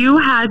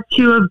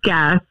have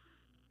guessed,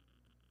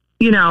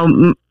 you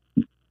know,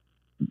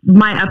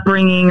 my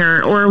upbringing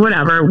or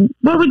whatever,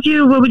 what would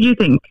you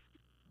think?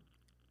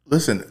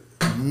 Listen,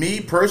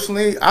 me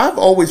personally, I've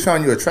always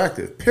found you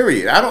attractive.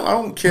 Period. I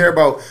don't care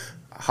about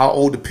how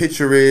old the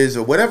picture is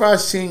or whatever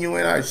I've seen you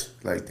in. I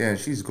like, damn,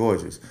 she's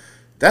gorgeous.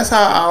 That's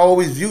how I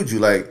always viewed you.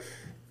 Like,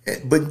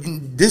 but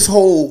this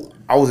whole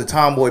I was a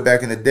tomboy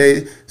back in the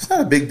day, it's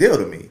not a big deal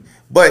to me.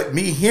 But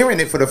me hearing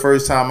it for the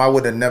first time, I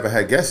would have never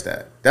had guessed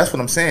that. That's what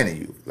I'm saying to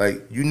you.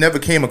 Like, you never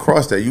came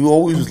across that. You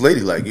always was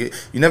ladylike.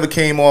 You never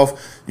came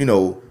off, you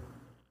know,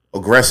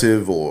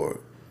 aggressive or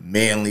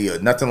manly or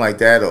nothing like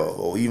that,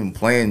 or even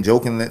playing,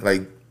 joking,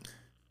 like,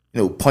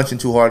 you know, punching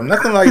too hard.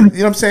 Nothing like, you know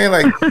what I'm saying?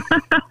 Like,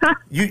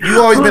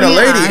 you always been a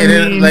lady. And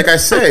then, like I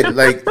said,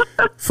 like,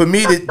 for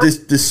me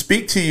to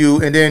speak to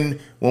you, and then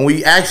when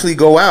we actually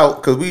go out,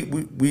 because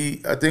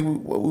we I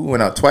think we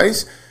went out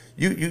twice,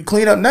 you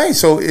clean up nice.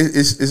 So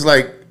it's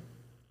like,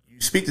 you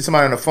speak to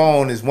somebody on the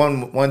phone is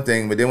one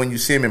thing, but then when you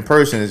see him in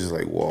person, it's just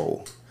like,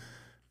 whoa.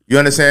 You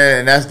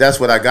understand? And that's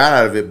what I got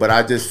out of it. But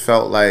I just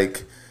felt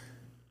like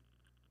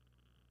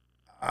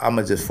I'm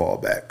going to just fall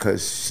back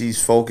because she's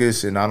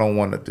focused and I don't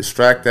want to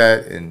distract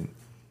that. And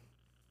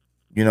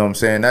you know what I'm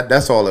saying?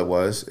 That's all it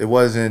was. It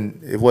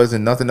wasn't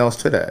nothing else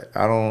to that.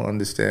 I don't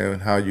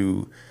understand how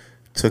you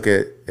took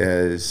it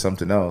as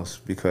something else,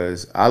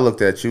 because I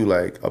looked at you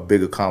like a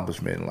big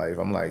accomplishment in life.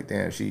 I'm like,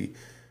 damn,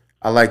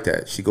 I like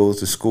that. She goes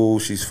to school.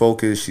 She's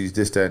focused. She's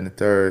this, that, and the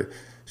third.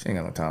 She ain't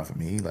got no time for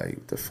me. Like,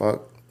 what the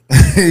fuck?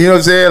 You know what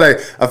I'm saying? Like,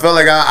 I felt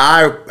like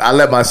I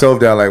let myself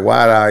down. Like,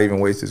 why did I even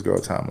waste this girl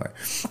time? Like,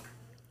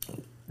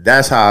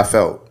 that's how I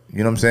felt. You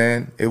know what I'm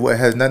saying? It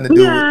has nothing to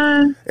do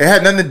with, it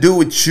had nothing to do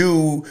with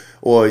you,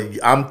 or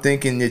I'm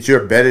thinking that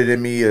you're better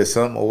than me or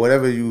something, or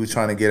whatever you were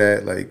trying to get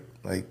at. Like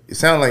it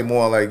sounded like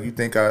more like you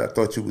think I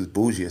thought you was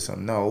bougie or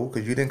something. No,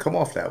 because you didn't come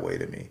off that way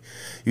to me.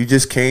 You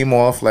just came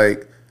off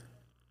like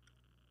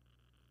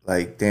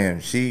damn,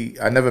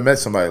 I never met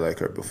somebody like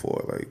her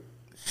before. Like,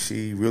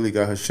 she really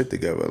got her shit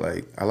together.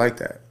 Like, I like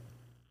that.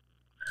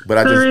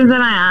 But the reason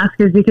I ask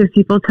is because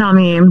people tell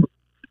me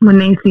when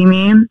they see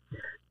me,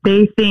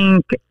 they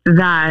think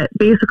that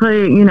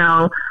basically, you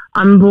know,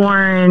 I'm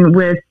born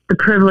with the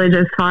privilege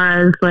as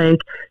far as like,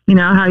 you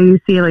know, how you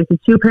see like the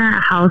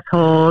 2-parent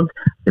household,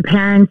 the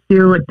parents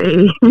do what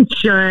they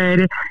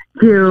should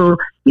to,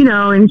 you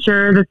know,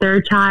 ensure that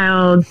their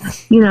child,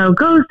 you know,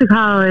 goes to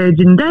college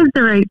and does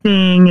the right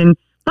thing and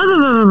blah, blah,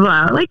 blah, blah,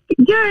 blah. Like,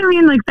 you know what I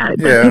mean? Like that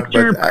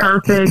picture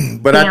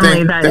perfect but family I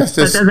think that just,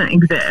 doesn't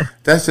exist.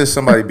 That's just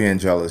somebody being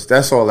jealous.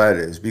 That's all that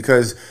is.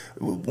 Because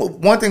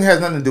one thing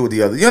has nothing to do with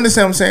the other. You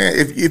understand what I'm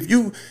saying?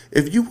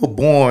 If you were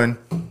born,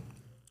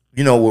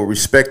 you know, with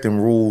respect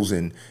and rules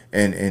and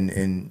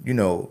you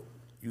know,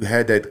 you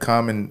had that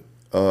common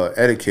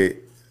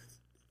etiquette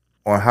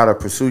on how to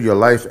pursue your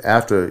life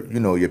after, you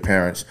know, your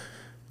parents,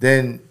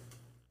 then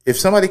if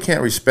somebody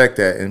can't respect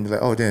that and be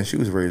like, oh, damn, she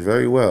was raised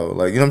very well.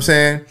 Like, you know what I'm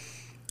saying?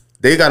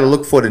 They got to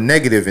look for the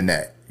negative in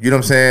that. You know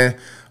what I'm saying?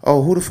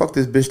 Oh, who the fuck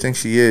this bitch thinks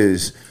she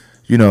is?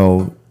 You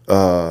know,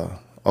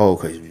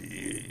 because,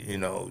 you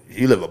know,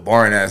 you live a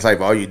boring ass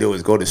life. All you do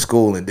is go to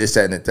school and this,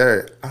 that, and the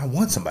third. I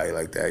want somebody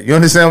like that. You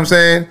understand what I'm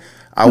saying?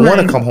 I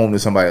want to come home to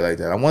somebody like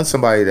that. I want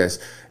somebody that's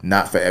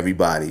not for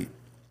everybody.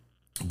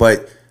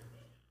 But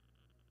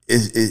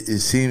it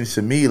seems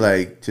to me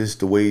like just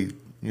the way,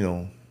 you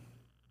know,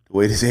 the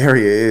way this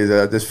area is,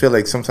 I just feel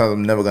like sometimes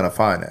I'm never going to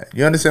find that.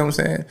 You understand what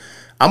I'm saying?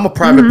 I'm a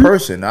private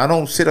person. I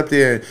don't sit up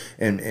there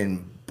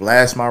and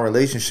blast my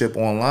relationship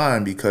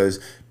online because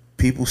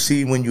people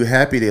see when you're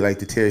happy, they like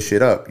to tear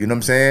shit up. You know what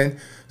I'm saying?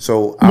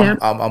 So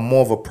I'm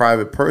more of a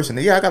private person.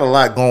 Yeah, I got a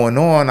lot going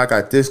on. I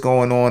got this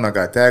going on. I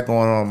got that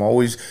going on. I'm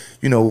always,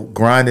 you know,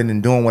 grinding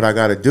and doing what I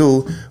got to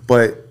do.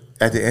 But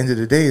at the end of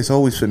the day, it's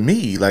always for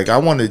me. Like, I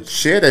want to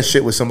share that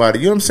shit with somebody.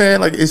 You know what I'm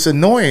saying? Like, it's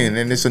annoying.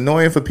 And it's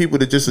annoying for people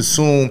to just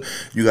assume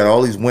you got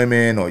all these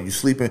women or you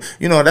sleeping.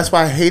 You know, that's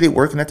why I hated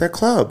working at that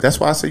club. That's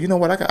why I said, you know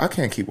what? I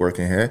can't keep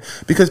working here.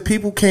 Because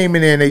people came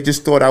in there and they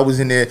just thought I was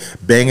in there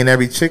banging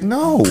every chick.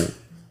 No.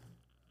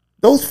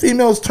 Those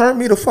females turned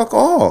me the fuck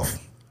off.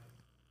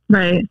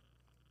 Right.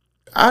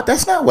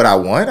 That's not what I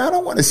want. I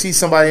don't want to see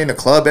somebody in the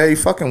club every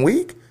fucking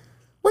week.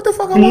 What the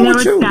fuck I want with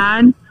what's you?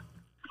 Sad?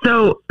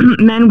 So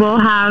men will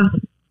have,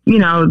 you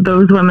know,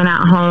 those women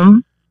at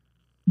home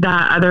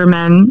that other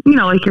men, you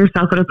know, like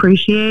yourself would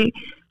appreciate.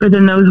 But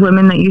then those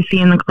women that you see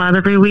in the club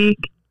every week,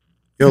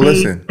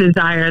 they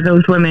desire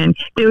those women.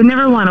 They would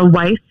never want to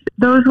wife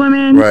those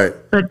women, right?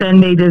 But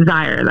then they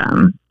desire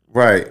them.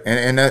 Right.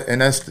 And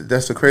that's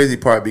the crazy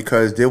part,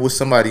 because there was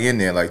somebody in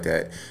there like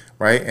that,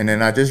 right? And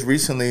then I just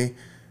recently,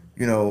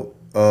 you know,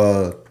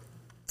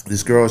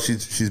 this girl,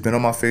 she's been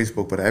on my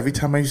Facebook, but every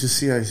time I used to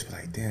see her, I used to be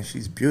like, damn,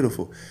 she's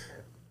beautiful.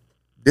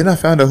 Then I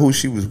found out who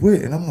she was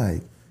with, and I'm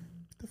like,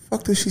 the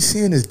fuck does she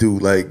see in this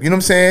dude? Like, you know what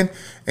I'm saying?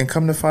 And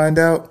come to find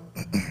out,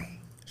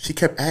 she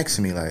kept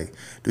asking me, like,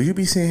 do you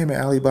be seeing him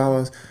at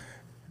Alibaba's?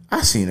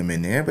 I seen him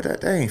in there, but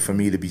that ain't for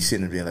me to be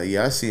sitting there like,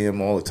 yeah, I see him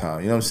all the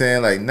time. You know what I'm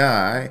saying? Like,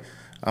 nah,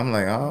 I'm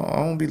like, I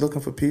don't be looking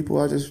for people.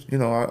 I just, you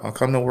know, I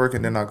come to work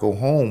and then I go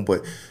home.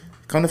 But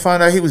come to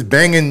find out, he was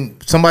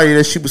banging somebody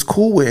that she was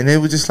cool with, and it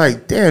was just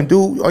like, damn,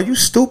 dude, are you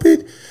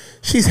stupid?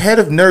 She's head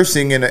of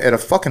nursing at a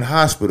fucking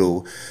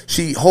hospital.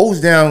 She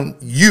holds down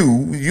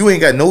you. You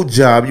ain't got no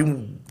job.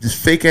 You this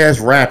fake ass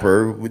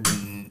rapper with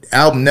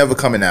album never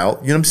coming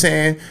out. You know what I'm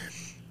saying?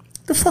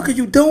 The fuck are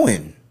you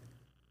doing?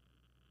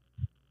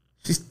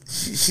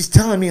 She's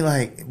telling me,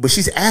 like, but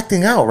she's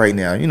acting out right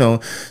now. You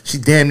know,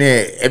 she's damn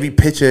near every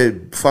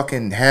picture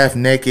fucking half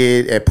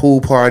naked at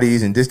pool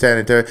parties and this, that,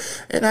 and the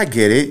third. And I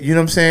get it. You know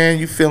what I'm saying?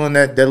 You feeling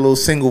that little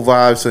single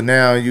vibe. So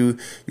now you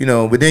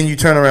know, but then you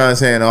turn around and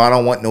saying, oh, I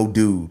don't want no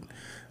dude.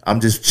 I'm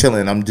just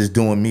chilling. I'm just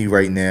doing me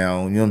right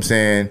now. You know what I'm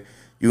saying?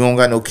 You don't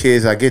got no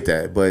kids. I get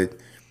that. But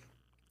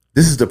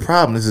this is the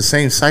problem. It's the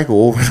same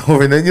cycle over and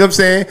over. And then, you know what I'm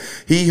saying?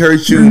 He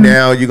hurts you.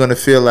 Now you're going to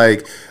feel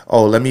like,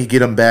 oh, let me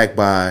get him back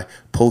by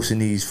posting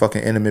these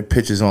fucking intimate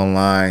pictures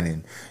online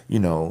and, you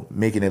know,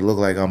 making it look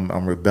like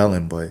I'm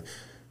rebelling. But,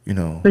 you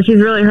know. But she's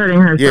really hurting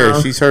herself.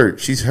 Yeah, she's hurt.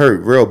 She's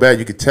hurt real bad.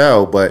 You could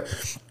tell. But,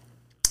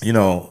 you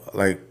know,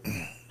 like,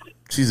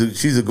 she's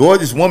a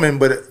gorgeous woman.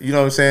 But, you know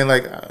what I'm saying?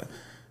 Like,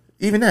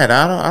 even that,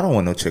 I don't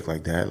want no chick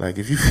like that. Like,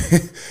 if you,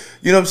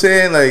 you know what I'm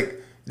saying?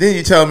 Like, then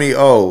you tell me,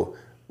 oh,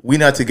 we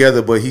not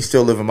together, but he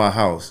still live in my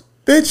house.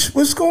 Bitch,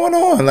 what's going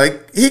on?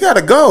 Like, he got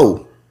to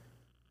go.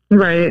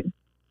 Right.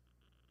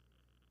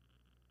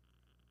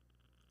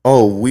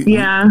 Oh,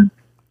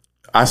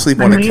 I sleep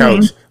on the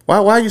couch.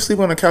 Why you sleep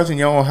on the couch in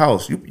your own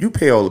house? You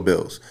pay all the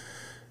bills.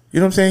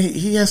 You know what I'm saying?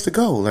 He has to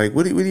go. Like,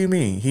 what do you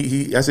mean?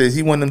 I said, is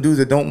he one of them dudes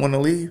that don't want to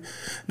leave?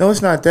 No,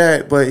 it's not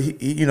that. But he,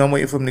 you know, I'm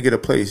waiting for him to get a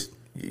place.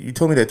 You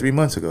told me that 3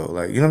 months ago.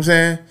 Like, you know what I'm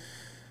saying?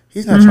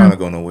 He's not trying to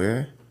go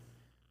nowhere.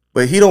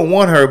 But he don't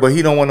want her, but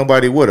he don't want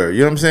nobody with her. You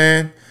know what I'm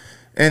saying?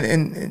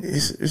 And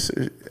it's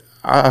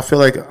I feel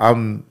like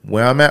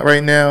where I'm at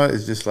right now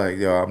is just like,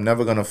 yo, I'm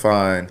never gonna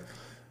find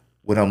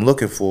what I'm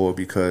looking for,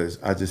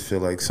 because I just feel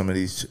like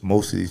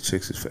most of these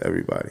chicks is for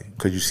everybody.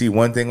 Because you see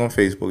one thing on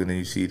Facebook and then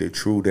you see the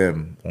true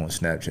them on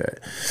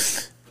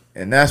Snapchat.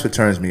 And that's what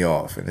turns me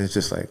off. And it's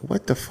just like,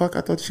 what the fuck?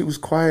 I thought she was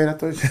quiet. I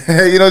thought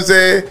you know what I'm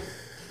saying?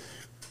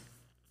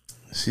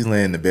 she's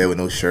laying in the bed with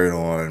no shirt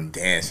on,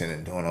 dancing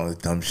and doing all this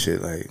dumb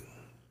shit. Like,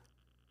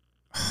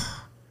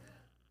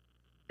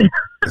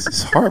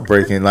 it's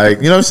heartbreaking. Like,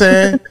 you know what I'm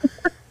saying?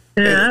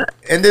 Yeah.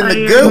 And then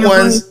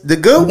the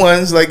good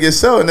ones like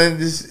yourself, and then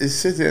just it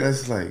sits there and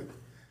it's like,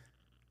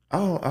 I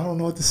don't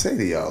know what to say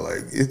to y'all.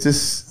 Like, it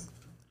just,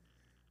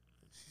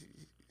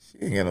 she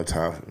ain't got no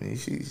time for me.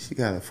 She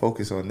got to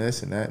focus on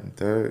this and that and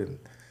third. And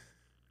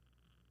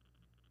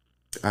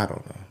I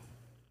don't know.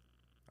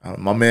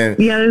 My man,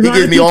 he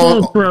gives me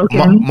all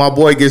my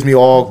boy gives me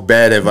all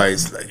bad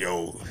advice. Like,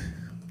 yo,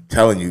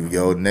 telling you,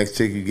 yo, next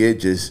chick you get,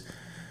 just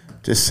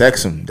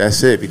sex them.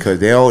 That's it, because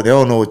they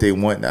don't know what they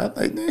want. Now,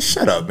 like, man,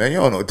 shut up, man. You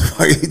don't know what the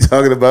fuck you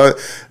talking about.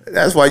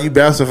 That's why you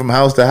bouncing from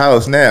house to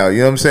house now. You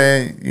know what I'm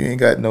saying? You ain't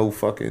got no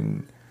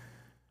fucking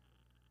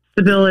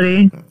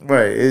stability.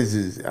 Right. It's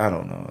just, I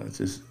don't know. It's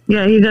just,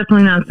 yeah, he's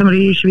definitely not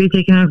somebody you should be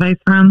taking advice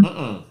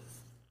from.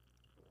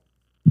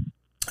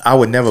 I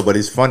would never, but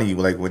it's funny.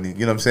 Like, when you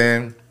know what I'm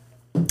saying?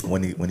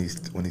 When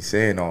he's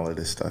saying all of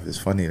this stuff, it's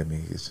funny to me.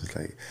 It's just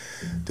like,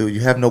 dude, you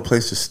have no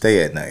place to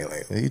stay at night.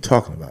 Like, what are you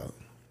talking about?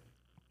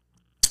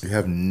 You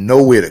have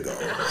nowhere to go.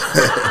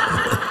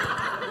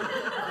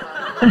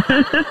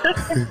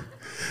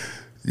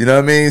 You know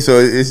what I mean? So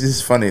it's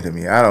just funny to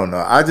me. I don't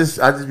know. I just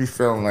be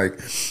feeling like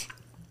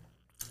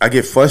I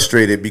get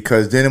frustrated,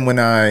 because then when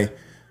I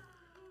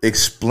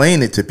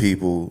explain it to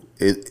people,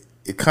 it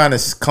kind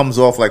of comes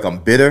off like I'm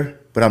bitter,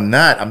 but I'm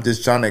not. I'm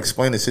just trying to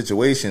explain the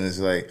situation. It's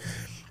like,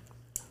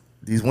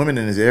 these women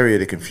in this area,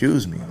 they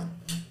confuse me.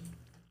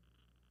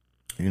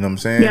 You know what I'm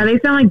saying? Yeah, they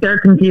sound like they're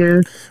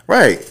confused.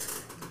 Right.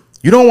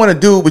 You don't want to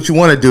do what you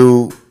want to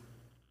do,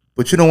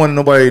 but you don't want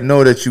nobody to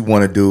know that you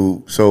want to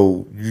do,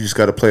 so you just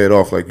got to play it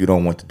off like you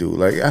don't want to do.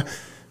 Like,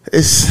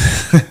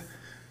 it's...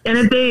 And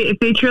if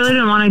they truly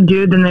didn't want to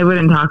do, then they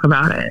wouldn't talk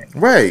about it.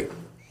 Right.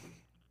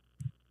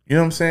 You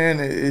know what I'm saying?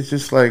 It's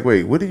just like,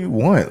 wait, what do you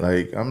want?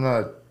 Like, I'm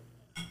not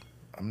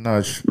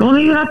sure. Well,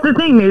 maybe that's the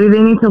thing. Maybe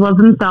they need to love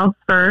themselves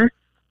first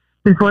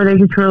before they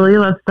could truly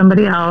love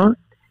somebody else.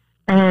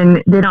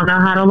 And they don't know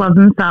how to love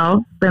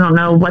themselves. They don't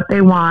know what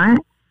they want.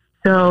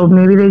 So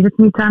maybe they just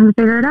need time to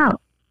figure it out.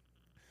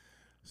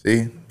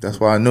 See, that's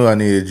why I knew I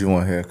needed you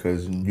on here,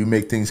 because you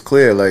make things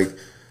clear. Like,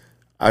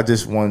 I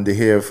just wanted to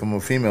hear from a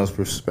female's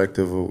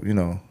perspective of, you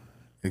know,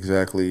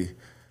 exactly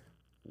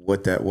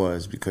what that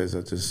was, because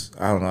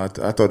I don't know.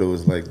 I thought it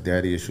was like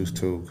daddy issues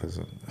too. Cause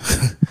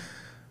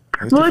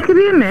well, it could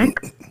be a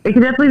mix. It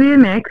could definitely be a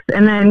mix.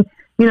 And then,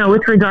 you know,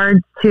 with regards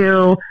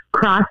to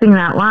crossing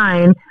that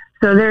line,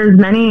 so there's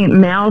many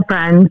male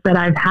friends that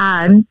I've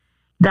had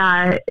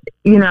that,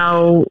 you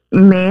know,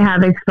 may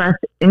have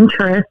expressed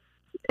interest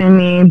in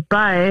me,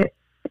 but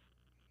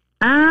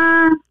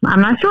I'm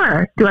not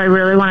sure. Do I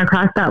really want to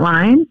cross that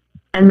line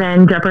and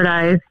then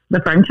jeopardize the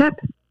friendship?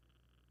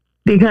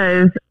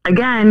 Because,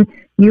 again,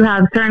 you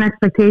have certain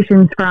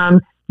expectations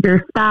from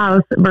your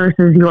spouse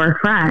versus your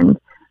friend.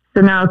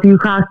 So now if you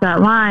cross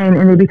that line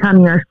and they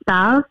become your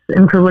spouse,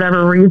 and for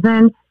whatever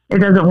reason it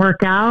doesn't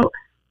work out,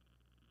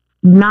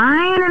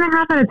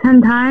 9.5 out of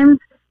 10 times,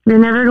 you're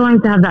never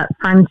going to have that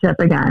friendship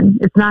again.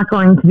 It's not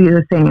going to be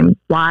the same.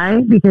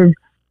 Why? Because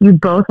you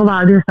both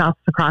allowed yourself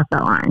to cross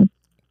that line.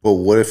 But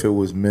what if it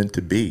was meant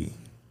to be?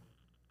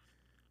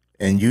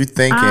 And you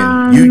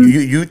thinking,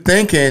 you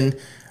thinking,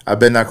 I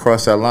better not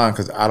cross that line,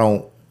 because I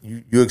don't.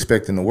 You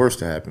expecting the worst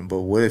to happen. But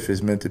what if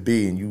it's meant to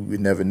be, and you would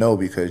never know,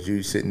 because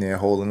you sitting there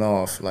holding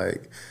off?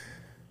 Like,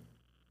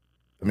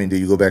 I mean, do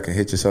you go back and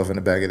hit yourself in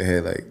the back of the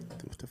head? Like,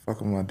 what the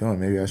fuck am I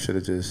doing? Maybe I should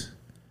have just.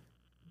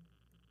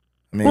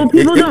 I mean, well,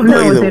 people don't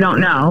know what they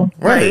don't know.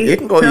 Right. It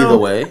can go either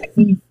way.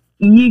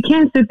 You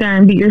can't sit there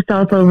and beat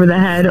yourself over the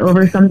head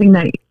over something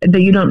that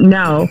you don't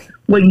know.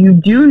 What you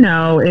do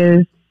know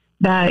is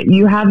that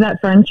you have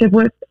that friendship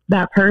with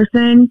that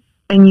person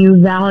and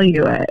you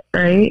value it,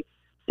 right?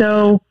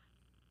 So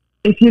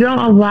if you don't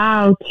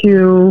allow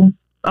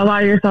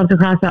yourself to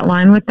cross that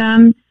line with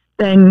them,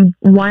 then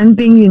one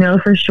thing you know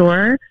for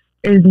sure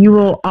is you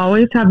will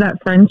always have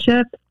that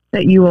friendship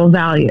that you will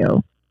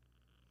value.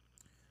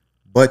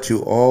 But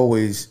you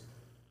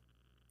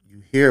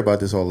hear about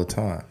this all the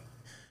time.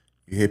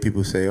 You hear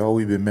people say, oh,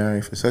 we've been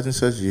married for such and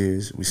such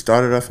years. We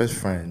started off as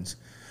friends.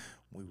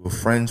 We were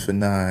friends for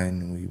 9.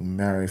 And we were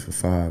married for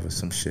 5 or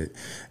some shit.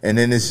 And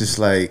then it's just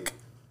like,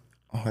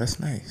 oh, that's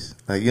nice.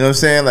 Like, you know what I'm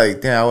saying?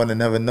 Like, damn, I would have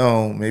never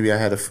known. Maybe I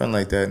had a friend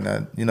like that.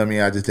 And you know what I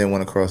mean? I just didn't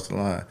want to cross the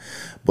line.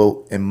 But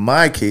in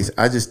my case,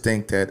 I just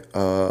think that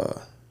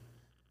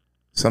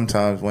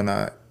sometimes when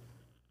I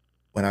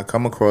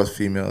come across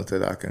females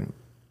that I can,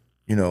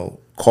 you know,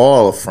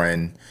 call a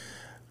friend,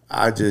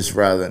 I just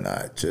rather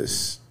not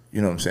just,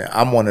 you know what I'm saying?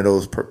 I'm one of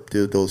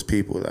those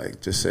people, like,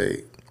 just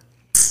say,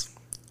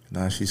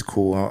 nah, she's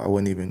cool. I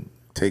wouldn't even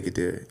take it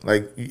there.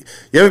 Like, you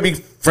ever be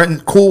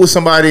cool with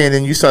somebody and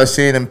then you start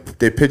seeing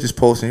their pictures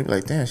posting, you're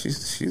like, damn,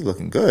 she's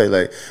looking good.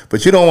 Like,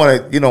 but you don't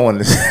want to, you don't want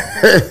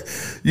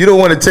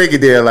to take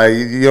it there. Like,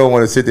 you don't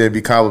want to sit there and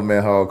be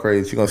complimenting her all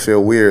crazy. You're going to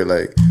feel weird.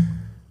 Like,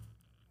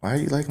 why are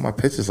you liking my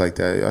pictures like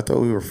that? I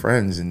thought we were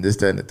friends and this,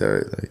 that, and the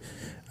third. Like,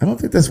 I don't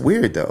think that's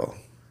weird, though.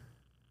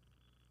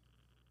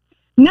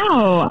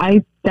 No,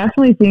 I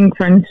definitely think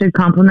friends should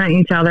compliment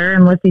each other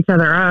and lift each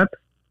other up.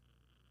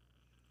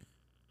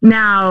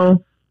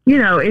 Now,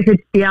 if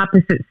it's the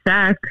opposite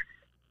sex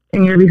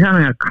and you're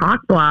becoming a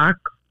cock block,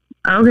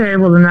 okay,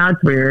 well then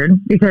that's weird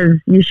because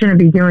you shouldn't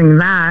be doing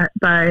that.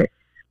 But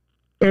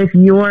if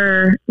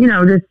you're,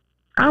 just,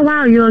 oh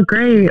wow, you look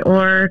great,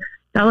 or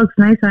that looks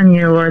nice on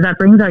you, or that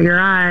brings out your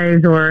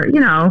eyes, or,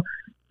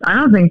 I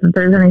don't think that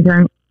there's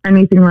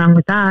anything wrong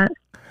with that.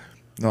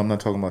 No, I'm not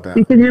talking about that.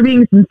 Because you're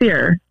being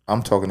sincere.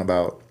 I'm talking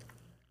about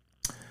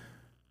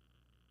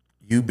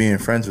you being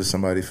friends with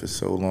somebody for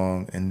so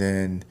long, and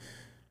then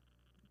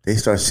they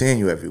start seeing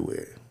you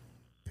everywhere.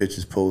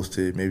 Pictures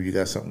posted, maybe you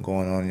got something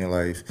going on in your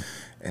life,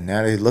 and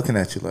now they're looking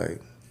at you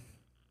like,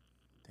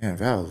 damn,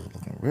 Val's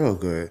looking real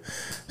good.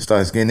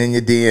 Starts getting in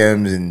your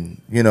DMs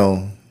and,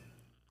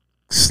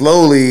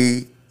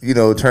 slowly,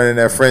 turning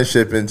that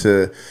friendship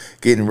into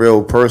getting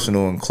real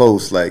personal and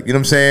close. Like, you know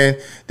what I'm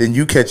saying? Then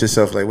you catch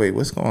yourself like, wait,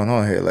 what's going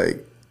on here?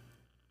 Like,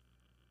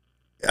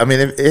 I mean,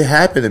 it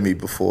happened to me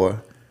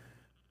before.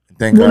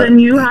 Thank God. Then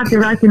you have to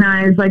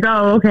recognize, like,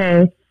 oh,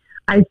 okay,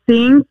 I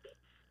think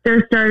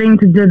they're starting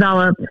to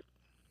develop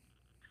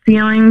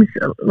feelings,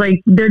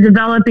 like they're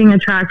developing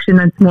attraction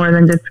that's more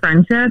than just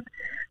friendship.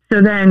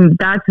 So then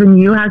that's when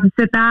you have to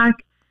sit back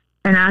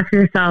and ask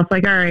yourself,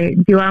 like, all right,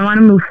 do I want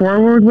to move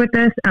forward with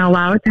this and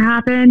allow it to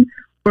happen?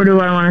 Or do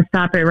I want to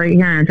stop it right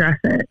here and address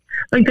it?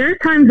 Like, there's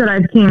times that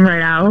I've came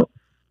right out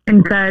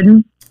and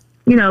said,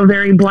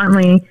 very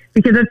bluntly,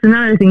 because that's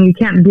another thing, you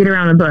can't beat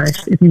around the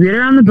bush. If you beat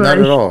around the bush, not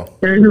at all.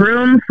 There's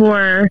room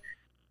for,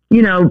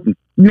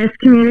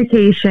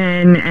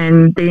 miscommunication,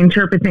 and they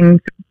interpret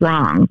things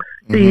wrong.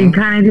 So you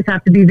kind of just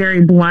have to be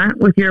very blunt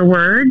with your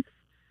words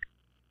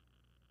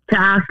to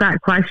ask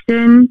that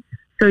question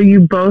so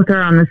you both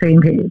are on the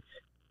same page.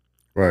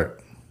 Right.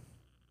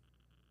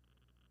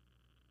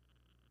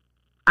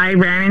 I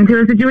ran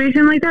into a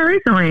situation like that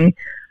recently.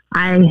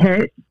 I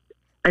hit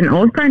an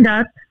old friend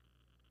up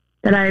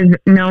that I've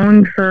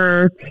known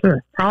for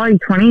probably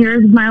 20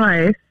 years of my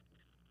life.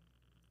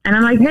 And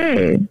I'm like,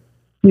 hey, do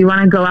you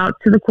want to go out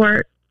to the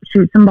court,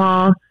 shoot some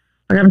ball?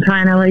 Like, I'm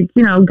trying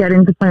to, get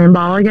into playing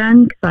ball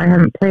again because I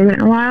haven't played it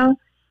in a while.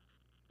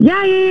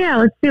 Yeah,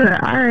 let's do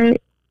it. All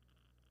right.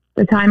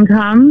 The time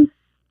comes.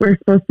 We're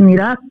supposed to meet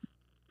up.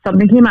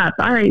 Something came up.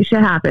 All right, shit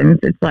happens.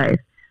 It's life.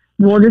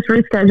 We'll just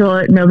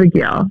reschedule it. No big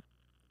deal.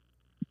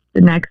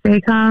 The next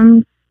day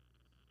comes.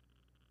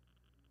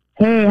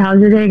 Hey, how's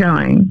your day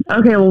going?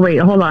 Okay, well, wait,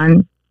 hold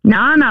on.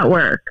 Now I'm at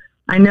work.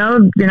 I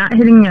know you're not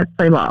hitting me up to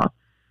play ball.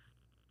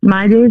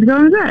 My day's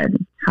going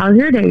good. How's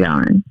your day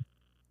going?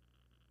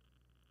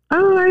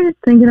 Oh, I was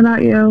thinking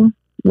about you.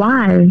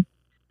 Why?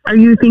 Are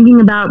you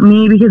thinking about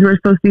me because we're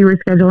supposed to be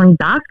rescheduling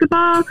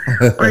basketball?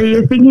 Or are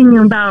you thinking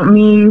about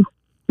me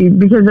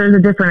because there's a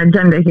different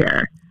agenda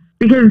here?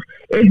 Because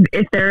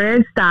if there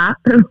is, stop.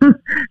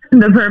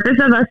 The purpose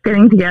of us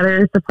getting together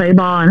is to play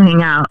ball and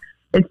hang out.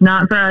 It's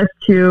not for us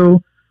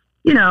to,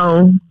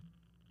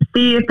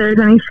 see if there's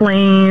any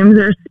flames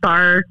or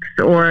sparks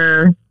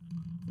or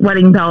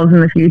wedding bells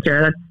in the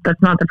future.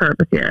 That's not the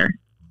purpose here.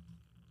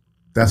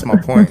 That's my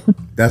point.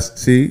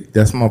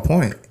 That's my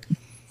point.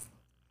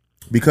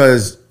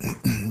 Because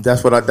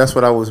that's what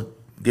I was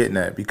getting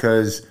at.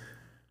 Because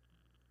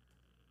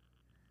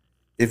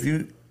if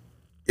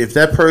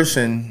that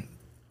person,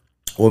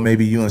 or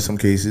maybe you in some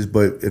cases,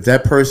 but if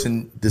that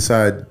person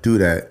decided to do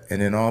that,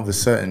 and then all of a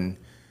sudden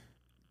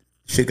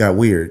shit got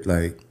weird,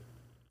 like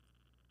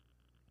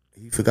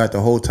he forgot the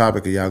whole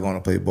topic of y'all going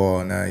to play ball,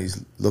 and now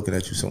he's looking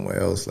at you somewhere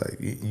else, like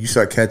you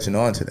start catching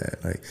on to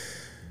that, like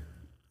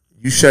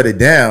you shut it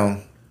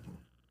down,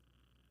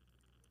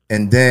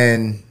 and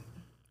then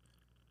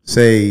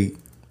say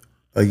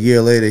a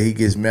year later he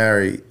gets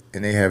married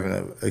and they having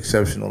an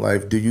exceptional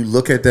life. Do you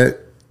look at that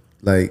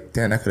like,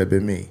 damn, that could have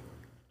been me?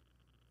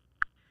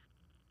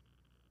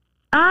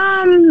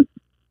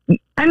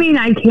 I mean,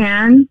 I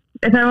can,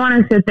 if I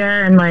want to sit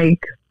there and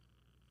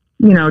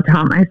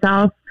taunt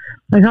myself,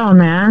 like, oh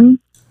man,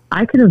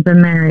 I could have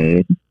been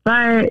married.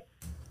 But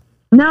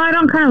no, I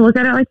don't kind of look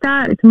at it like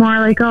that. It's more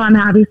like, oh, I'm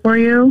happy for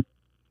you.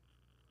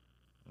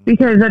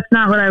 Because that's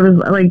not what I was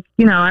like,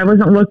 I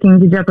wasn't looking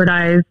to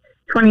jeopardize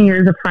 20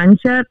 years of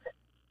friendship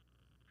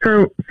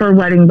for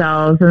wedding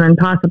bells and then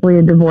possibly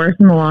a divorce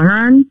in the long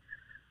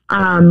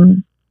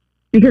run.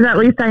 Because at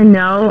least I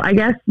know, I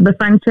guess the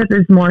friendship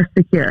is more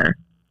secure.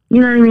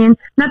 You know what I mean?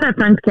 Not that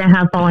friends can't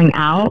have falling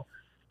out,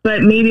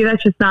 but maybe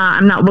that's just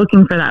I'm not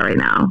looking for that right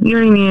now. You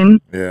know what I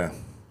mean? Yeah.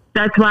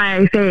 That's why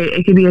I say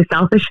it could be a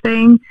selfish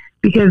thing,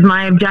 because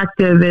my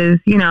objective is,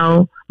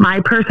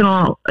 my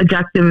personal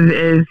objective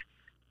is,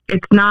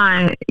 it's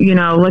not,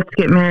 let's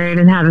get married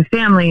and have a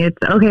family. It's,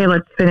 okay,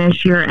 let's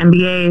finish your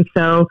MBA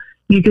so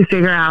you can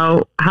figure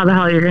out how the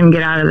hell you're going to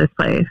get out of this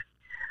place.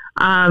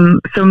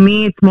 So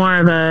me, it's more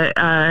of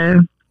a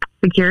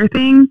secure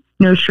thing,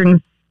 no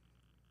strings.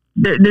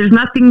 There's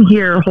nothing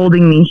here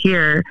holding me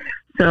here.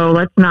 So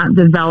let's not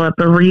develop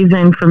a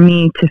reason for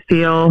me to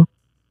feel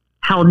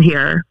held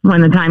here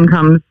when the time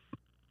comes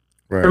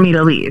for me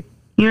to leave.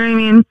 You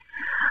know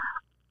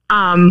what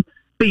I mean?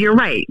 But you're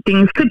right.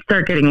 Things could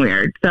start getting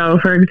weird. So,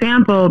 for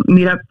example,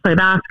 meet up to play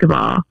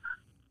basketball.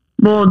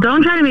 Well,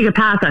 don't try to make a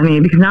pass at me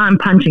because now I'm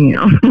punching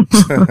you.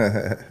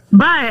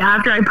 But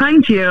after I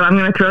punch you, I'm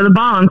going to throw the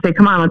ball and say,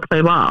 come on, let's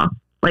play ball.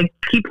 Like,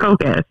 keep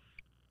focused.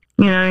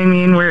 You know what I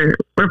mean? We're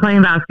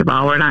playing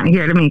basketball. We're not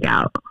here to make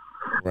out.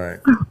 Right.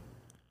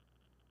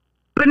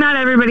 But not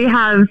everybody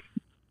has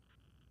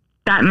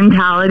that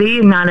mentality,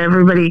 and not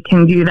everybody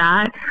can do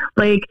that.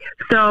 Like,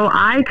 so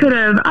I could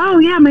have, oh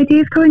yeah, my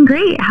day's going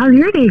great. How's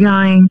your day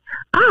going?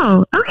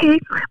 Oh, okay.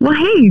 Well,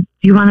 hey, do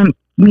you want to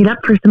meet up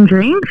for some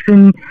drinks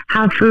and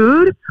have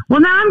food? Well,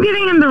 now I'm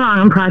giving him the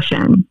wrong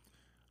impression.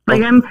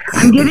 Like, I'm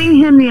giving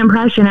him the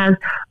impression as,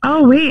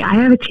 oh wait, I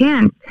have a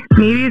chance.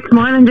 Maybe it's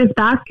more than just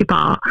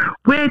basketball.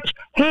 Which,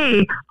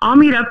 hey, I'll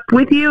meet up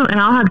with you and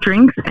I'll have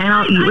drinks and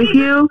I'll eat with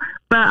you,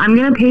 but I'm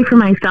gonna pay for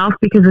myself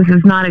because this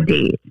is not a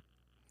date.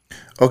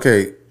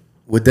 Okay,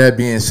 with that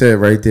being said,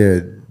 right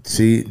there,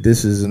 see,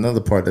 this is another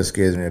part that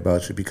scares me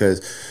about you,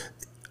 because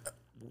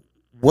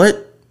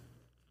what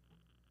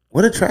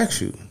attracts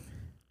you?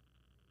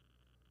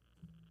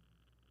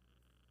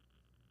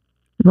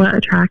 What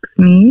attracts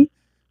me?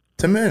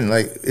 To men,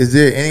 like, is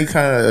there any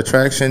kind of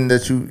attraction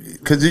that you?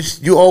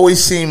 Because you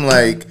always seem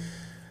like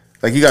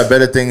you got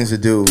better things to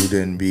do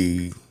than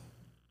be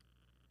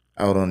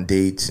out on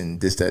dates and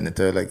this, that, and the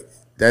third. Like,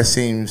 that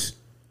seems.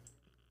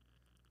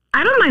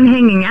 I don't mind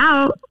hanging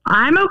out.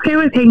 I'm okay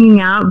with hanging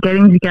out,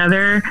 getting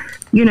together,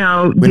 you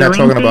know. We're not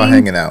talking about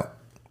hanging out.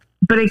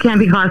 But it can't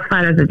be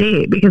classified as a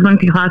date, because once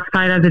it's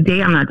classified as a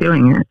date, I'm not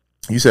doing it.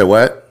 You said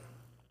what?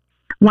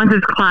 Once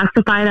it's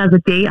classified as a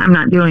date, I'm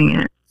not doing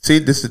it. See,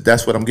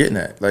 that's what I'm getting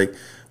at. Like,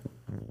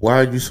 why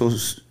are you so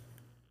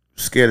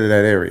scared of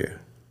that area?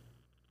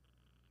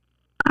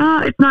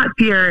 It's not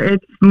fear.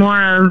 It's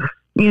more of,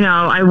 you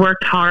know, I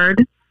worked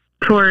hard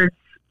towards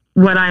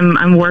what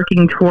I'm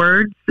working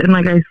towards. And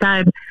like I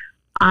said,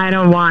 I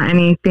don't want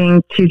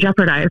anything to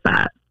jeopardize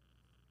that.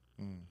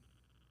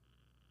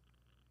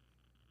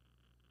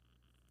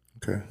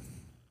 Okay.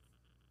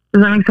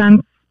 Does that make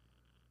sense?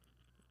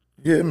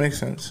 Yeah, it makes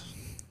sense.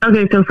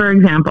 Okay, so for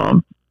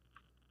example,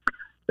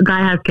 the guy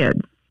has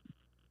kids.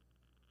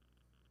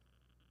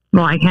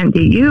 Well, I can't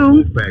date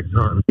you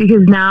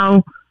because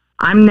now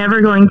I'm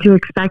never going to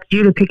expect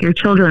you to pick your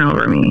children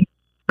over me,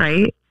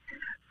 right?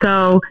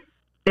 So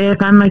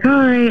if I'm like, all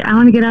right, I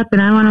want to get up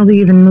and I want to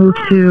leave and move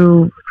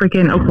to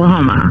freaking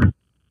Oklahoma,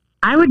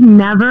 I would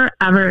never,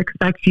 ever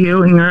expect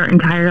you in your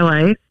entire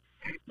life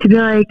to be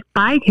like,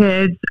 bye,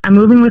 kids, I'm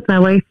moving with my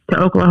wife to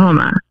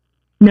Oklahoma.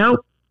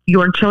 Nope,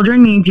 your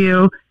children need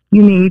you.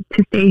 You need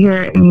to stay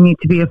here and you need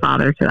to be a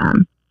father to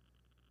them.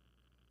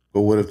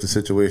 But what if the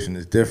situation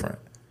is different?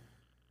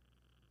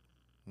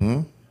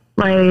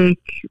 Like,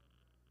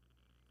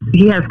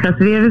 he has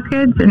custody of his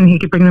kids and he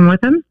could bring them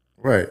with him?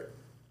 Right.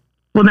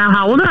 Well, now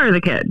how old are the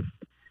kids?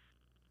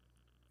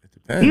 It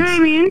depends. You know what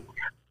I mean?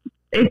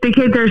 If the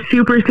kids are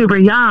super, super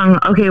young,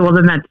 okay, well,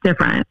 then that's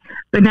different.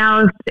 But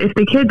now if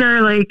the kids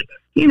are, like,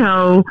 you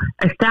know,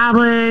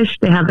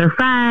 established, they have their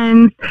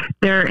friends,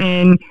 they're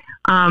in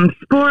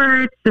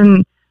sports,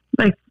 and,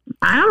 like,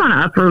 I don't want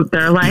to uproot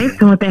their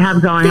life and what they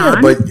have going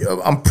on. But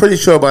I'm pretty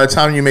sure by the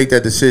time you make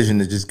that decision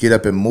to just get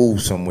up and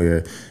move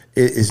somewhere,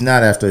 it's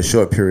not after a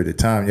short period of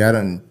time. Y'all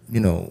done, you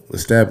know,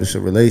 established a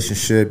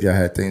relationship. Y'all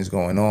had things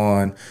going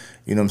on.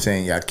 You know what I'm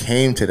saying? Y'all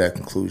came to that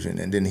conclusion,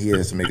 and then he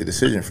has to make a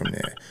decision from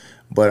there.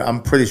 But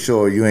I'm pretty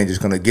sure you ain't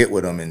just going to get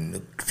with him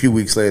and a few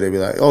weeks later be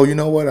like, oh, you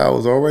know what? I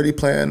was already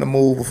planning to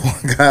move before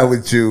I got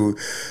with you.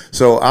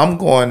 So I'm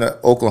going to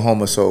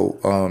Oklahoma. So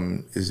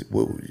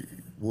what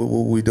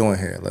we doing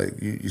here?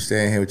 Like, you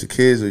staying here with your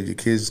kids, or your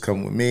kids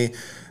come with me?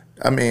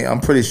 I mean, I'm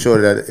pretty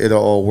sure that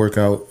it'll all work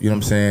out, you know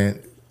what I'm saying,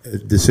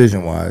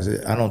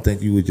 decision-wise. I don't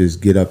think you would just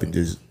get up and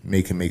just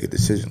make a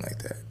decision like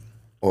that.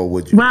 Or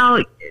would you?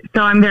 Well,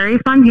 so I'm very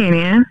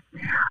spontaneous.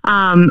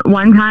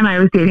 One time I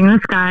was dating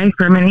this guy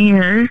for many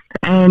years,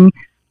 and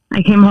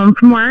I came home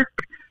from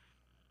work,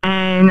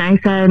 and I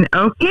said,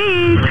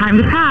 okay, time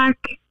to pack.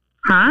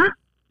 Huh?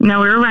 No,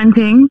 we were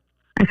renting.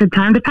 I said,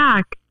 time to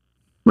pack.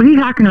 What are you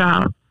talking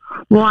about?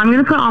 Well, I'm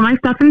going to put all my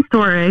stuff in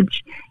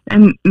storage,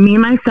 and me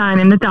and my son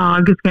and the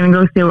dog is going to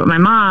go stay with my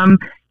mom,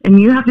 and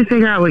you have to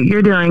figure out what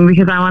you're doing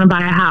because I want to buy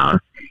a house.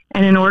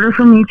 And in order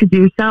for me to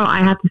do so, I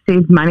have to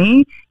save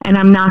money, and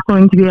I'm not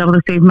going to be able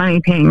to save money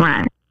paying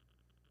rent.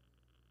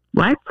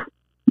 What?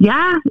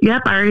 Yeah,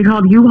 yep, I already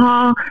called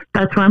U-Haul.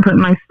 That's where I'm putting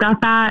my stuff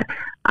at.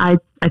 I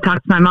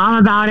talked to my mom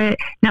about it.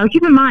 Now,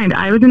 keep in mind,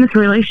 I was in this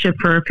relationship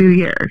for a few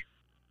years.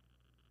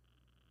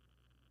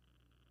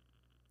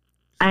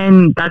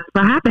 And that's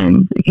what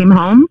happened. I came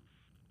home,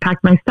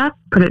 packed my stuff,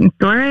 put it in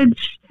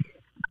storage.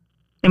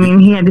 I mean,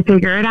 he had to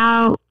figure it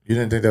out. You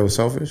didn't think that was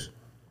selfish?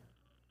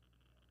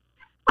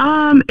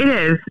 It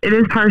is. It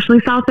is partially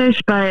selfish,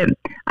 but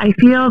I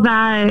feel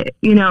that,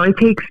 you know, it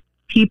takes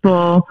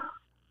people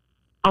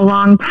a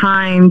long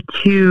time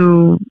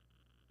to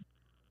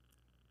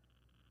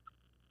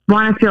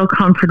want to feel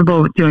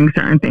comfortable with doing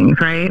certain things,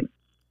 right?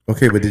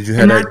 Okay, but did you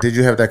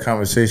have that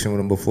conversation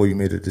with him before you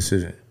made a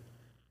decision?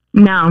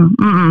 No.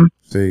 Mm-mm.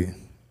 See,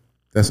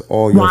 That's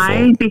all your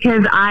Why? fault.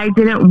 Because I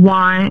didn't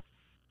want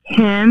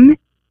him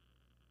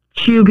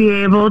to be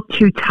able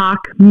to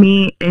talk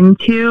me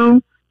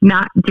into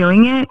not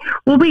doing it.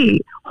 Well,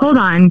 wait, hold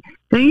on.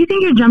 Don't you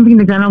think you're jumping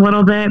the gun a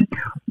little bit?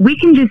 We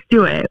can just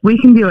do it. We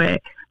can do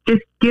it.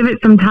 Just give it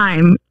some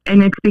time.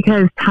 And it's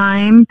because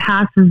time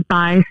passes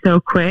by so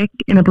quick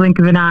in a blink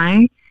of an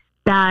eye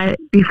that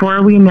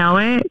before we know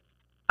it,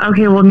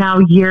 okay, well, now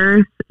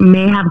years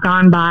may have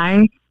gone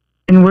by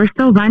and we're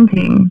still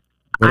venting.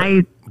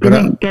 I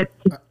didn't get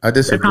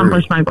to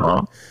accomplish my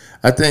goal.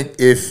 I think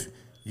if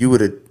you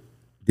would have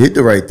did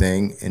the right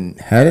thing and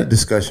had a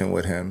discussion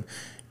with him,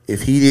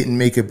 if he didn't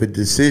make up a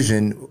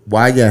decision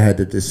why y'all had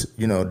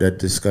that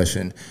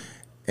discussion,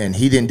 and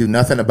he didn't do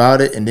nothing about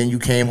it, and then you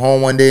came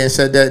home one day and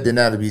said that, then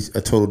that would be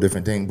a total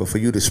different thing. But for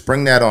you to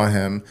spring that on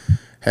him,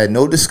 had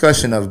no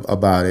discussion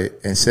about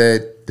it, and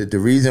said that the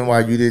reason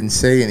why you didn't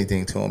say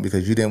anything to him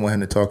because you didn't want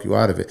him to talk you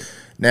out of it.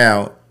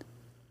 Now,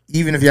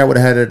 even if y'all would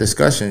have had a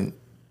discussion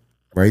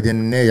right then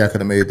and there, y'all could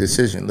have made a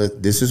decision.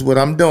 Look, this is what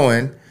I'm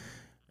doing.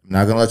 I'm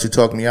not gonna let you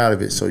talk me out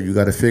of it. So you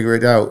got to figure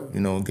it out.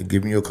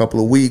 Give me a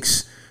couple of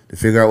weeks to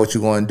figure out what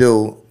you're going to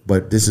do.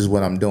 But this is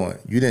what I'm doing.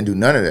 You didn't do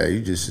none of that.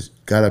 You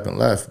just got up and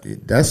left.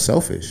 That's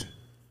selfish.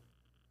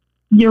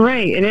 You're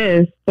right. It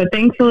is. But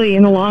thankfully,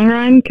 in the long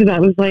run, because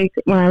that was like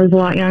when I was a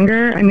lot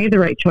younger, I made the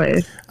right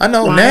choice. I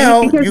know. Why?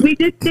 Now. Because we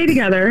did stay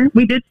together.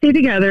 We did stay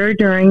together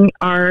during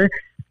our,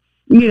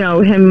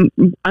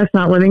 us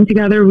not living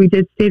together. We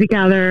did stay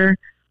together.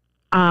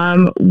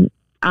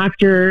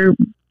 After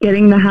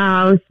getting the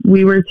house,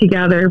 we were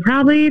together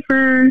probably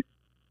for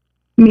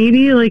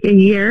maybe like a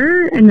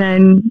year, and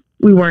then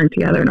we weren't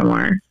together no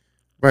more.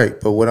 Right,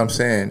 but what I'm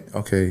saying,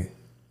 okay.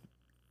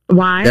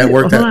 Why? That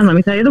worked Hold on, let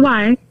me tell you the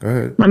why. Go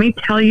ahead. Let me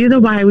tell you the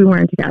why we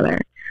weren't together.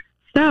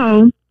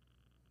 So,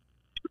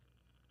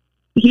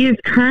 he is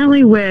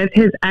currently with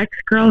his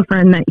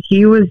ex-girlfriend that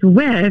he was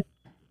with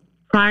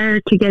prior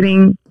to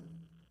getting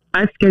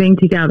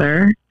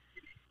together.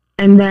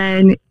 And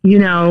then,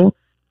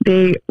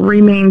 they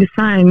remained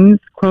friends,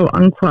 quote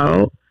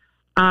unquote.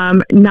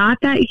 Not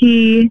that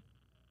he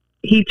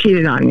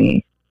cheated on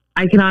me.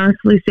 I can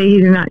honestly say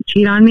he did not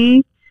cheat on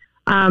me.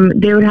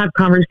 They would have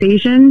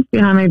conversations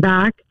behind my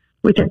back,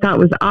 which I thought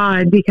was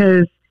odd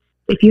because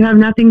if you have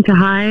nothing to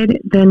hide,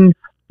 then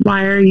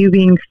why are you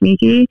being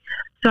sneaky?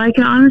 So I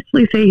can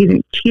honestly say he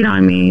didn't cheat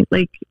on me,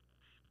 like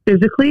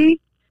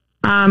physically,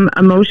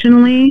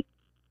 emotionally.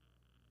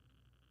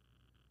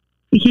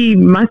 He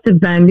must have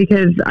been,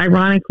 because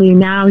ironically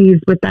now he's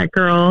with that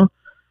girl.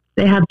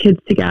 They have kids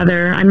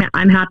together.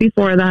 I'm happy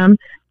for them.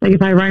 Like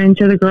if I run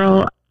into the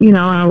girl,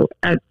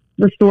 at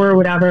the store or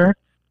whatever,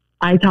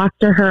 I talk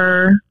to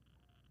her.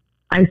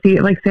 I say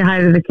hi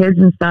to the kids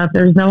and stuff.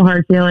 There's no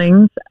hard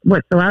feelings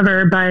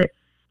whatsoever. But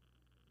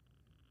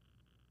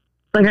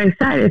like I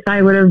said, if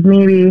I would have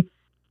maybe,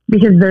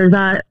 because there's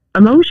that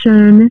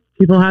emotion,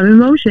 people have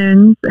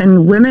emotions,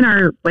 and women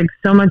are like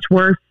so much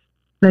worse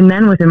than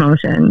men with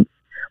emotions.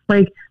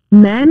 Like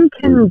men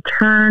can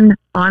turn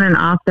on and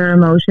off their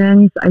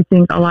emotions, I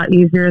think, a lot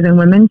easier than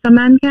women. Some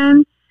men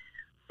can.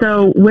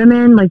 So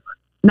women, like,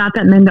 not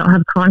that men don't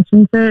have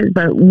consciences,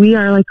 but we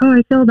are like, oh,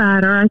 I feel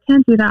bad, or I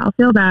can't do that, I'll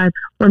feel bad.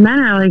 Where men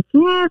are like,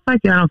 yeah,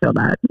 fuck you, I don't feel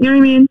bad. You know what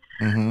I mean?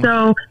 Mm-hmm.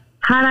 So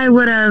had I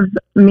would have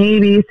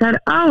maybe said,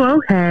 oh,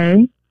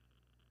 okay,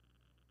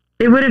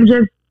 it would have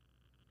just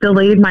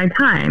delayed my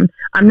time.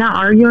 I'm not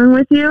arguing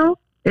with you.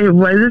 It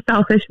was a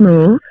selfish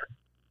move.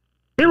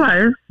 It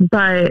was,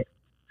 but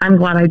I'm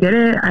glad I did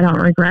it. I don't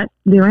regret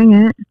doing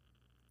it.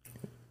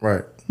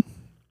 Right.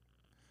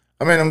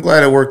 I mean, I'm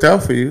glad it worked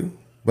out for you,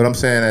 but I'm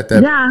saying at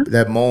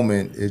that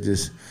moment, it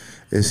just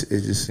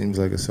seems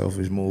like a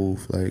selfish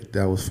move. Like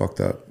that was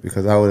fucked up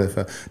because I would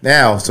have.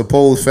 Now,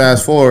 suppose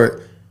fast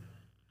forward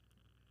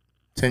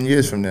 10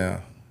 years from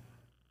now,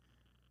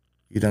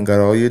 you done got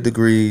all your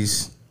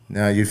degrees.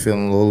 Now you're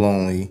feeling a little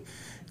lonely.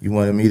 You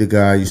want to meet a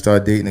guy. You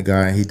start dating a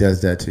guy, and he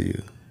does that to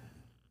you.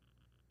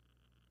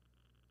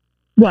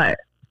 What?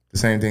 The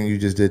same thing you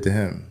just did to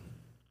him.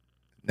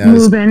 Now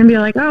move in and be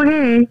like, oh,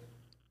 hey.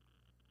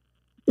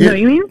 Is that what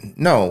you mean?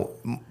 No,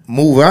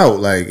 move out.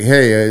 Like,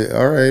 hey,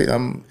 all right,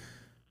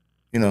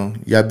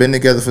 y'all been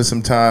together for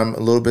some time, a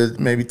little bit,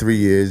 maybe 3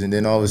 years, and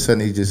then all of a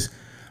sudden he just,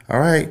 all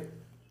right,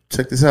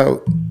 check this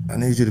out. I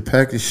need you to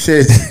pack your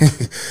shit.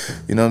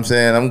 You know what I'm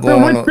saying? I'm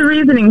going. So what's the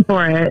reasoning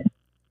for it?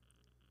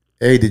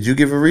 Hey, did you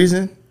give a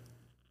reason?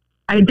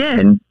 I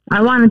did.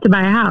 I wanted to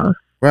buy a house.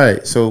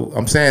 Right. So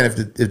I'm saying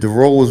if the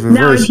role was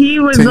reversed, no, he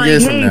was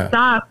like, hey,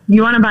 stop.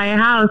 You want to buy a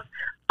house?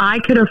 I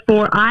could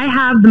afford. I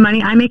have the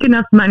money. I make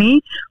enough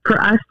money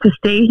for us to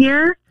stay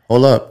here.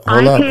 Hold up.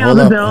 Then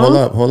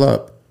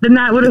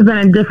that would have been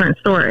a different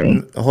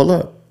story. Hold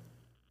up.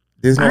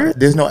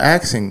 There's no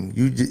axing.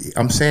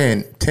 I'm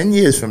saying 10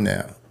 years from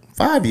now,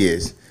 5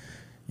 years,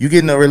 you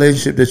get in a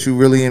relationship that you're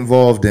really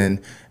involved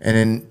in, and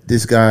then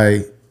this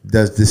guy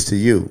does this to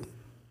you.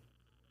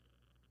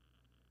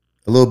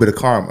 A little bit of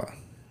karma.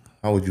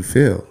 How would you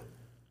feel?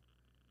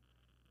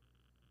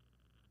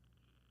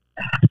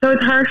 So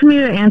it's hard for me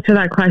to answer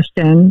that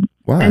question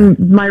Why? And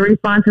my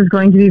response is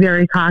going to be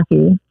very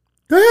cocky.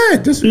 Go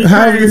ahead. Just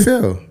however you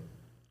feel.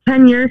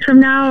 10 years from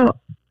now,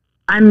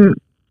 I'm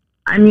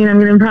going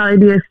to probably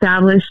be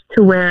established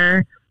to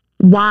where,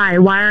 why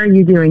are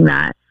you doing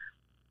that?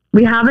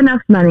 We have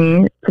enough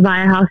money to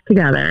buy a house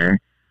together.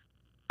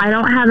 I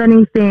don't have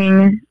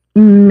anything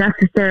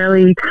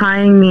necessarily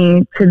tying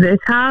me to this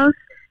house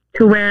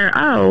to where,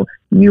 oh,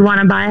 you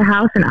want to buy a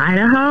house in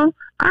Idaho?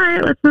 All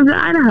right, let's move to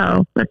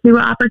Idaho. Let's see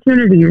what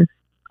opportunities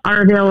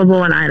are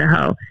available in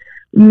Idaho.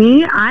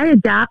 Me, I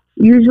adapt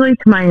usually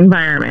to my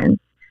environment.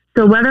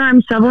 So whether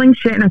I'm shoveling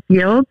shit in a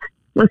field,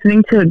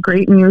 listening to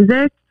great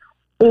music,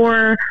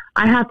 or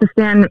I have to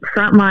stand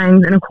front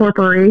lines in a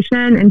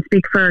corporation and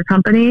speak for a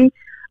company,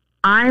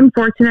 I'm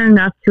fortunate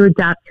enough to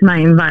adapt to my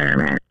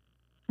environment.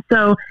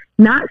 So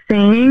not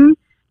saying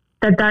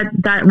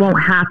that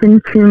won't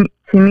happen to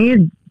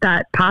me,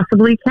 that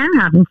possibly can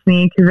happen to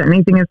me because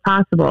anything is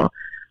possible.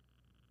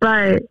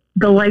 But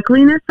the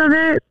likeliness of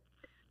it,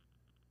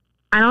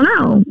 I don't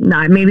know.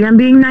 Maybe I'm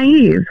being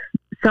naive.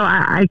 So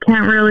I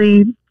can't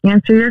really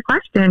answer your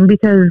question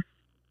because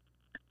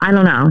I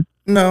don't know.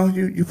 No,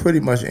 you pretty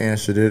much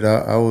answered it.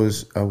 I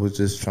was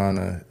just trying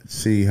to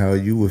see how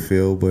you would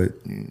feel, but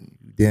you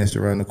danced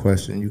around the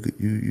question.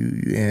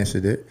 You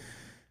answered it.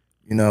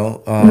 You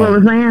know. What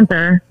was my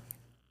answer?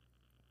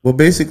 Well,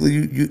 basically,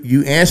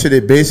 you answered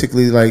it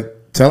basically like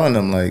telling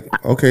them like,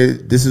 okay,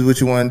 this is what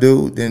you want to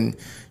do. Then,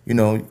 you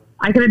know,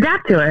 I could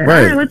adapt to it.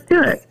 Right. All right, let's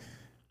do it.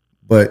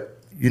 But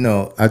you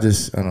know, I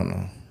don't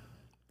know.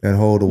 That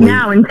hold away.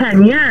 Now in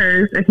 10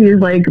 years, if he's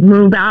like,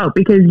 move out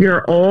because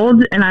you're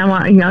old and I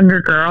want a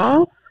younger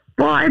girl,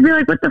 well, I'd be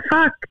like, what the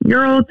fuck?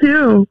 You're old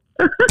too.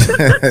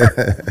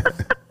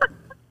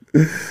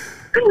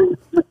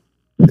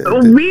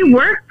 We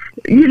worked,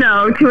 you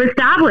know, to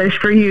establish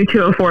for you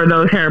to afford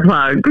those hair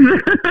plugs.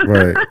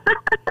 Right.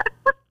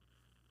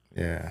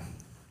 Yeah.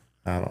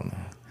 I don't know.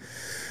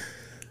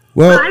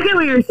 Well, but I get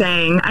what you're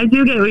saying. I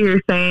do get what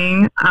you're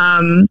saying.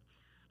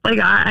 Like,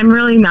 I'm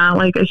really not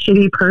like a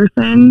shitty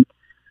person.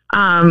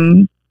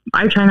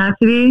 I try not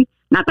to be.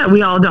 Not that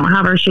we all don't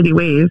have our shitty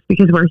ways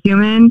because we're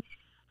human.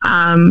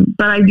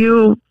 But I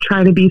do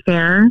try to be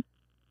fair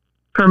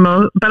for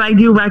most. But I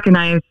do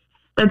recognize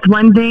that's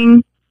one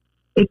thing.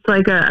 It's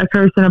like a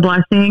curse and a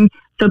blessing.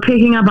 So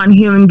picking up on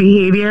human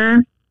behavior,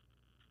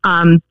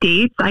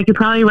 dates, I could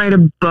probably write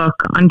a book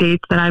on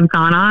dates that I've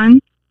gone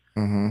on.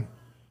 Mm-hmm.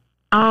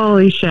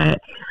 Holy shit.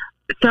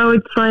 So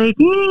it's like,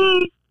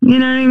 you know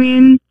what I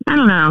mean? I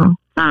don't know.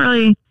 It's not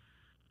really,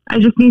 I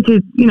just need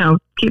to, you know,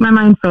 keep my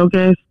mind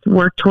focused,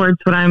 work towards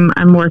what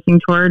I'm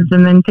working towards,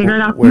 and then figure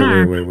it out from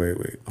there.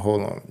 Wait.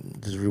 Hold on.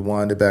 Just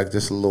rewind it back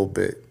just a little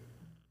bit.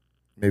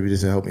 Maybe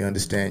this will help me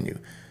understand you.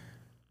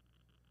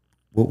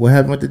 What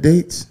happened with the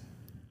dates?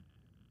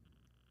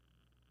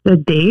 The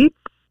dates?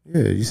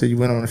 Yeah, you said you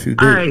went on a few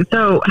dates. All right,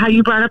 so how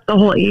you brought up the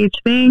whole age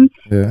thing,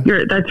 yeah,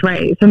 that's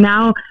right. So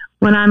now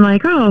when I'm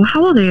like, oh,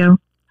 how old are you?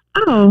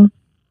 Oh,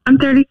 I'm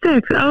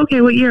 36. Oh,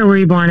 okay, what year were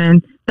you born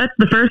in? That's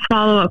the first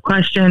follow-up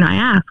question I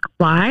ask.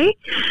 Why?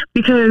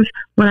 Because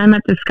when I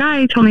met this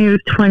guy, he told me he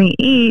was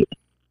 28.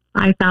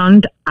 I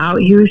found out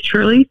he was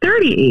truly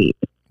 38.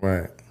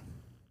 Right.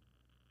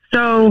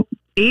 So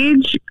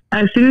age,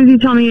 as soon as you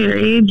tell me your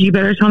age, you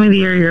better tell me the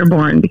year you're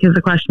born because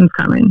the question's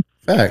coming.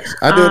 Facts.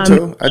 I do it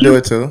too. I do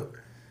it too.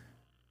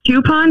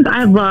 Coupons,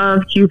 I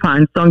love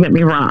coupons, don't get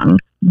me wrong.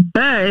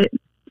 But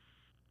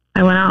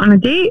I went out on a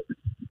date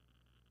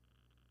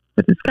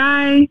with this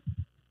guy.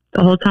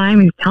 The whole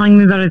time he's telling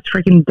me about his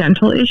freaking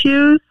dental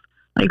issues.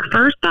 Like,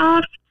 first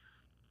off,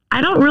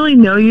 I don't really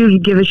know you to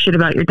give a shit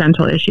about your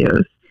dental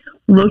issues.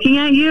 Looking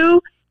at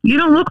you, you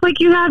don't look like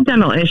you have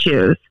dental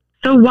issues.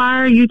 So why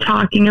are you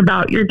talking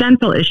about your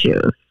dental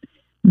issues?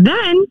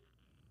 Then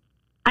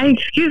I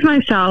excused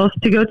myself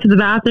to go to the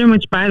bathroom,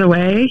 which, by the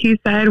way, he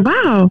said,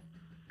 wow,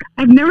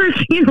 I've never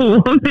seen a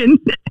woman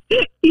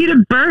eat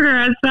a burger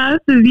as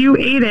fast as you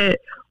ate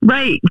it.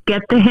 Right,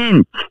 get the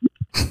hint.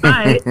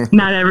 But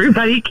not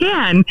everybody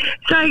can.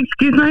 So I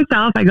excuse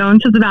myself. I go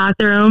into the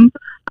bathroom.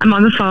 I'm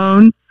on the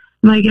phone.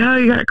 I'm like, oh,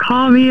 you got to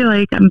call me.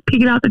 Like, I'm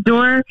peeking out the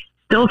door,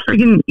 still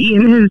freaking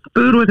eating his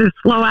food with his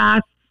slow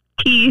ass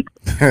teeth.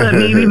 But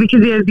maybe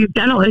because he has these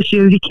dental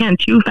issues, he can't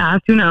chew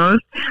fast. Who knows?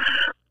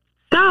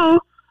 So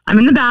I'm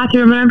in the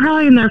bathroom, and I'm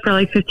probably in there for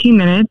like 15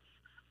 minutes.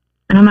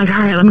 And I'm like, all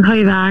right, let me call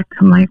you back.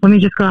 I'm like, let me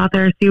just go out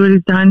there, see what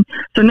he's done.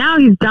 So now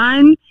he's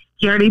done.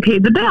 He already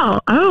paid the bill.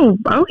 Oh,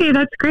 okay,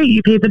 that's great.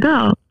 You paid the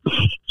bill.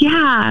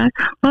 Yeah.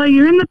 Well,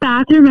 you're in the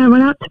bathroom. I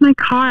went out to my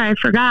car. I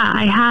forgot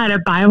I had a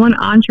buy one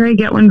entree,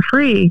 get one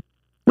free.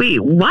 Wait,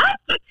 what?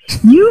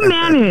 You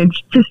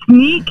managed to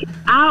sneak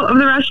out of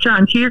the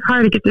restaurant to your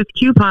car to get this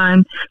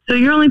coupon. So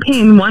you're only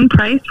paying one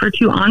price for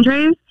 2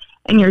 entrees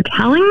and you're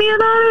telling me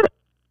about it?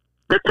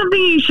 That's something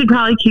you should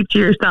probably keep to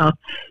yourself.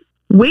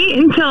 Wait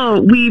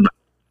until we've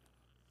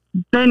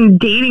been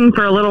dating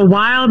for a little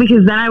while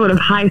because then I would have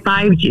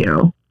high-fived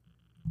you.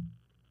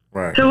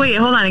 Right. So wait,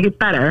 hold on, it gets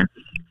better.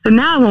 So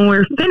now when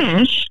we're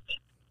finished,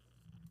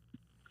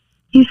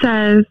 he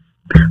says,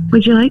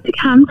 would you like to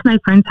come to my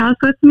friend's house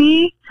with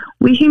me?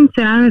 We can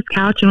sit on his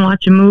couch and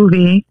watch a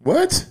movie.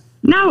 What?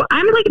 No,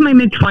 I'm like in my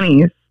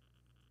mid-20s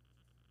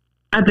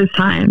at this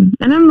time.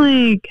 And I'm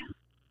like,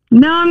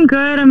 no, I'm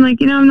good. I'm like,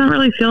 I'm not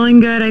really feeling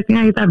good. I think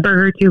I ate that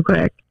burger too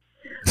quick.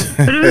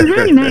 But it was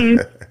very nice.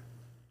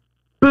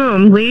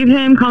 Boom, leave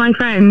him, call my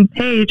friend.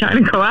 Hey, you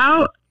trying to go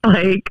out?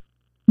 Like,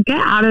 get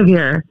out of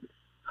here.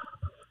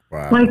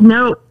 Wow. Like,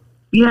 no.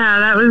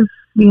 Yeah,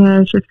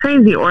 it's just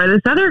crazy. Or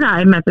this other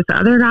guy, met this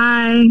other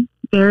guy.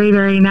 Very,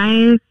 very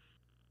nice.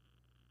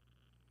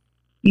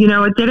 You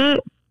know what did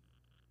it?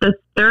 The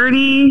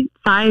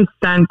 35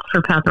 cents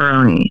for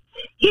pepperoni.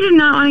 He did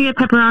not want to get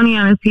pepperoni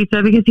on his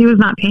pizza because he was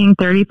not paying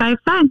 35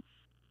 cents.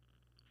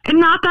 And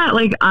not that,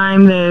 like,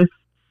 I'm this,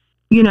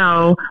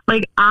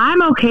 like,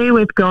 I'm okay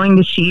with going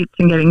to Sheetz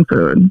and getting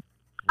food.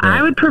 Right.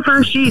 I would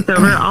prefer Sheetz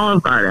over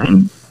Olive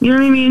Garden. You know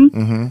what I mean?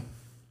 Mm-hmm.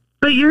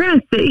 But you're going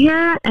to sit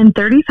here and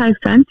 35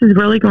 cents is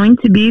really going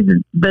to be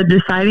the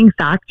deciding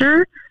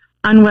factor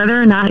on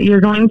whether or not you're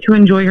going to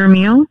enjoy your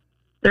meal?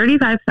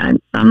 35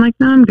 cents. So I'm like,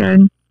 no, I'm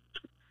good.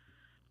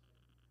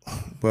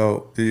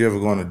 Well, did you ever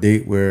go on a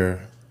date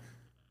where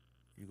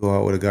you go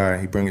out with a guy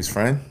and he bring his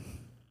friend?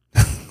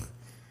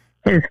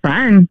 His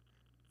friend?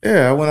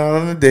 Yeah, I went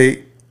out on a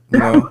date,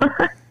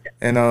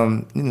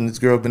 and this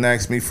girl been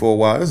asking me for a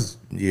while. This is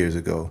years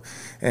ago,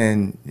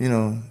 and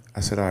I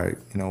said, all right,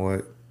 you know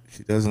what?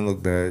 She doesn't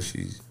look bad.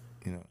 She's,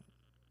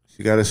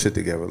 she got her shit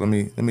together. Let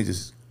me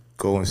just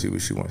go and see where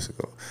she wants to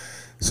go.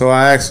 So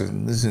I asked her,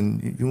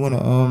 listen, you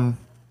wanna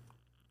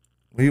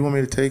where do you want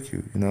me to take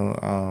you?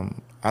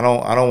 I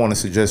don't want to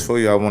suggest for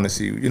you. I want to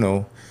see,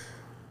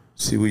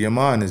 see where your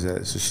mind is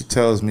at. So she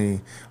tells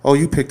me, oh,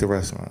 you picked the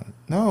restaurant.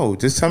 No,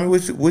 just tell me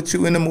what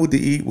you in the mood to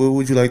eat. What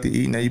would you like to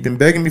eat? Now, you've been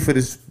begging me for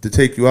this to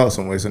take you out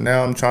somewhere. So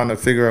now I'm trying to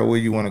figure out where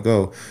you want to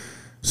go.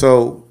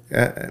 So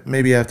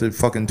maybe after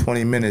fucking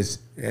 20 minutes,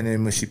 and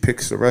then when she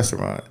picks the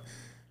restaurant,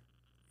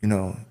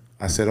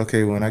 I said,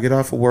 okay, when I get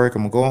off of work,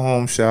 I'm going to go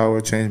home, shower,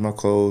 change my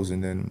clothes,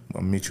 and then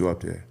I'll meet you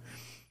up there.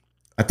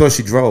 I thought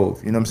she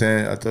drove, you know what I'm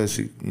saying? I thought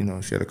she,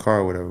 she had a car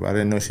or whatever. But I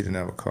didn't know she didn't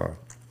have a car.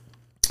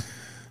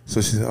 So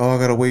she said, oh, I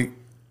gotta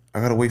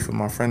wait for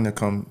my friend to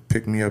come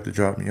pick me up to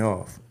drop me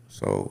off.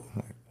 So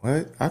I'm like,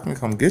 what? I can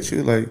come get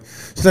you? Like,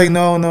 she's like,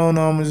 no, I'm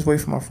gonna just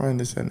wait for my friend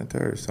to send the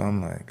third. So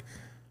I'm like,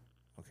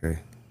 okay.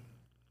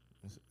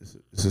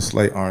 It's a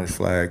slight orange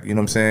flag, you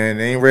know what I'm saying?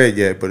 It ain't red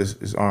yet, but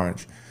it's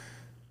orange.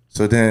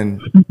 So then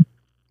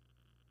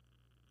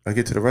I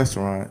get to the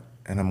restaurant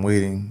and I'm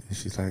waiting, and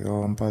she's like,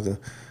 oh, I'm about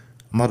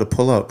to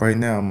pull up right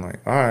now. I'm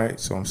like, all right.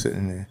 So I'm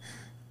sitting there.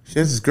 She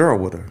has this girl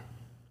with her.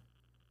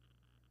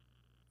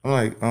 I'm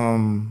like,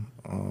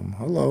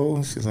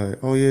 hello. She's like,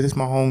 oh yeah, this is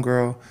my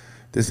homegirl.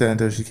 This, that, and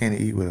that. She came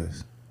to eat with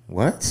us.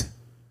 What?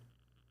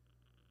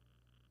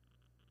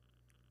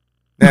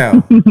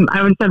 Now,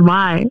 I would have said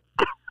why.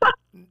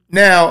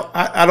 Now,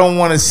 I don't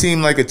want to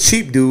seem like a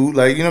cheap dude,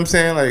 like, you know what I'm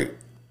saying? Like,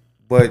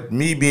 but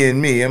me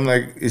being me, I'm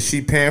like, is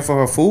she paying for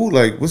her food?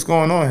 Like, what's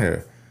going on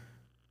here?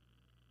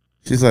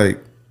 She's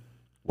like,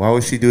 why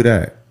would she do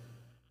that?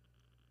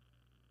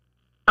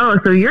 Oh,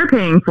 so you're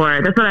paying for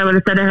it. That's what I would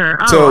have said to her.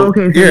 Oh, so,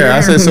 okay. So yeah,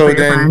 I said, so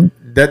then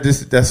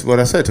that's what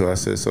I said to her. I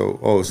said,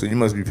 so you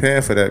must be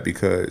paying for that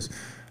because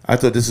I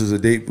thought this was a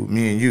date with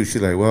me and you.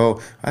 She's like,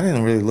 well, I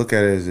didn't really look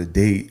at it as a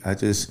date. I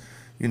just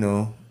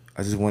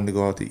wanted to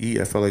go out to eat.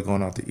 I felt like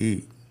going out to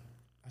eat.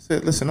 I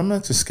said, listen, I'm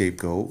not your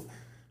scapegoat.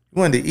 You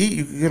wanted to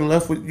eat,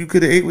 you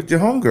could have ate with your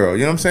homegirl. You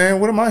know what I'm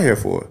saying? What am I here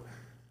for?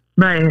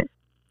 Right.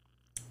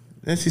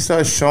 Then she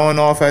started showing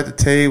off at the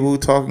table,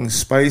 talking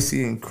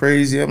spicy and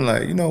crazy. I'm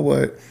like, you know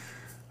what?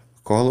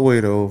 Call the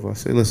waiter over. I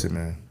said, listen,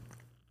 man.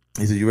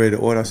 He said, you ready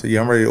to order? I said,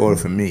 yeah, I'm ready to order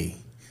for me.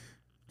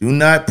 Do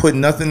not put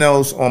nothing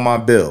else on my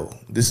bill.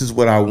 This is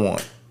what I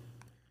want.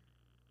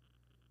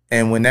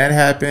 And when that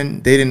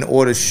happened, they didn't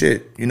order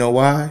shit. You know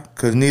why?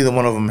 Because neither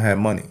one of them had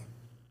money.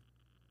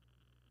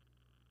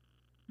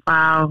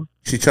 Wow.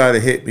 She tried to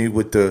hit me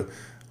with the,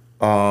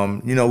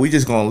 we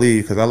just going to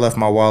leave because I left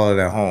my wallet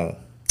at home.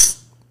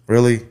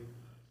 Really?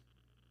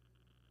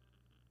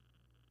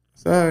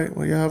 It's all right.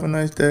 Well, you have a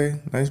nice day.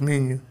 Nice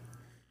meeting you.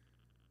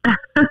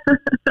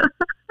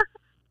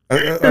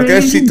 I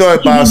guess she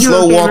thought by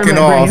slow walking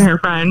off. Her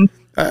friend.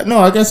 No,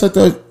 I guess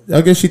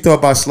she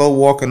thought by slow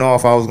walking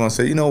off, I was gonna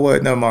say, you know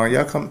what? Never mind.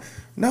 Y'all come.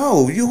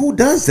 No, who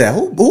does that?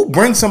 Who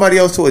brings somebody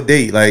else to a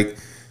date? Like,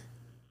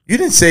 you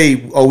didn't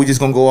say, oh, we just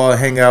gonna go out and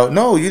hang out.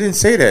 No, you didn't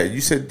say that.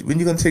 You said, when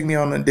you gonna take me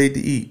on a date to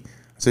eat?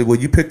 I said, well,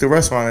 you picked a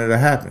restaurant and it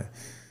happened.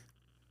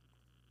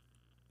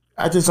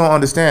 I just don't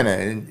understand that.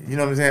 And you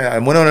know what I'm saying? I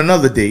went on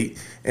another date,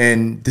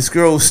 and this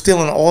girl was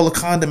stealing all the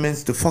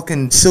condiments, the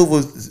fucking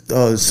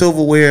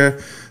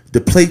silverware, the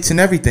plates and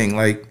everything.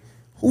 Like,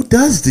 who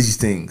does these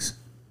things?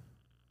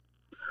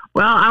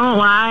 Well, I won't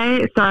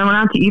lie. So I went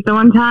out to eat the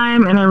one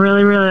time, and I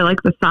really, really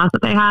liked the sauce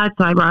that they had,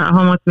 so I brought it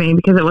home with me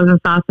because it wasn't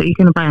sauce that you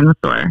can buy in the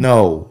store.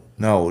 No,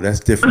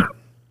 that's different.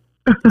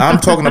 I'm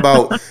talking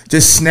about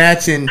just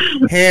snatching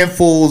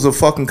handfuls of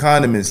fucking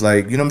condiments,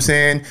 like, you know what I'm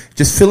saying?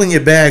 Just filling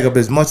your bag up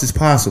as much as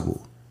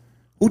possible.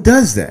 Who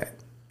does that?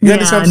 You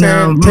understand what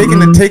I'm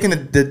saying? Taking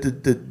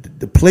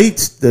the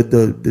plates,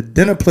 the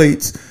dinner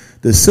plates,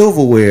 the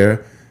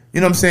silverware.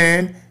 You know what I'm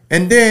saying?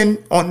 And then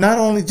not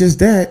only just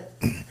that,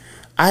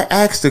 I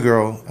asked the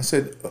girl. I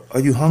said, "Are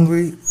you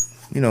hungry?"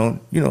 You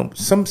know,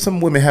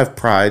 some women have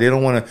pride. They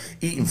don't want to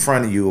eat in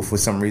front of you for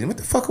some reason. What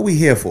the fuck are we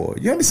here for?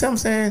 You understand what I'm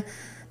saying?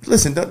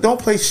 Listen, don't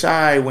play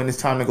shy when it's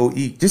time to go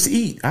eat. Just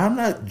eat. I'm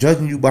not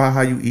judging you by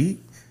how you eat.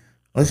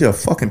 Unless you're a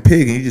fucking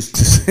pig and you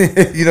just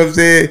you know what I'm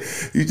saying?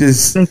 You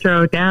just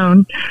throw it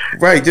down.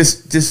 Right,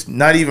 just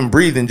not even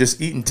breathing, just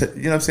eating,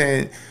 you know what I'm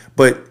saying?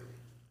 But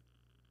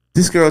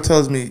this girl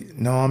tells me,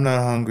 no, I'm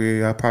not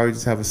hungry. I probably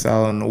just have a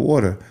salad and the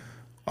water.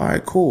 All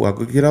right, cool. I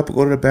go get up and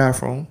go to the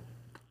bathroom.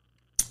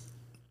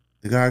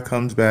 The guy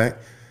comes back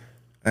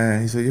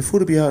and he said, your food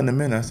will be out in a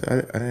minute. I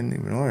said, I didn't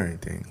even order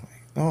anything.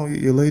 Like, oh,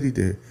 your lady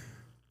did.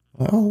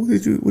 Like, oh,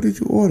 what did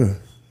you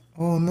order?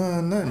 Oh, no,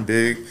 nothing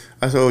big.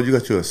 I said, oh, you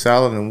got you a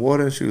salad and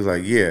water? She was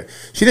like, yeah.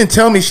 She didn't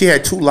tell me she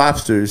had 2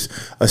 lobsters,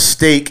 a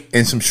steak,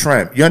 and some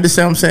shrimp. You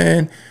understand what I'm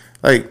saying?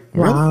 Like,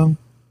 wow.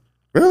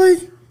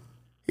 Really?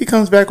 He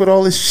comes back with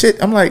all this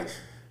shit. I'm like,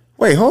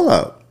 wait, hold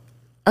up.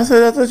 I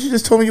said, I thought you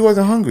just told me you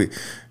wasn't hungry.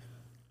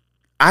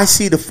 I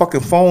see the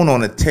fucking phone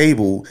on the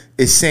table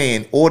is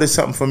saying, order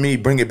something for me,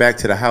 bring it back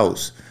to the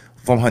house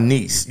from her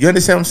niece. You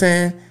understand what I'm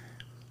saying?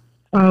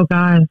 Oh,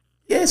 God.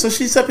 Yeah, so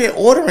she's up here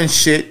ordering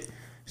shit.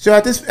 So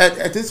at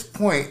this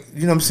point,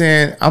 you know what I'm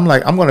saying? I'm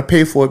like, I'm going to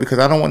pay for it because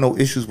I don't want no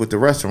issues with the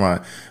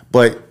restaurant.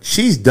 But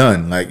she's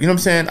done. Like, you know what I'm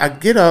saying? I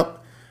get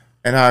up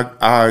and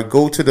I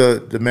go to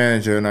the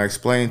manager and I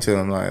explain to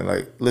him,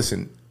 like,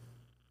 listen,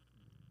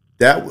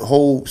 that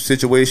whole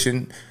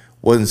situation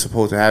wasn't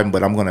supposed to happen,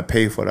 but I'm going to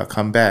pay for it. I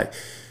come back.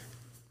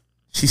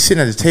 She's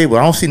sitting at the table.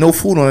 I don't see no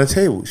food on the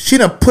table. She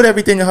done put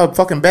everything in her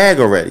fucking bag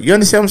already. You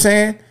understand what I'm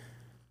saying?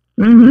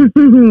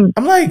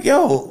 I'm like,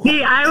 yo.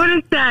 See, I would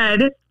have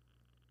said,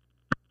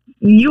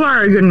 you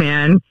are a good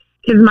man,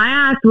 because my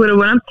ass would have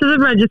went up to the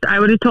register. I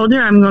would have told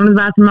her, I'm going to the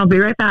bathroom. I'll be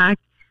right back.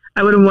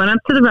 I would have went up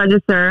to the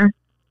register.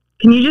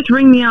 Can you just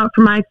ring me out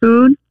for my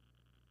food?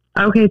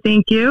 Okay,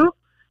 thank you.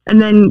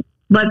 And then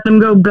let them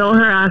go bill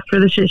her ass for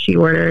the shit she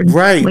ordered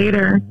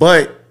later.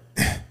 But,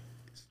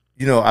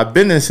 you know, I've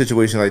been in a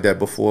situation like that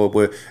before,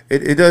 but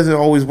it doesn't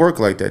always work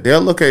like that.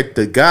 They'll look at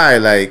the guy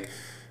like,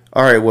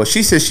 all right, well,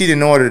 she said she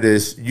didn't order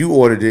this. You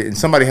ordered it, and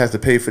somebody has to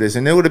pay for this.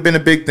 And it would have been a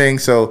big thing.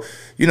 So,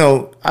 you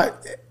know,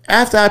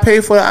 after I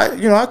paid for it,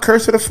 I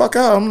cursed her the fuck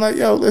out. I'm like,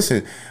 yo,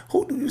 listen,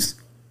 who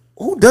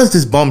does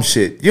this bum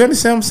shit? You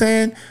understand what I'm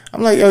saying?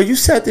 I'm like, yo, you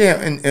sat there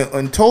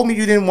and told me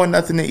you didn't want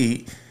nothing to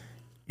eat.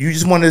 You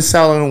just wanted a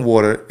salad and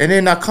water. And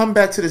then I come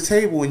back to the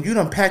table and you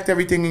done packed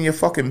everything in your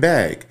fucking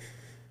bag.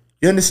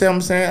 You understand what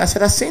I'm saying? I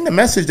said, I seen the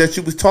message that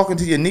you was talking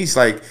to your niece.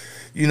 Like,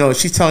 you know,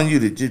 she's telling you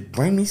to just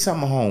bring me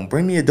something home.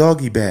 Bring me a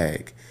doggy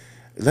bag.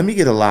 Let me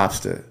get a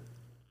lobster.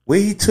 Where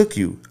he took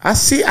you. I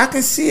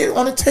can see it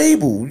on the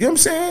table. You know what I'm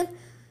saying?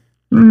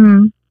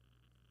 Mm-hmm.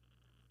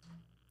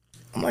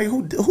 I'm like,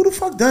 who the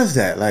fuck does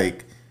that?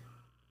 Like,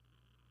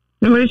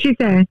 and what did she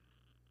say?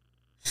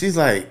 She's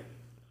like,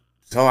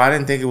 so I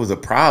didn't think it was a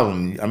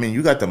problem. I mean,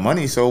 you got the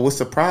money, so what's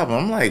the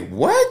problem? I'm like,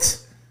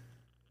 what?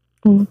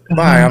 Oh,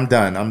 bye, I'm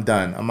done.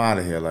 I'm out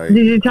of here. Like,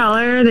 did you tell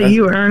her that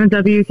you earn a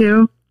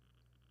W-2?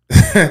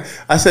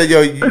 I said,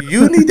 yo,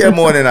 you need that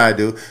more than I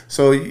do,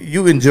 so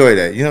you enjoy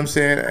that. You know what I'm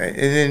saying? And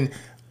then,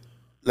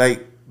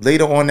 like,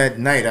 later on that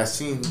night, I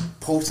seen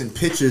posting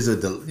pictures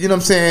of you know what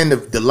I'm saying,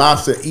 the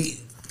lobster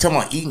talking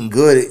about eating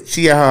good.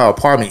 She at her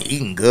apartment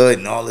eating good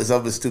and all this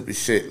other stupid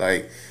shit.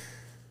 Like,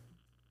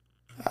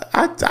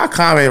 I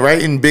comment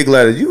right in big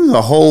letters, you was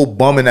a whole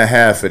bum and a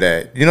half for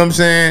that. You know what I'm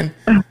saying?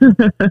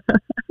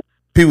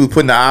 People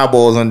putting the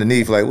eyeballs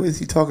underneath, like, what is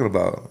he talking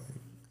about?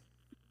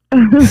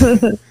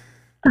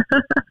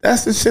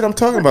 That's the shit I'm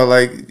talking about.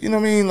 Like, you know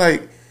what I mean?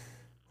 Like,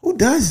 who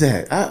does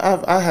that?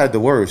 I had the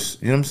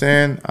worst. You know what I'm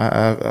saying?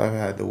 I've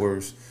had the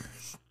worst.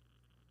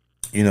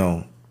 You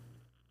know,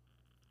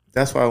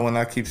 that's why when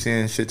I keep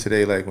seeing shit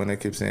today, like when they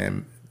keep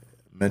saying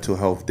Mental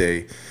Health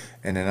Day,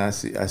 and then I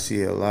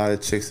see a lot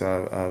of chicks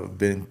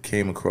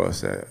came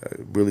across that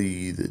really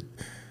either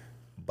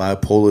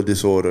bipolar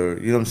disorder.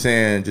 You know what I'm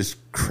saying?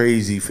 Just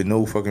crazy for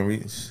no fucking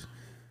reason.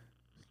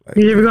 Like,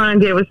 did you ever go on a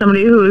date with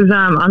somebody who was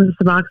on the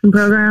Suboxone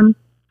program?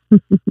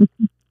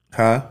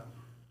 Huh?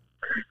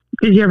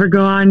 Did you ever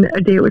go on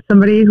a date with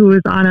somebody who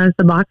was on a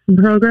Suboxone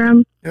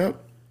program? Yep.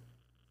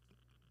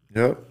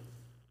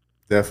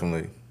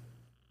 Definitely.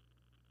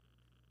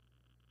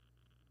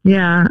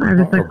 Yeah, I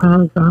was like,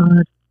 oh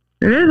God.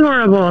 It is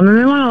horrible. I mean,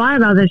 they want to lie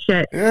about this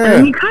shit. Yeah.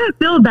 And you kind of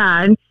feel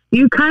bad.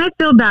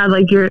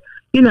 Like you're,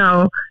 you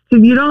know,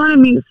 because you don't want to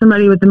meet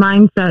somebody with the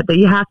mindset that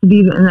you have to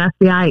be an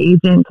FBI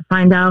agent to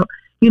find out,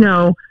 you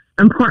know,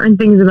 important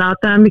things about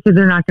them because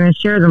they're not going to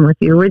share them with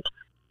you, which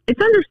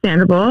it's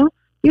understandable.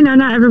 You know,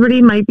 not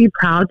everybody might be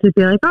proud to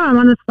be like, oh, I'm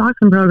on the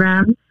Suboxone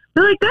program.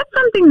 But like, that's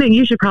something that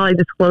you should probably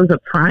disclose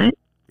up front.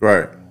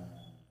 Right.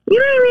 You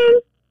know what I mean?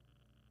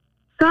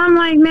 So I'm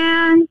like,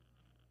 man,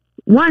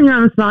 one, you're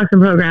on the Suboxone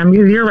program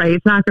because you're right.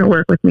 It's not going to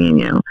work with me and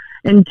you.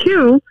 And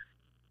two,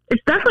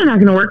 it's definitely not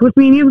going to work with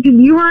me and you because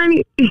you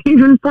aren't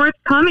even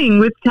forthcoming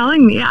with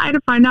telling me. I had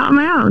to find out on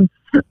my own.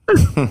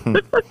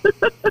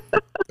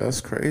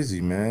 That's crazy,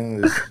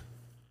 man.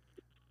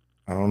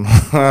 I don't know.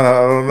 I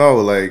don't know.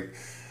 Like,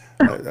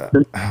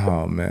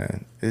 oh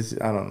man, I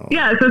don't know.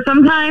 Yeah. So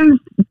sometimes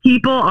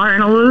people are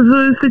in a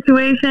lose-lose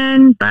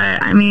situation,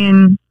 but I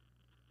mean,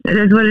 it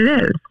is what it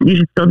is. You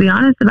should still be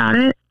honest about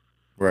it.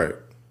 Right.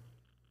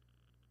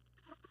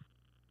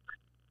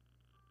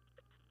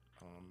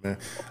 Man.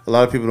 A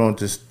lot of people don't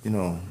just,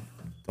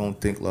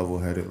 don't think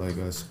level-headed like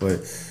us.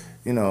 But,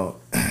 I don't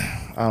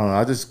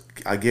know.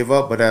 I give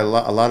up. But a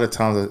lot of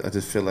times I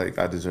just feel like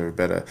I deserve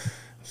better.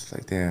 It's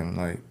like, damn,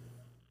 like.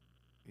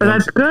 But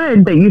that's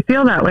good that you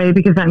feel that way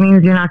because that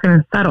means you're not going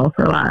to settle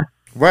for less.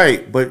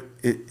 Right. But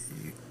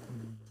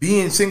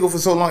being single for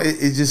so long,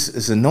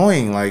 it's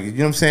annoying. Like, you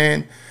know what I'm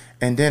saying?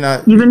 And then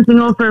You've been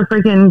single for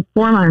freaking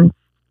 4 months.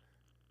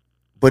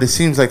 But it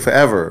seems like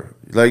forever.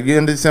 Like, you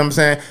understand what I'm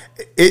saying?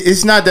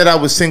 It's not that I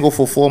was single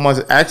for 4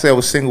 months. Actually, I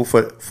was single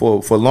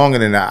for longer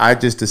than that. I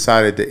just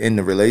decided to end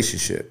the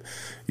relationship.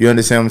 You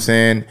understand what I'm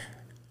saying?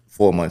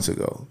 4 months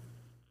ago.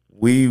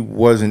 We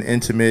wasn't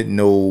intimate,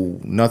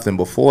 nothing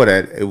before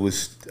that. I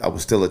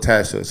was still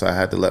attached to it, so I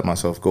had to let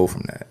myself go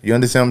from that. You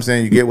understand what I'm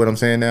saying? You get what I'm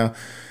saying now?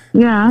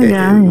 Yeah.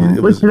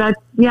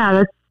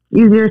 That's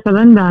easier said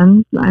than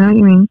done. I know what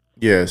you mean.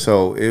 Yeah,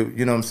 so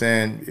you know what I'm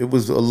saying? It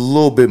was a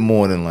little bit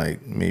more than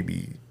like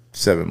maybe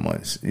 7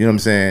 months. You know what I'm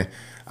saying?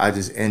 I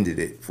just ended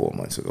it 4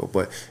 months ago.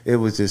 But it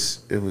was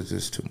just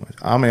too much.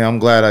 I mean, I'm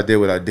glad I did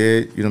what I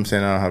did. You know what I'm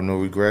saying? I don't have no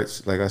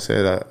regrets. Like I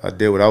said, I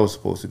did what I was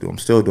supposed to do. I'm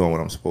still doing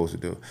what I'm supposed to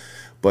do.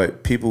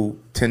 But people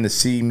tend to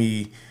see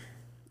me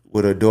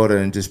with a daughter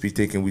and just be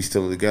thinking we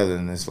still together.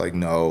 And it's like,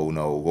 no,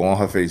 go on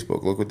her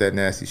Facebook. Look at that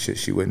nasty shit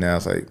she with now.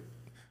 It's like,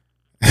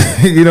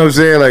 you know what I'm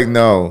saying? Like,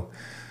 no.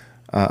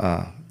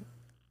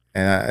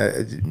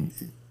 And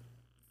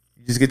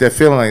you just get that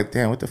feeling like,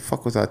 damn, what the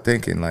fuck was I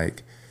thinking?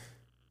 Like,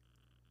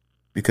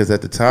 because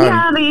at the time.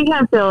 Yeah, but you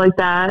can't feel like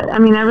that. I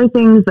mean,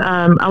 everything's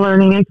a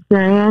learning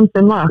experience.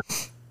 And look,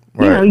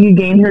 you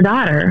gained her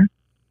daughter,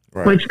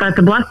 which that's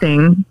a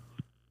blessing.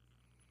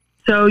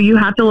 So you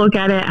have to look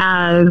at it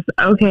as,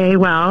 okay,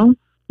 well,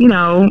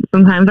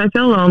 sometimes I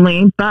feel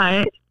lonely,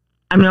 but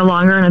I'm no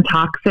longer in a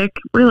toxic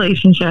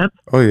relationship.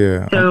 Oh,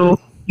 yeah. So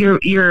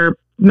your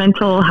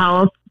mental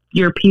health,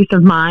 your peace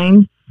of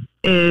mind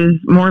is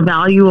more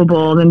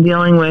valuable than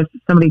dealing with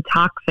somebody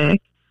toxic.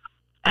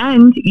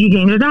 And you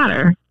gained a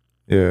daughter.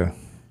 Yeah.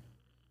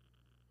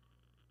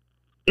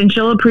 And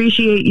she'll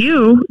appreciate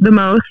you the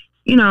most,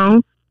 in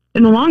the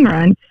long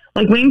run.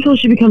 Like, wait until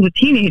she becomes a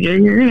teenager.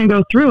 You're going to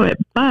go through it.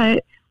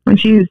 But when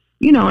she's,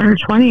 in her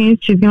 20s,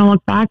 she's going to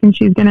look back and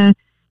she's going to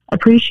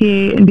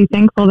appreciate and be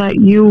thankful that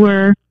you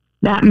were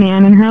that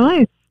man in her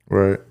life.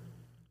 Right.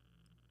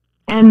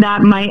 And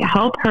that might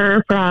help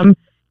her from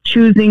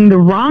choosing the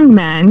wrong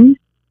men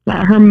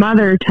that her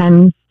mother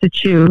tends to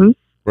choose.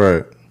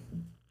 Right.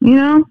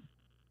 Yeah.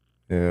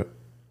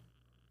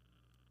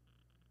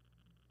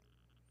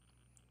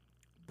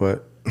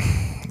 But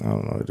I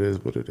don't know. It is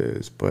what it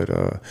is. But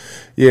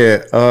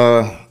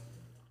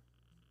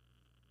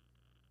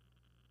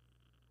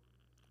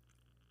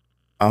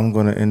I'm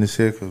gonna end this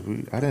here because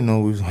I didn't know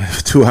we was only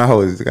for 2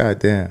 hours. God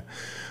damn.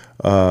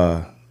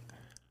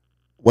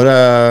 Wait,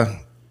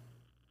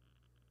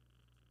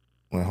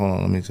 hold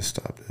on. Let me just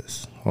stop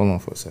this. Hold on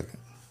for a second.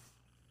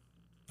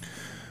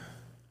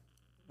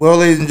 Well,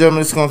 ladies and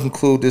gentlemen, it's gonna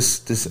conclude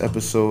this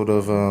episode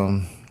of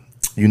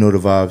You Know the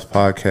Vibes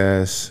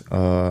podcast.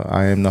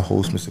 I am the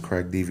host, Mr.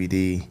 Crack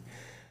DVD.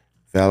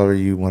 Valerie,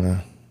 you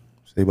wanna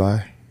say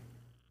bye?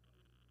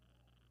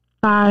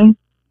 Bye.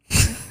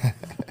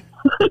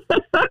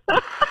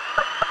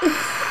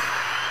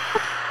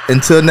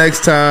 Until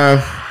next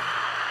time,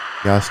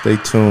 y'all stay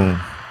tuned.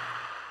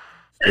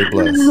 Stay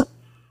blessed.